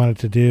everything he wanted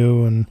to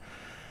do, and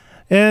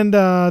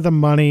the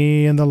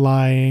money and the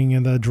lying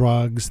and the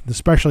drugs,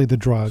 especially the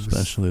drugs,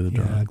 drugs,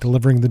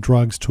 delivering the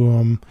drugs to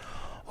him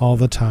all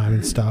the time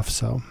and stuff.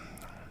 So,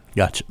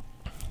 gotcha.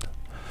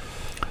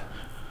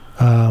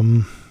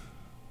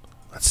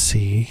 Let's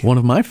see. One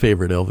of my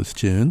favorite Elvis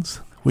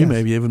tunes. We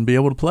may even be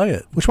able to play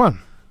it. Which one?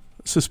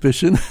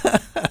 Suspicion.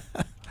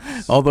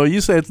 Although you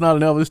say it's not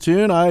an Elvis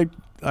tune,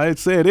 I'd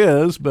say it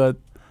is, but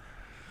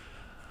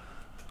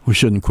we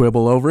shouldn't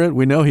quibble over it.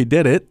 We know he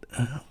did it.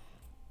 That's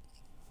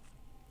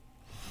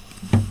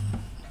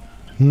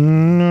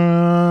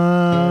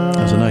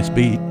a nice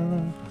beat.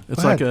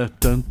 It's like a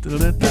dun, dun,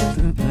 dun,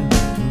 dun, dun.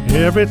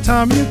 Every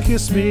time you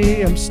kiss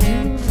me, I'm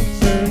still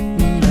certain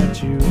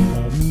that you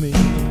love me.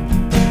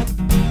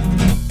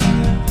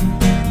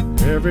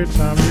 Every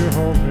time you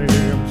hold me,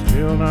 I'm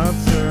still not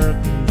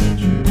certain that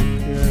you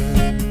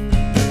care.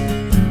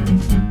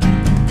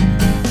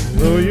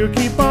 Though you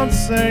keep on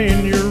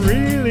saying you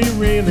really,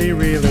 really,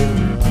 really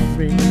love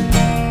me,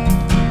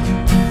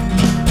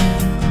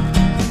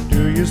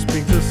 do you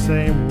speak the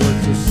same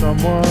words to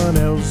someone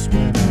else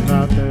when I'm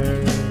not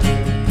there?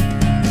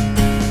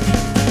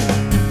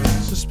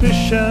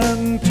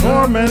 Suspicion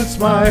torments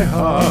my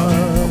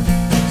heart.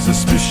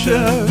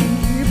 Suspicion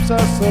keeps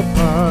us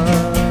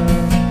apart.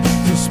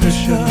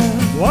 Suspicion,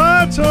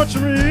 why torture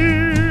me?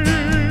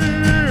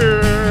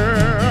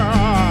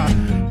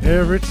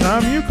 Every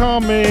time you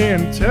call me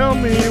and tell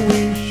me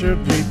we should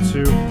meet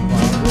tomorrow,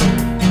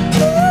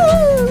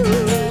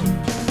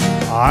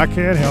 I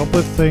can't help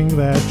but think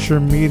that you're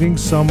meeting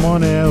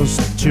someone else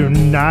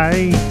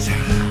tonight.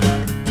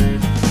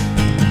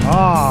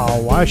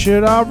 Why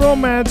should our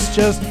romance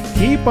just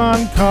keep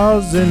on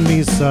causing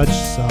me such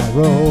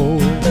sorrow?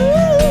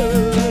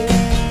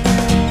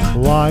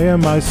 Why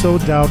am I so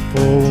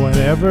doubtful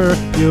whenever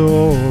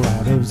you're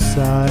out of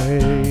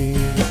sight?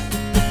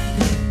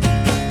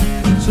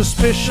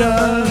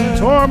 Suspicion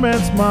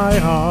torments my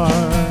heart.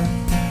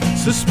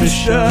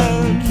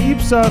 Suspicion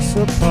keeps us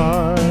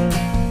apart.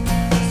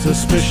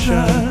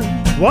 Suspicion,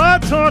 why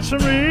torture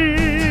me?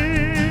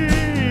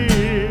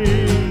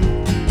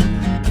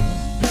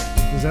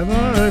 Is that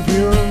not if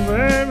you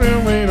maybe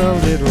wait a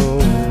little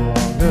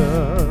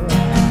longer?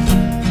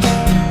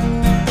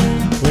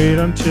 Wait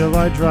until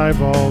I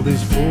drive all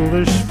these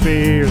foolish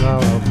fears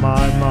out of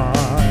my mind.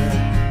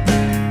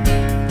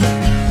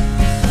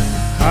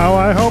 How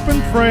I hope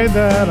and pray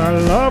that our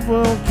love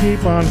will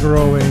keep on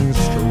growing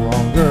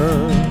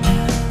stronger.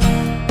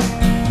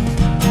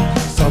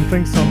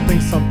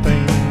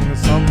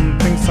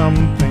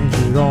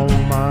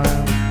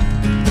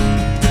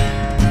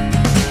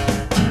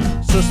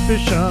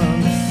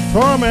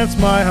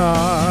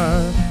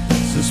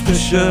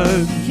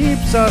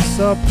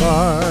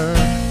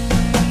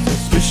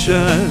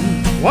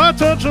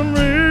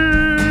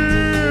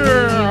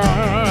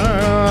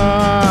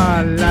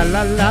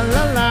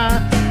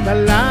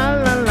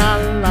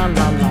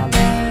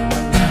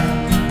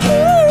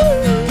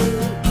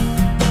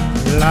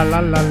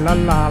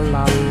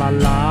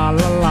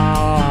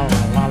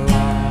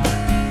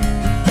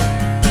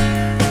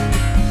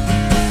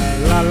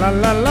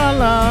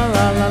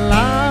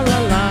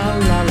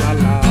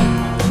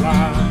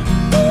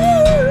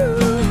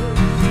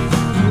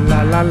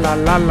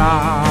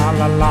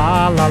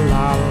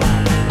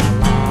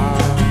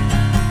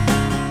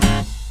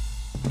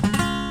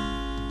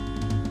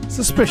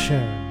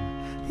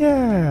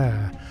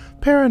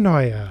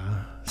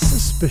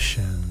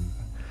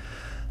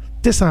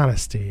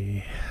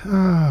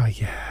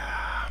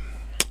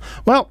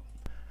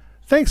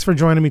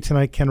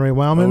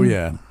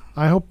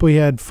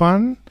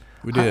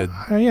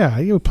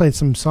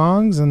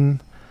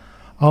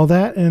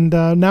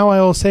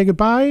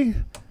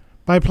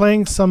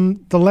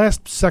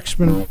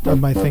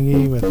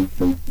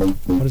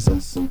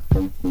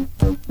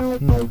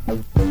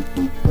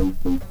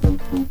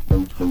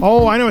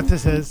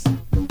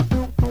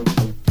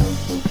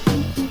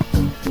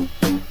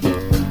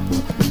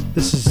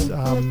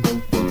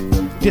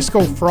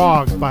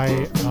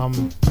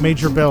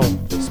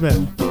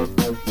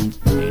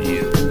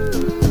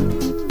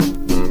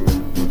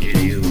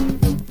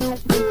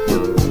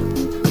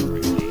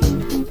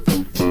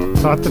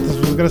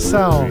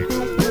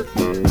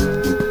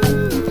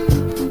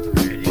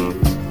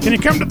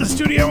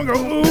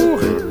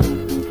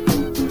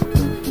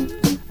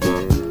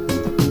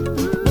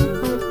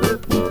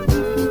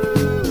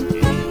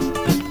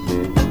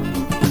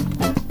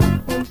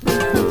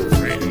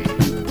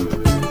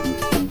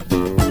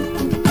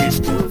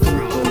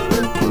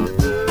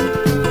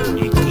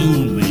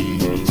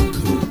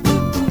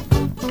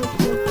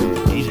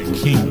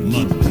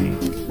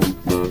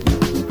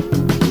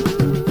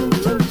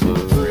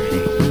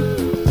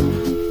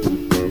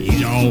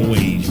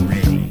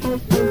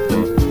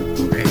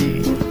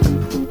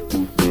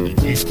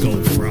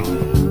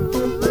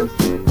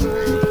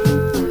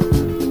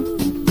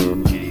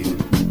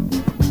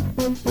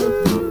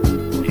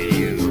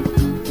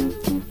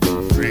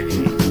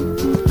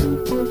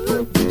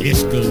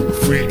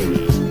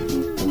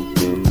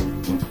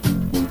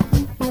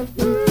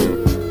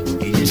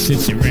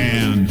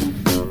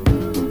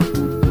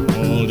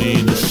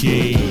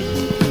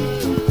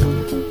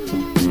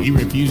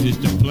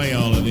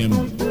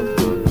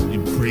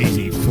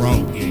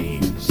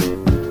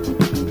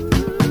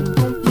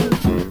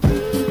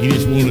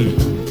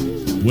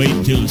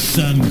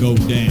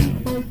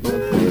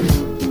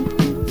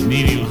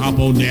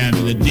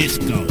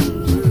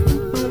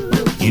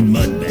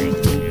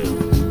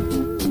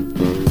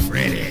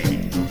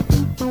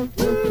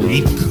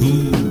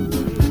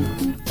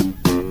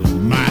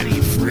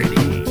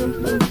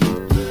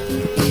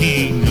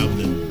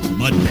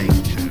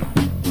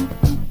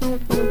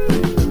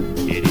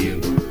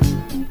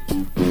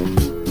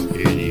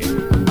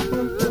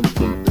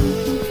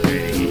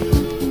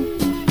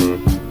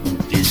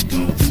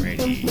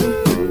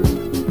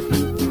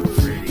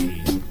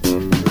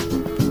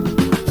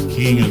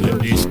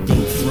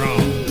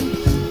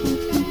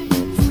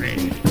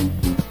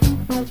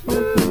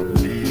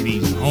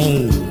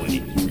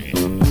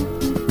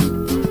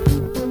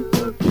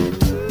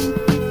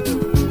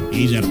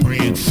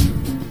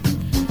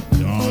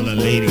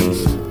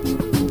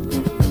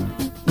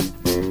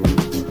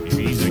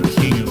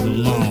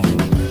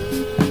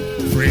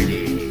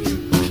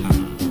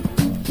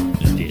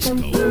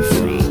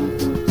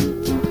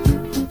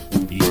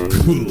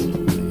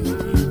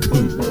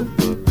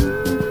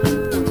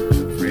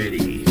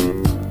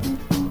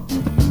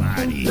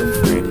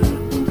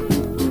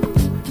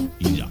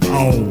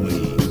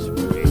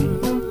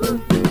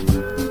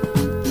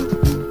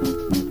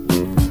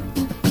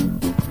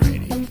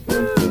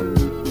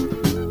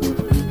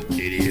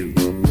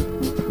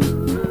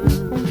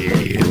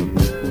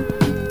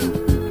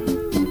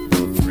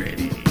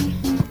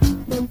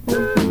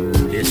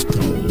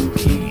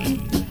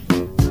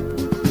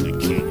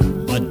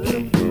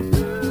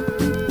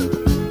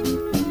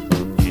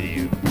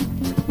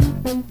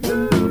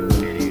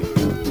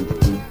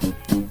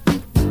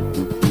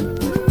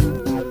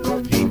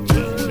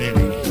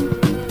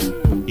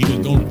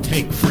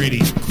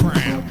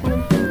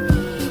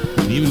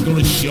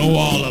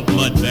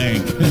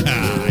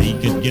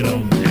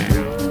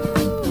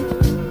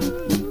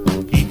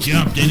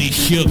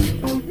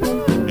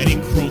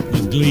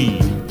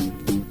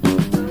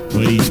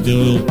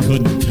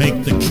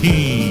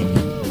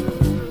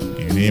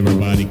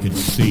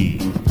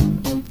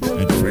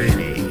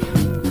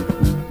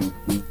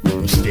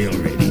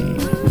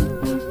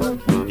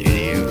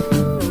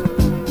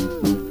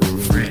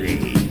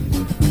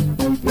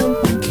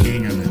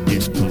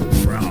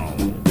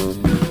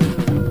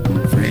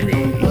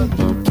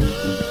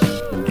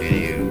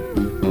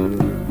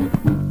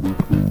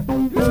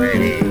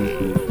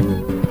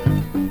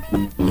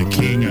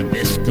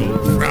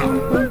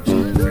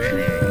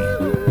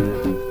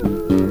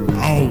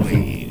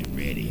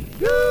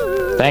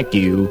 Thank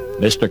you,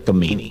 Mr.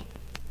 Kamini.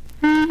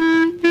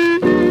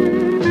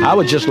 I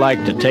would just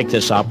like to take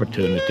this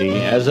opportunity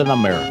as an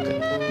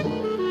American,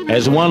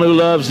 as one who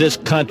loves this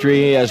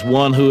country, as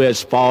one who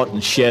has fought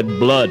and shed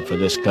blood for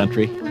this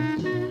country,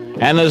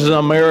 and as an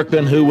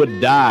American who would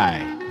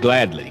die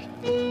gladly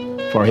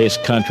for his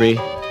country,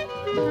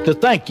 to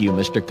thank you,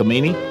 Mr.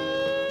 Kamini.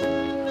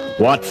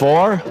 What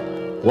for?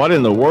 What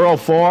in the world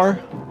for?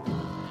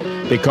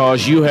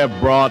 Because you have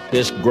brought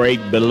this great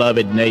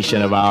beloved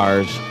nation of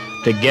ours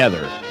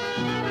together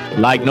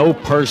like no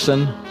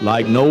person,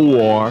 like no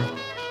war,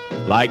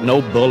 like no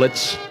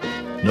bullets,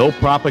 no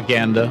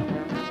propaganda,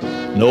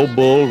 no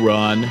Bull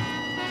Run,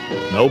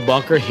 no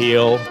Bunker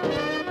Hill,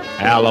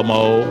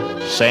 Alamo,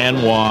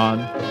 San Juan,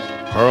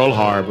 Pearl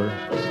Harbor,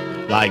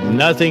 like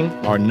nothing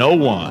or no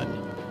one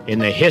in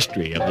the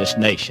history of this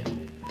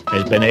nation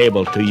has been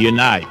able to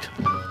unite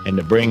and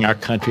to bring our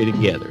country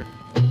together.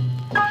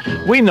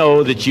 We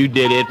know that you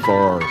did it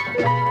for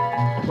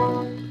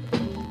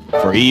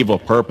evil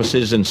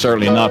purposes and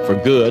certainly not for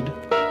good.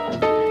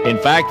 In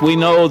fact, we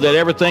know that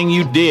everything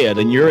you did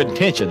and your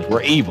intentions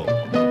were evil.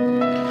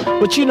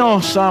 But you know,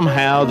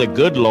 somehow the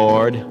good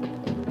Lord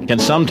can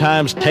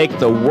sometimes take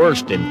the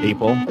worst in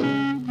people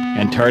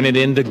and turn it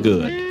into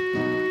good,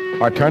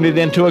 or turn it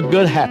into a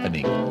good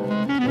happening.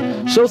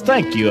 So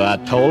thank you,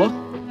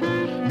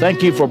 Ayatollah.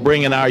 Thank you for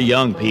bringing our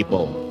young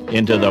people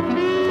into the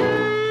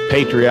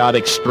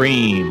patriotic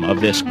stream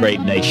of this great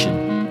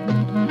nation.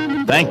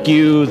 Thank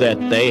you that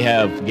they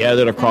have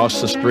gathered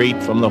across the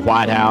street from the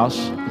White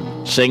House,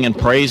 singing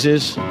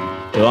praises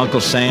to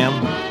Uncle Sam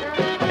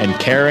and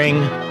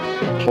carrying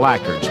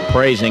placards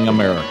praising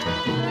America.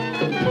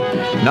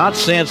 Not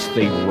since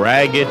the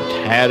ragged,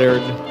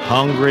 tattered,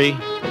 hungry,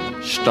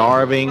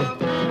 starving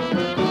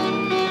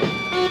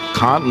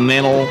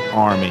Continental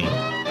Army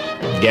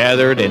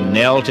gathered and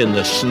knelt in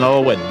the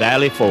snow at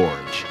Valley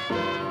Forge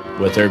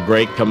with their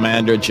great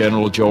commander,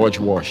 General George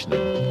Washington,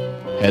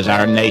 has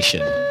our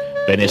nation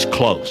been as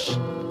close.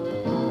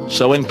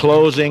 So in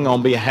closing,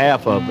 on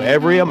behalf of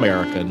every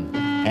American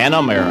and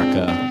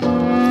America,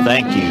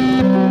 thank you,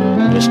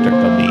 Mr.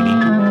 Kamini.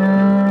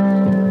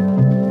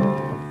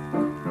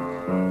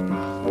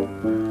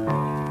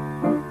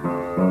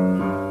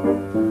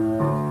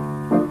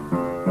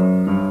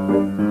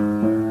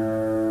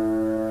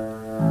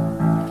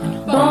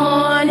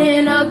 Born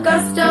in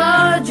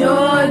Augusta,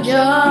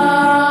 Georgia,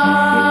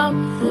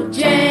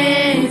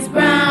 James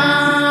Brown.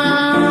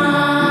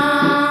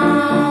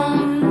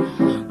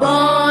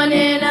 Born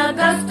in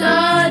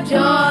Augusta,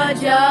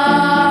 Georgia,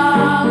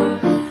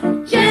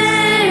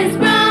 James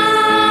Brown.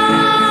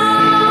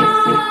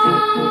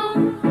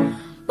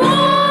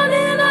 Born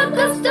in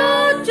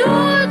Augusta,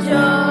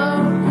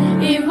 Georgia,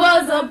 he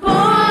was a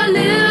poor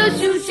little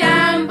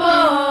shoeshine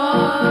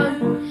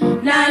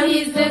boy. Now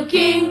he's the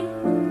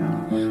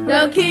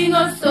king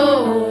of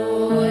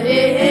soul.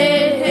 Hey,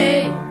 hey,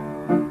 hey.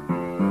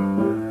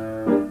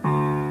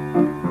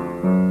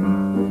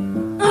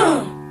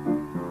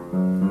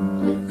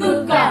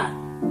 Good God.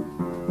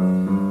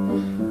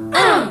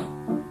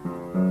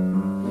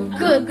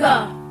 Good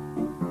God.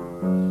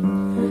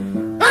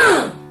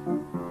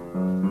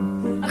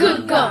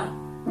 Good God.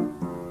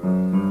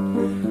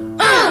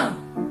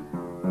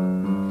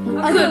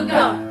 Good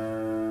God.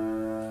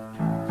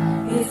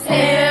 His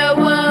hair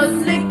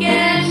was slick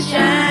and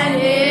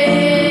shiny.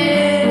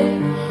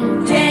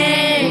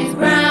 James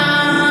Brown.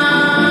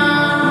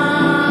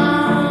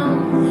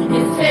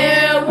 His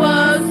hair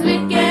was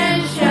slick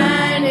and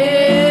shiny.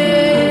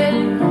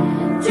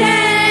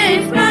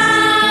 James Brown.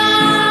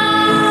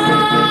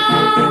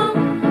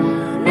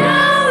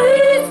 Now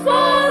his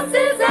force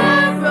is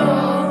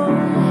arrow.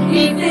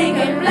 He's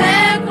thinking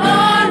black,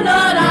 oh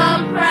Lord,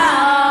 I'm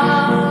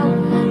proud.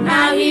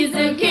 Now he's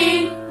the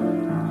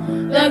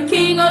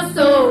king of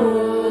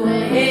soul.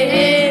 Hey,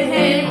 hey,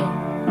 hey.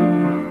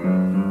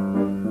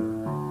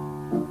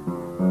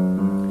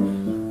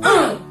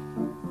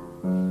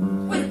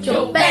 With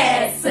your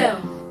bad self.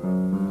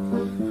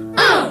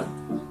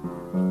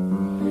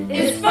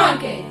 It's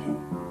funky.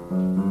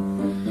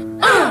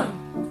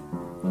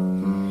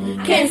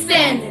 Can't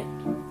stand it.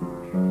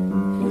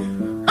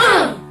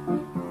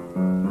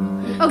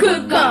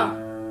 Good God.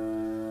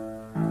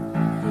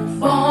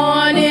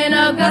 Born in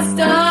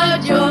Augusta,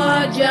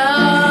 Georgia,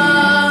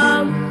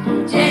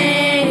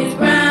 James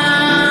Brown.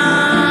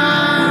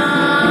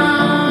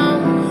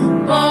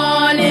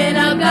 Born in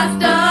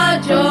Augusta,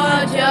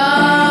 Georgia,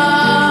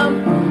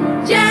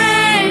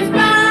 James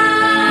Brown.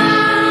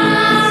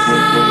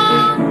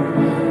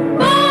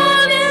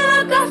 Born in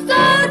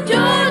Augusta,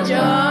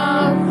 Georgia,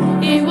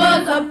 he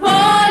was a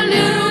poor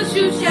little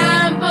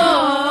shoeshine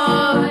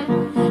boy.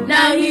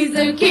 Now he's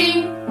the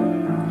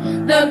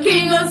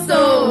king of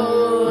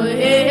soul.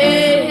 Hey,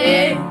 hey,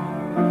 hey.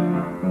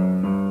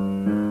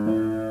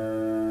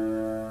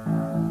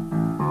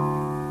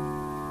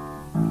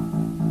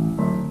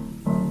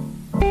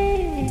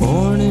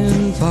 Born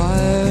in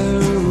fire,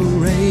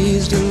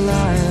 raised a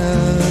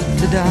liar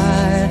to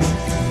die.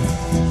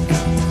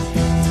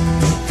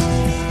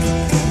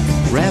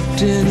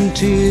 Wrapped in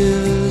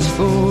tears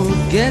for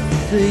forget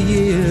the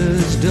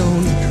years,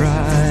 don't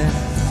try.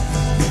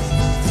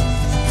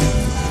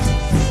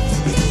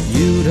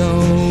 You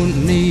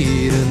don't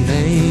need a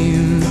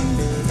name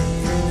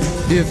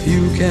if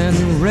you can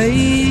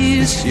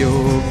raise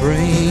your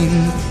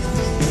brain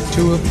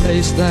to a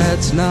place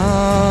that's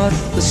not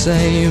the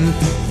same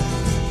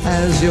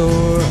as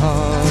your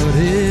heart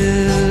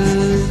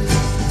is.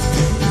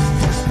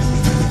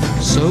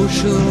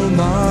 Social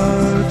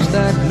marks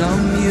that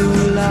numb you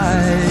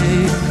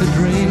like a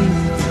drink.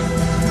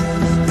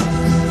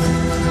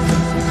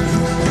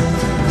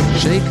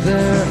 Shake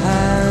their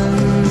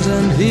hands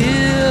and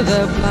hear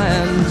their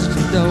plans,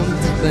 don't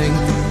think.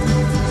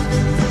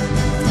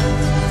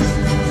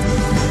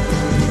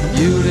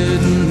 You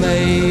didn't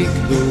make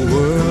the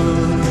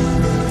world,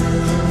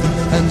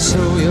 and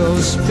so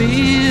your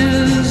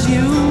spears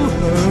you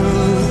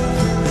hurl.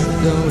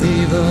 Don't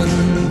even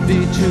be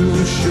too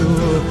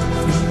sure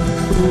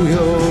who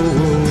you're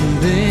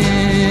wounding.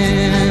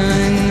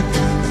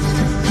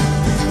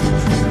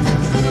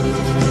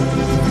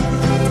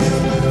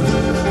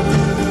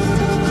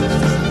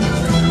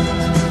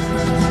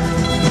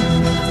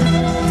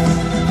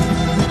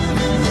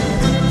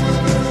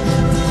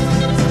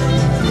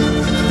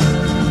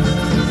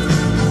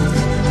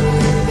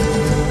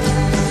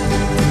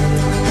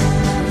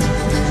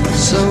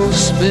 So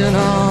spin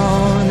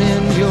on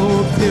in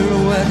your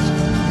pirouette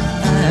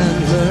and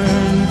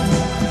learn,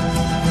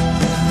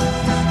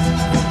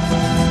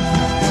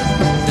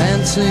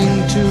 dancing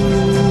to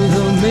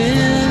the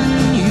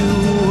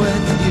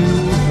minuet you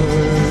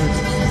heard.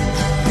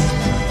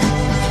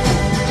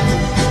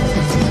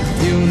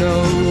 You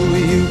know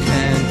you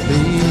can't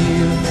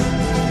leave,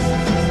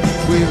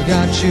 we've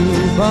got you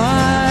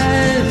by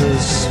the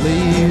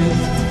sleeve,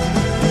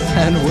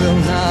 and will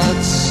not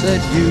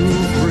set you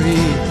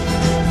free.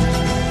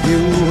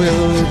 You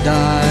will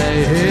die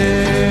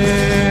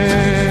here.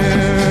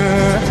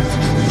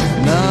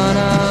 Na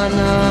na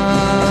na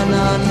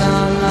na na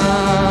na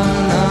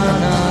na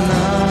na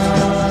na.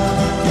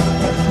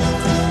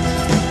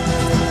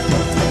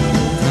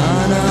 Na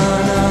na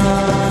na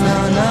na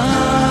na.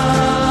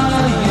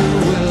 You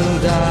will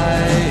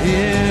die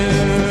here.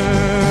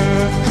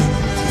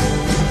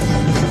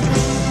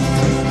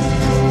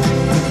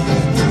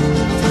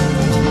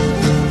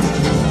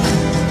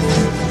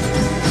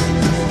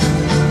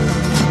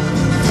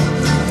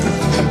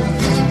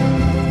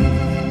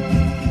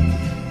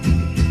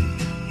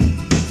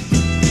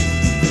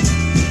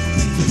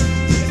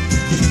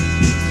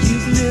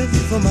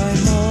 For my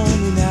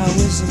money now,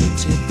 isn't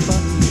it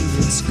funny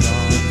it's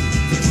gone?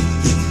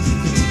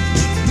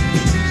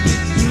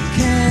 You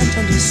can't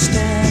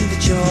understand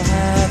that you're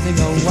having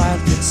a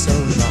wild bit so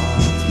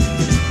long.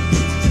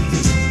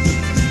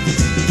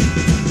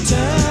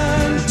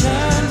 Turn,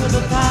 turn with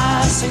the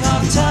passing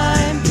of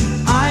time.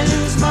 I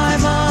lose my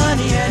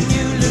money and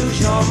you lose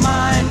your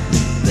mind.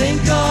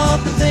 Think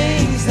of the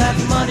things that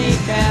money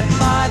can't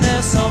buy,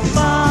 they're so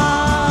far.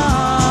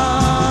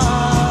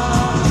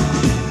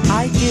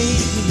 I gave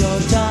you your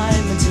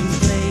diamonds and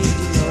played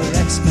in your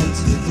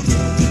expensive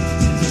game.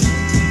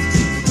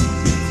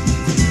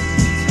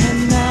 And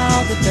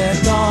now that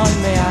they're gone,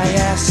 may I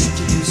ask,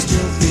 do you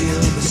still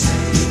feel the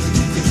same?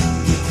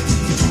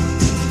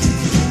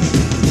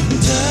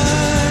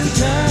 Turn,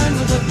 turn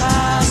with the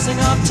passing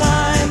of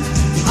time.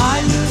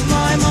 I lose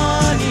my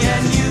money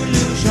and you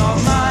lose your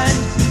mind.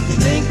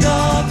 Think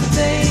of the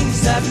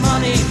things that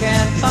money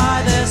can't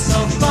buy, they're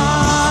so far.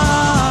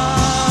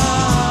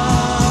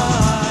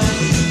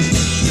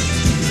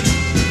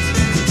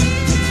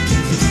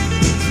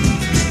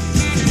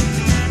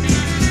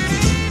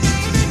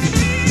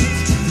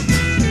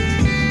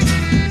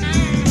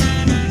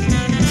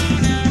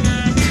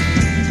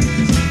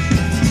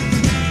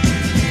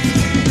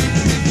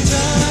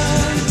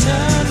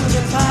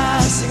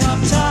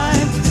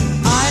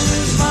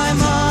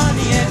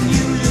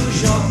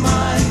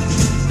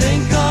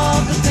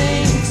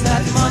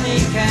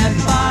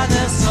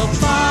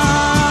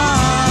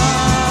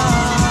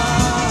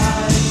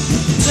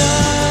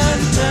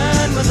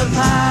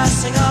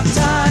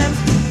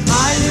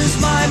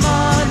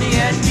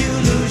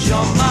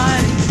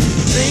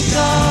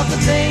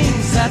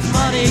 That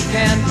money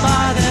can't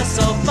buy, they're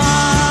so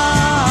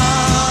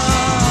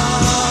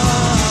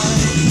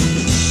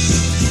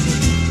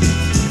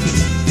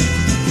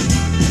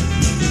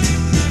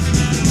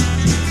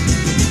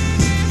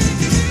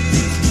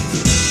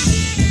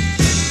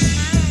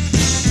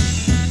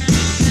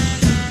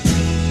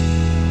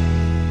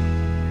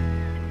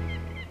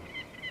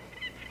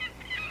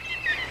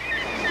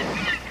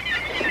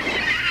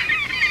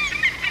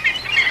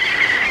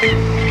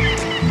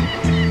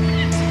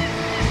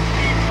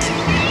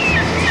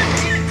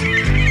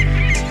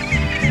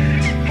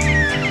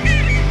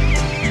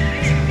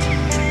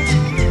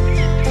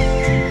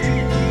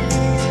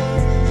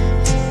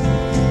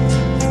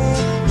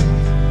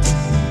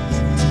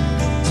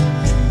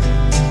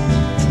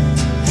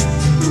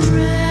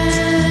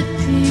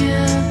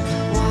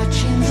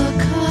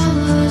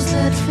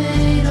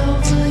fade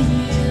over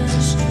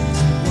years,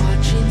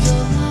 watching the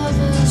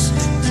lovers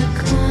that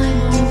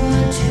climb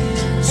over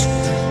tears.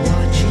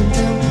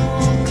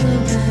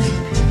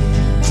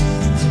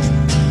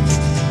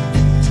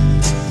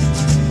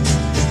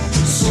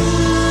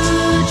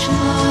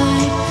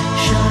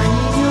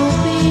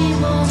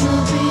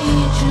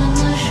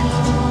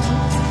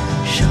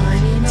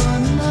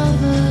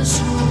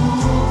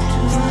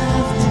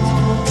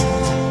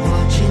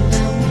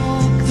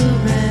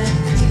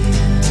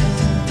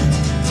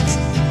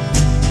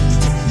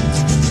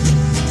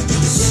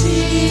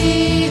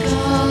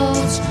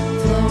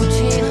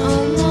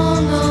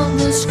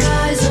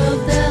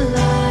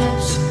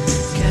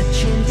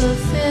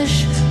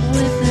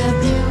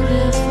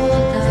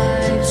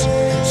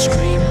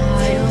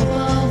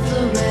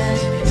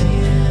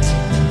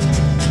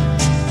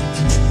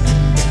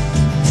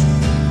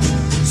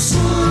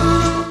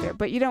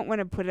 but you don't want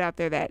to put it out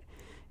there that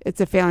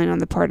it's a failing on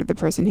the part of the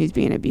person who's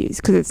being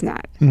abused, because it's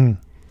not. Did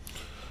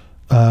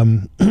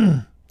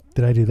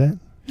I do that?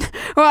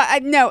 Well,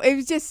 no, it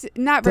was just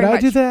not very much.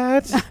 Did I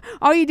do that?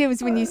 All you did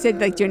was when you said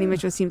like Joni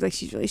Mitchell seems like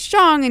she's really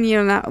strong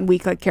and not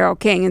weak like Carole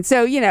King, and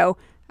so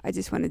I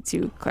just wanted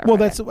to clarify. Well,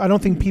 that's. I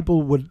don't think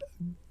people would.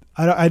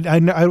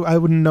 I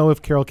wouldn't know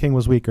if Carole King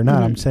was weak or not.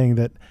 Mm-hmm. I'm saying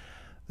that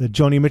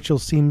Joni Mitchell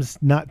seems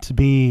not to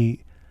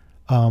be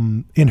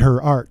in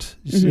her art,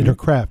 in her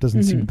craft,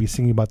 doesn't seem to be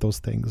singing about those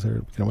things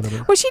or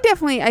whatever. Well, she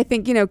definitely, I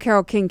think,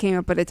 Carole King came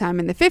up at a time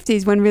in the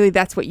 50s when really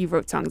that's what you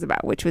wrote songs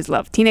about, which was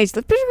love, teenage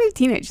love, particularly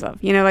teenage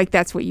love. Like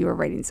that's what you were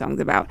writing songs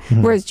about.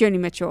 Whereas Joni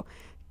Mitchell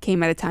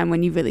came at a time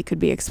when you really could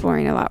be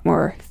exploring a lot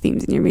more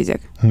themes in your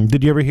music.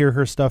 Did you ever hear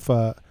her stuff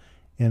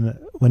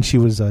when she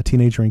was a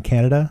teenager in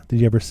Canada?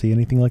 Did you ever see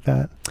anything like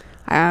that?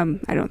 I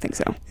don't think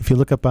so. If you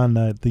look up on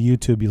the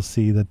YouTube, you'll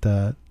see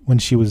that when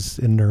she was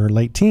in her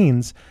late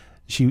teens,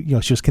 she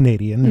was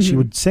Canadian, and she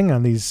would sing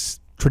on these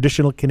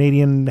traditional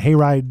Canadian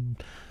hayride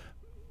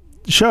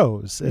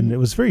shows, and it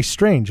was very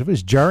strange. It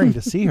was jarring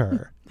to see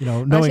her.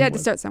 Well, she had to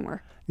start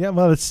somewhere. Yeah,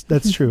 well,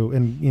 that's true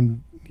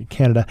in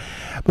Canada.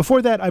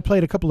 Before that, I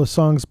played a couple of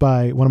songs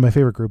by one of my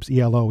favorite groups,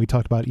 ELO. We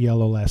talked about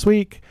ELO last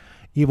week.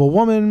 Evil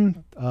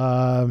Woman.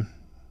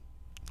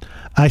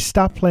 I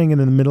stopped playing it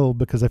in the middle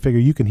because I figure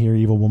you can hear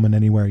Evil Woman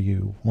anywhere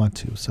you want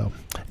to. So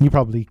you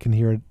probably can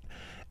hear it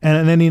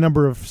and any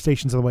number of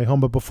stations on the way home.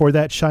 But before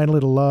that, Shine a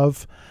Little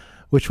Love,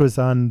 which was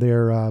on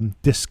their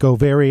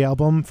Discovery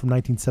album from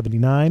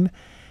 1979.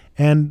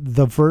 And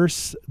the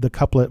verse, the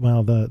couplet,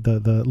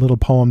 the little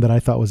poem that I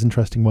thought was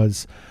interesting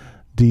was,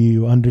 do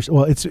you understand?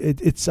 Well,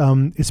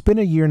 it's been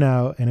a year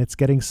now, and it's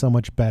getting so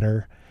much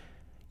better.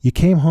 You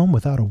came home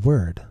without a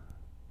word,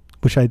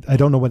 which I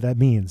don't know what that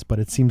means, but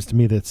it seems to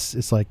me that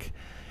it's like,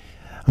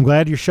 I'm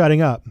glad you're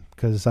shutting up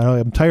because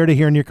I'm tired of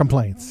hearing your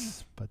complaints.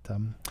 But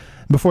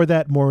before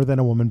that, More Than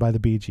a Woman by the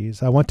Bee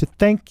Gees. I want to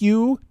thank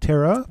you,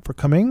 Tara, for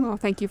coming. Well,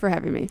 thank you for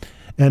having me.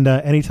 And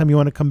anytime you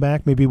want to come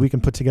back, maybe we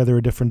can put together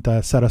a different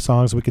set of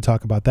songs. We could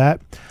talk about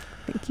that.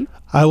 Thank you.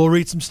 I will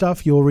read some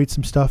stuff. You will read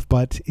some stuff.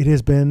 But it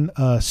has been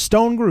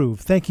Stone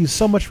Groove. Thank you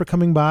so much for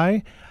coming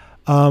by.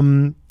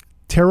 Tara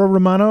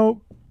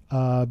Romano,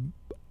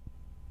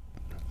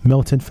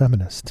 militant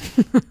feminist.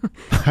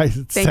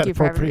 Thank you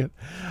for having me.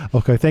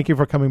 Okay, thank you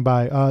for coming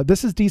by.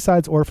 This is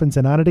D-Sides, Orphans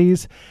and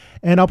Oddities,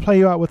 and I'll play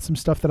you out with some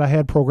stuff that I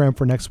had programmed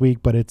for next week,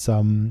 but it's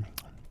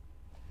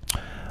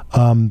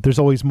there's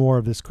always more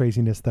of this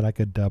craziness that I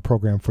could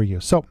program for you.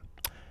 So,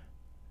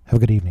 have a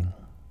good evening.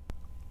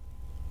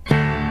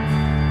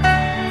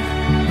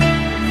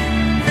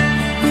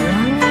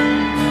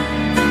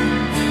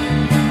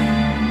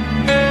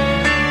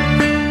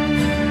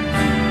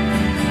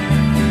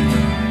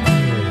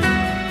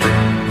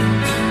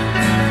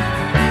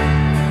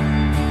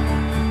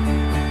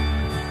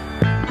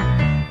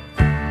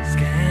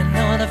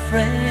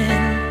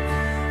 Friend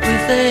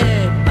with a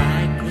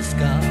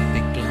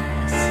microscopic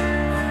glass.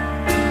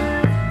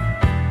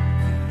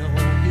 You know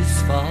his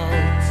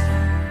faults,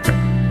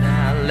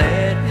 now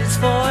let his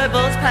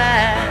foibles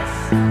pass.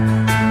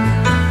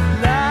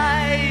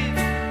 Life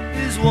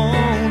is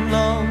one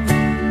long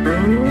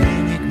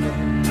enigma,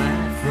 my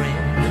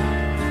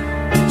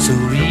friend. So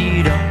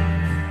read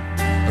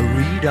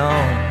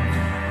on,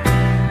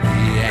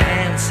 the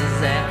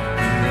answers at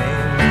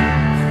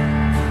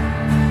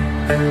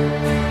the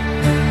end.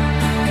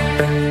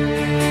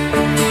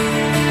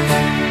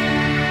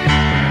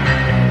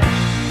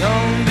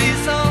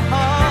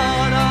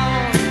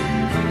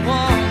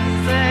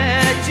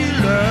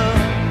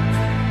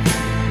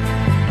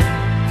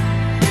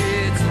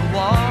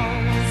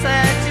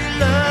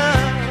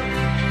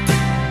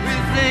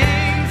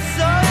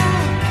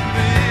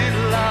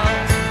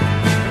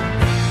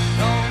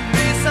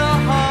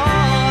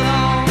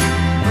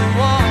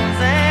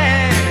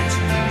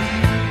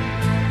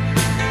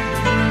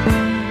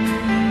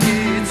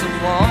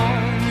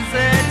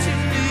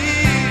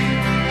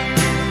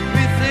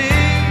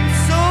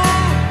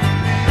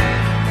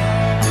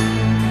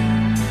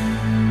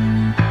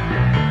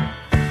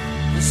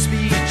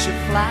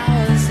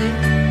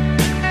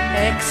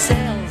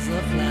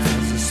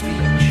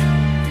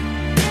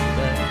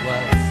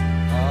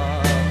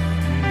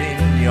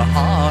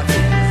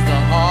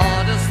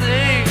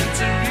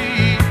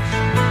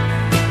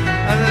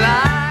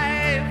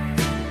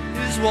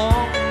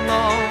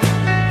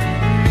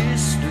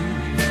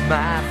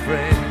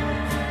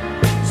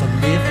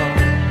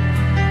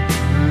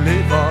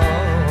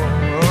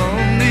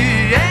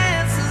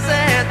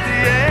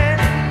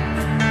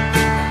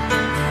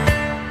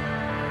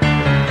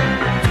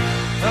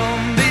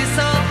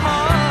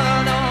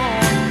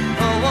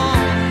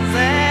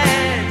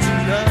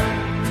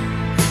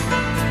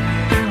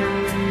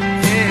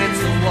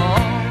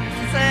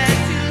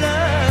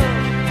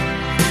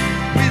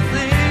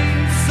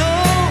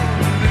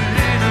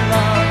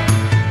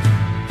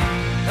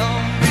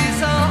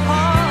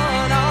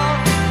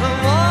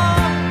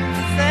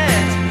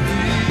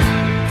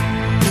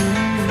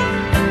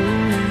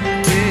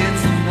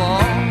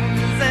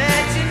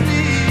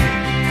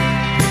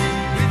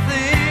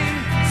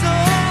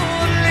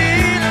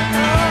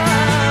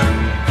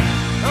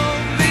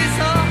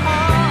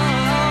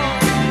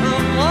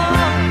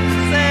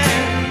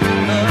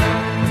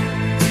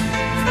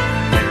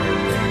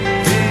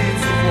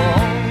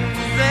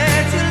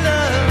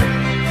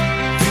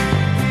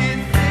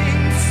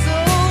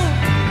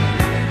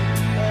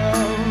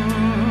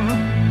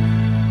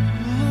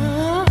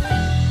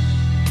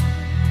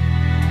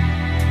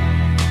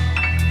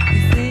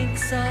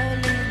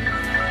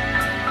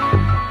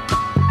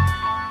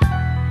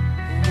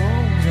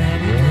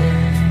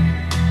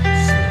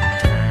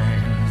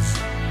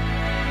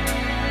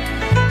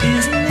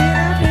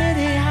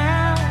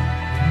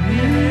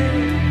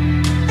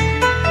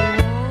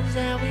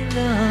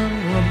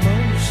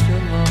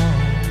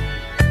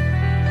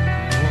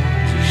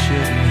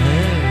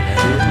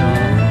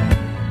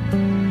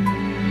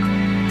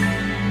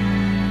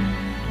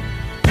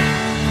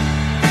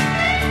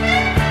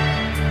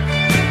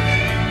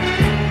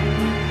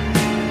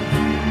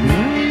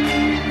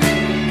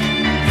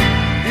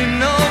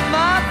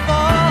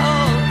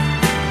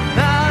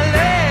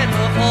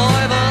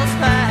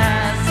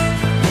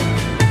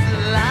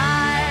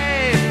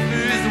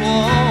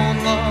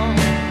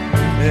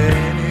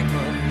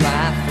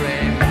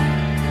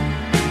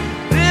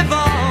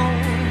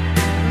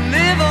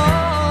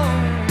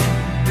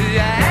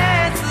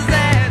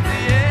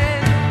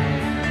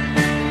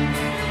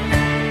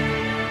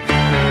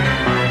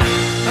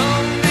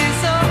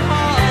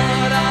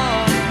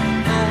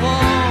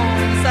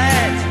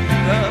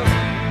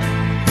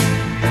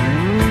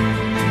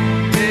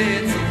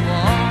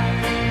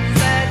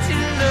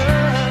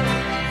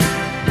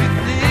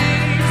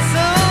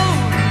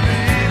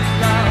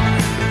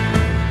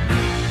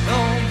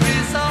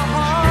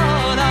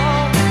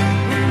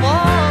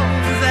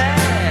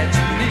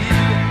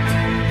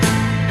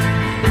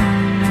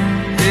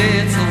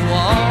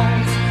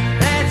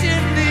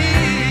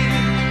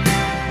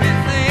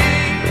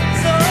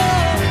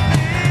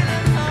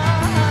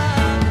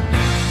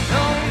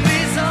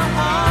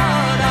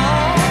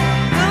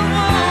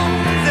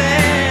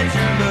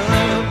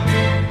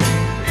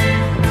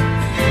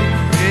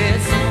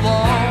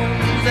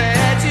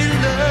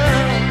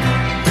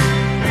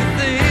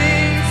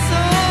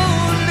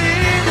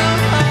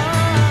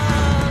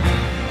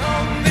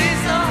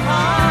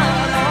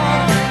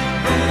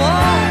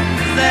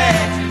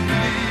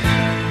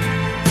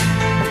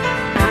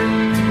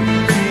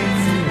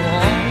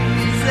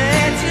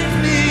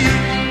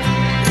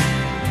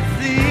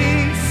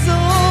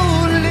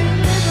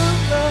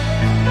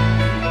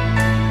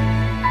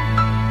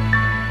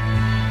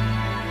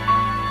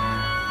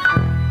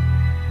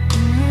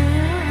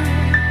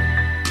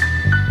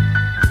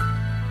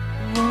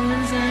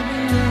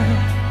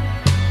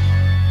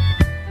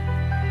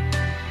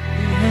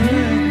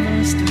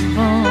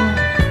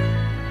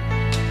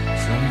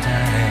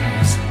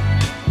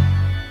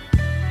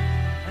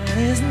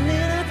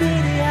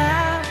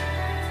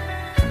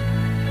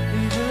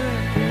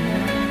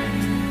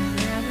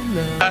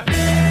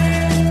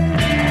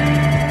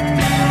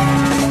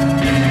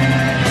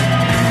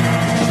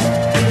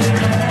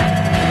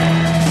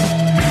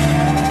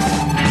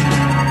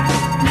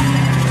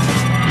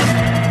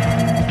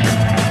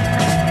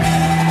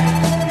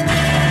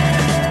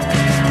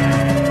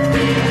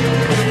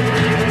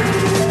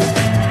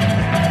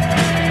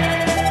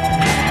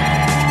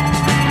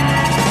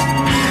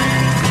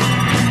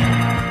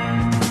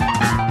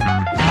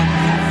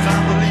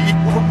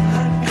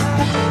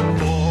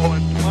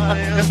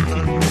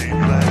 heavenly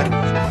land.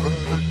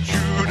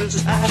 Judas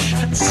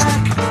Ashen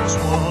sack,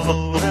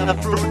 swallow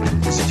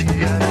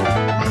Aphrodisiac,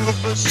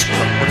 Rufus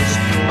Thomas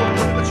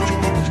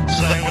George,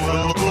 sang the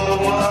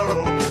blow our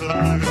open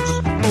lips,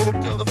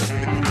 smoked a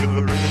finger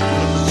in the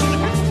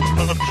sleep,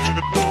 punched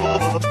it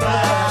over the back.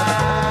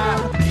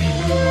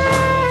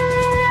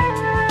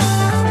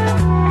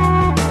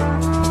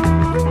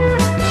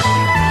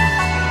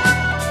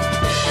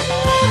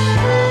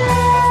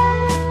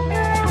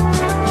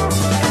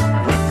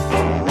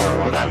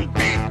 And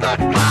beat the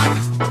clock,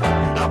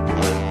 up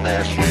with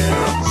their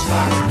share of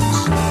socks.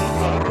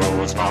 The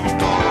rose from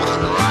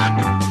Golden Rock,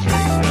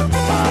 shaken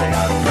by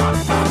a knock,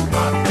 knock,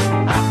 knock.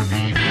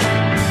 Happy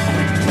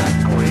that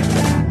queen,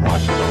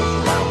 watch those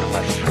round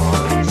the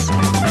shores.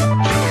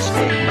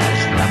 Cheesecake, I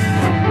slapped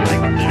from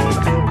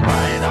LinkedIn,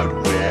 cried out,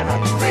 we're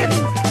not ready.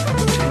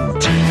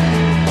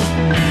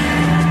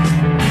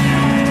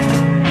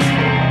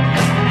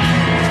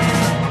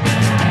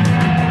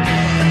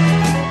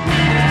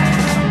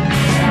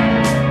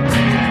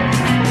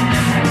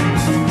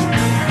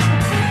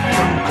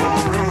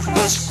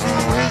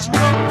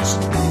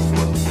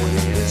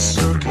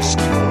 Circus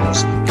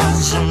clothes,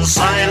 cousin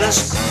Silas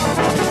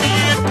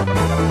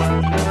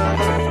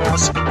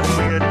was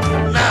weird,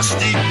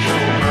 nasty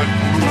Jonah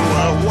grew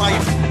a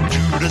wife,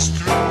 Judas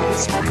threw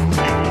his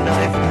broken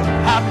knife,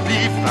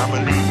 happy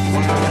family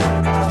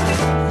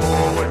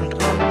forward.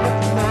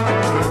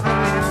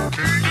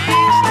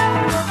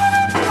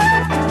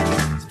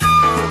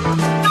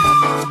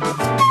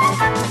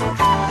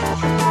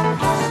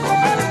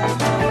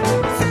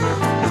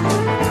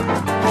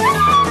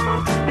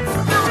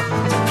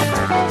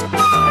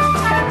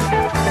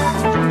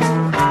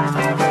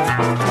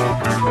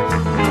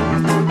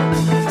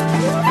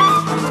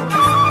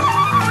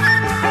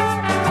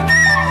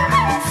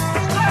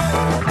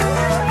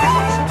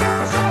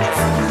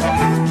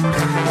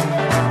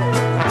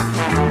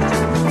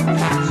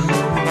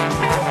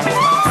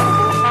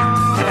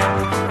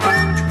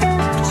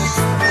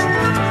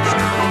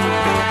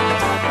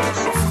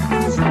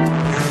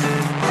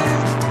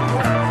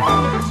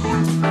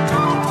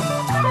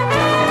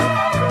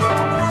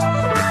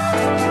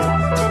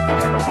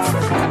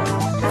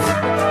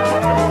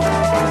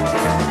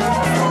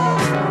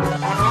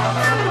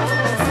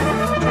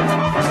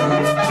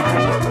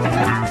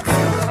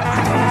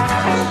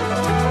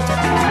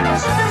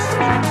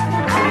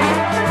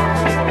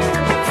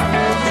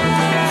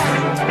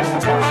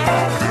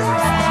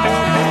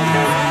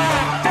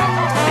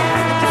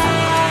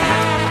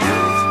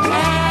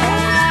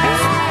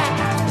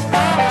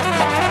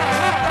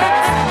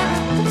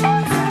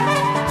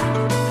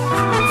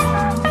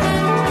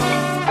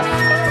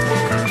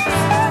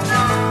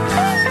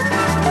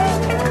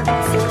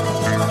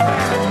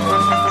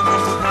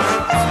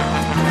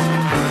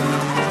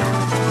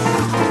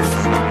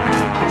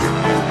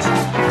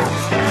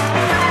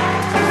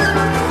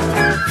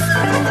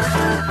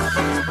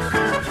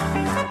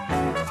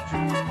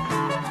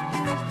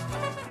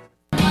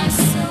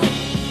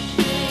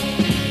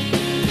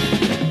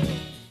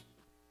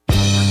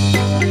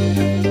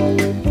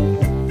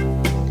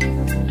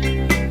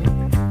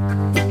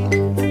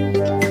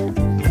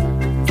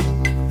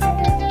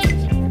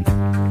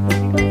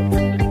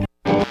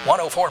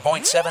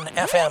 .7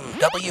 FM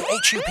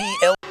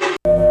WHUP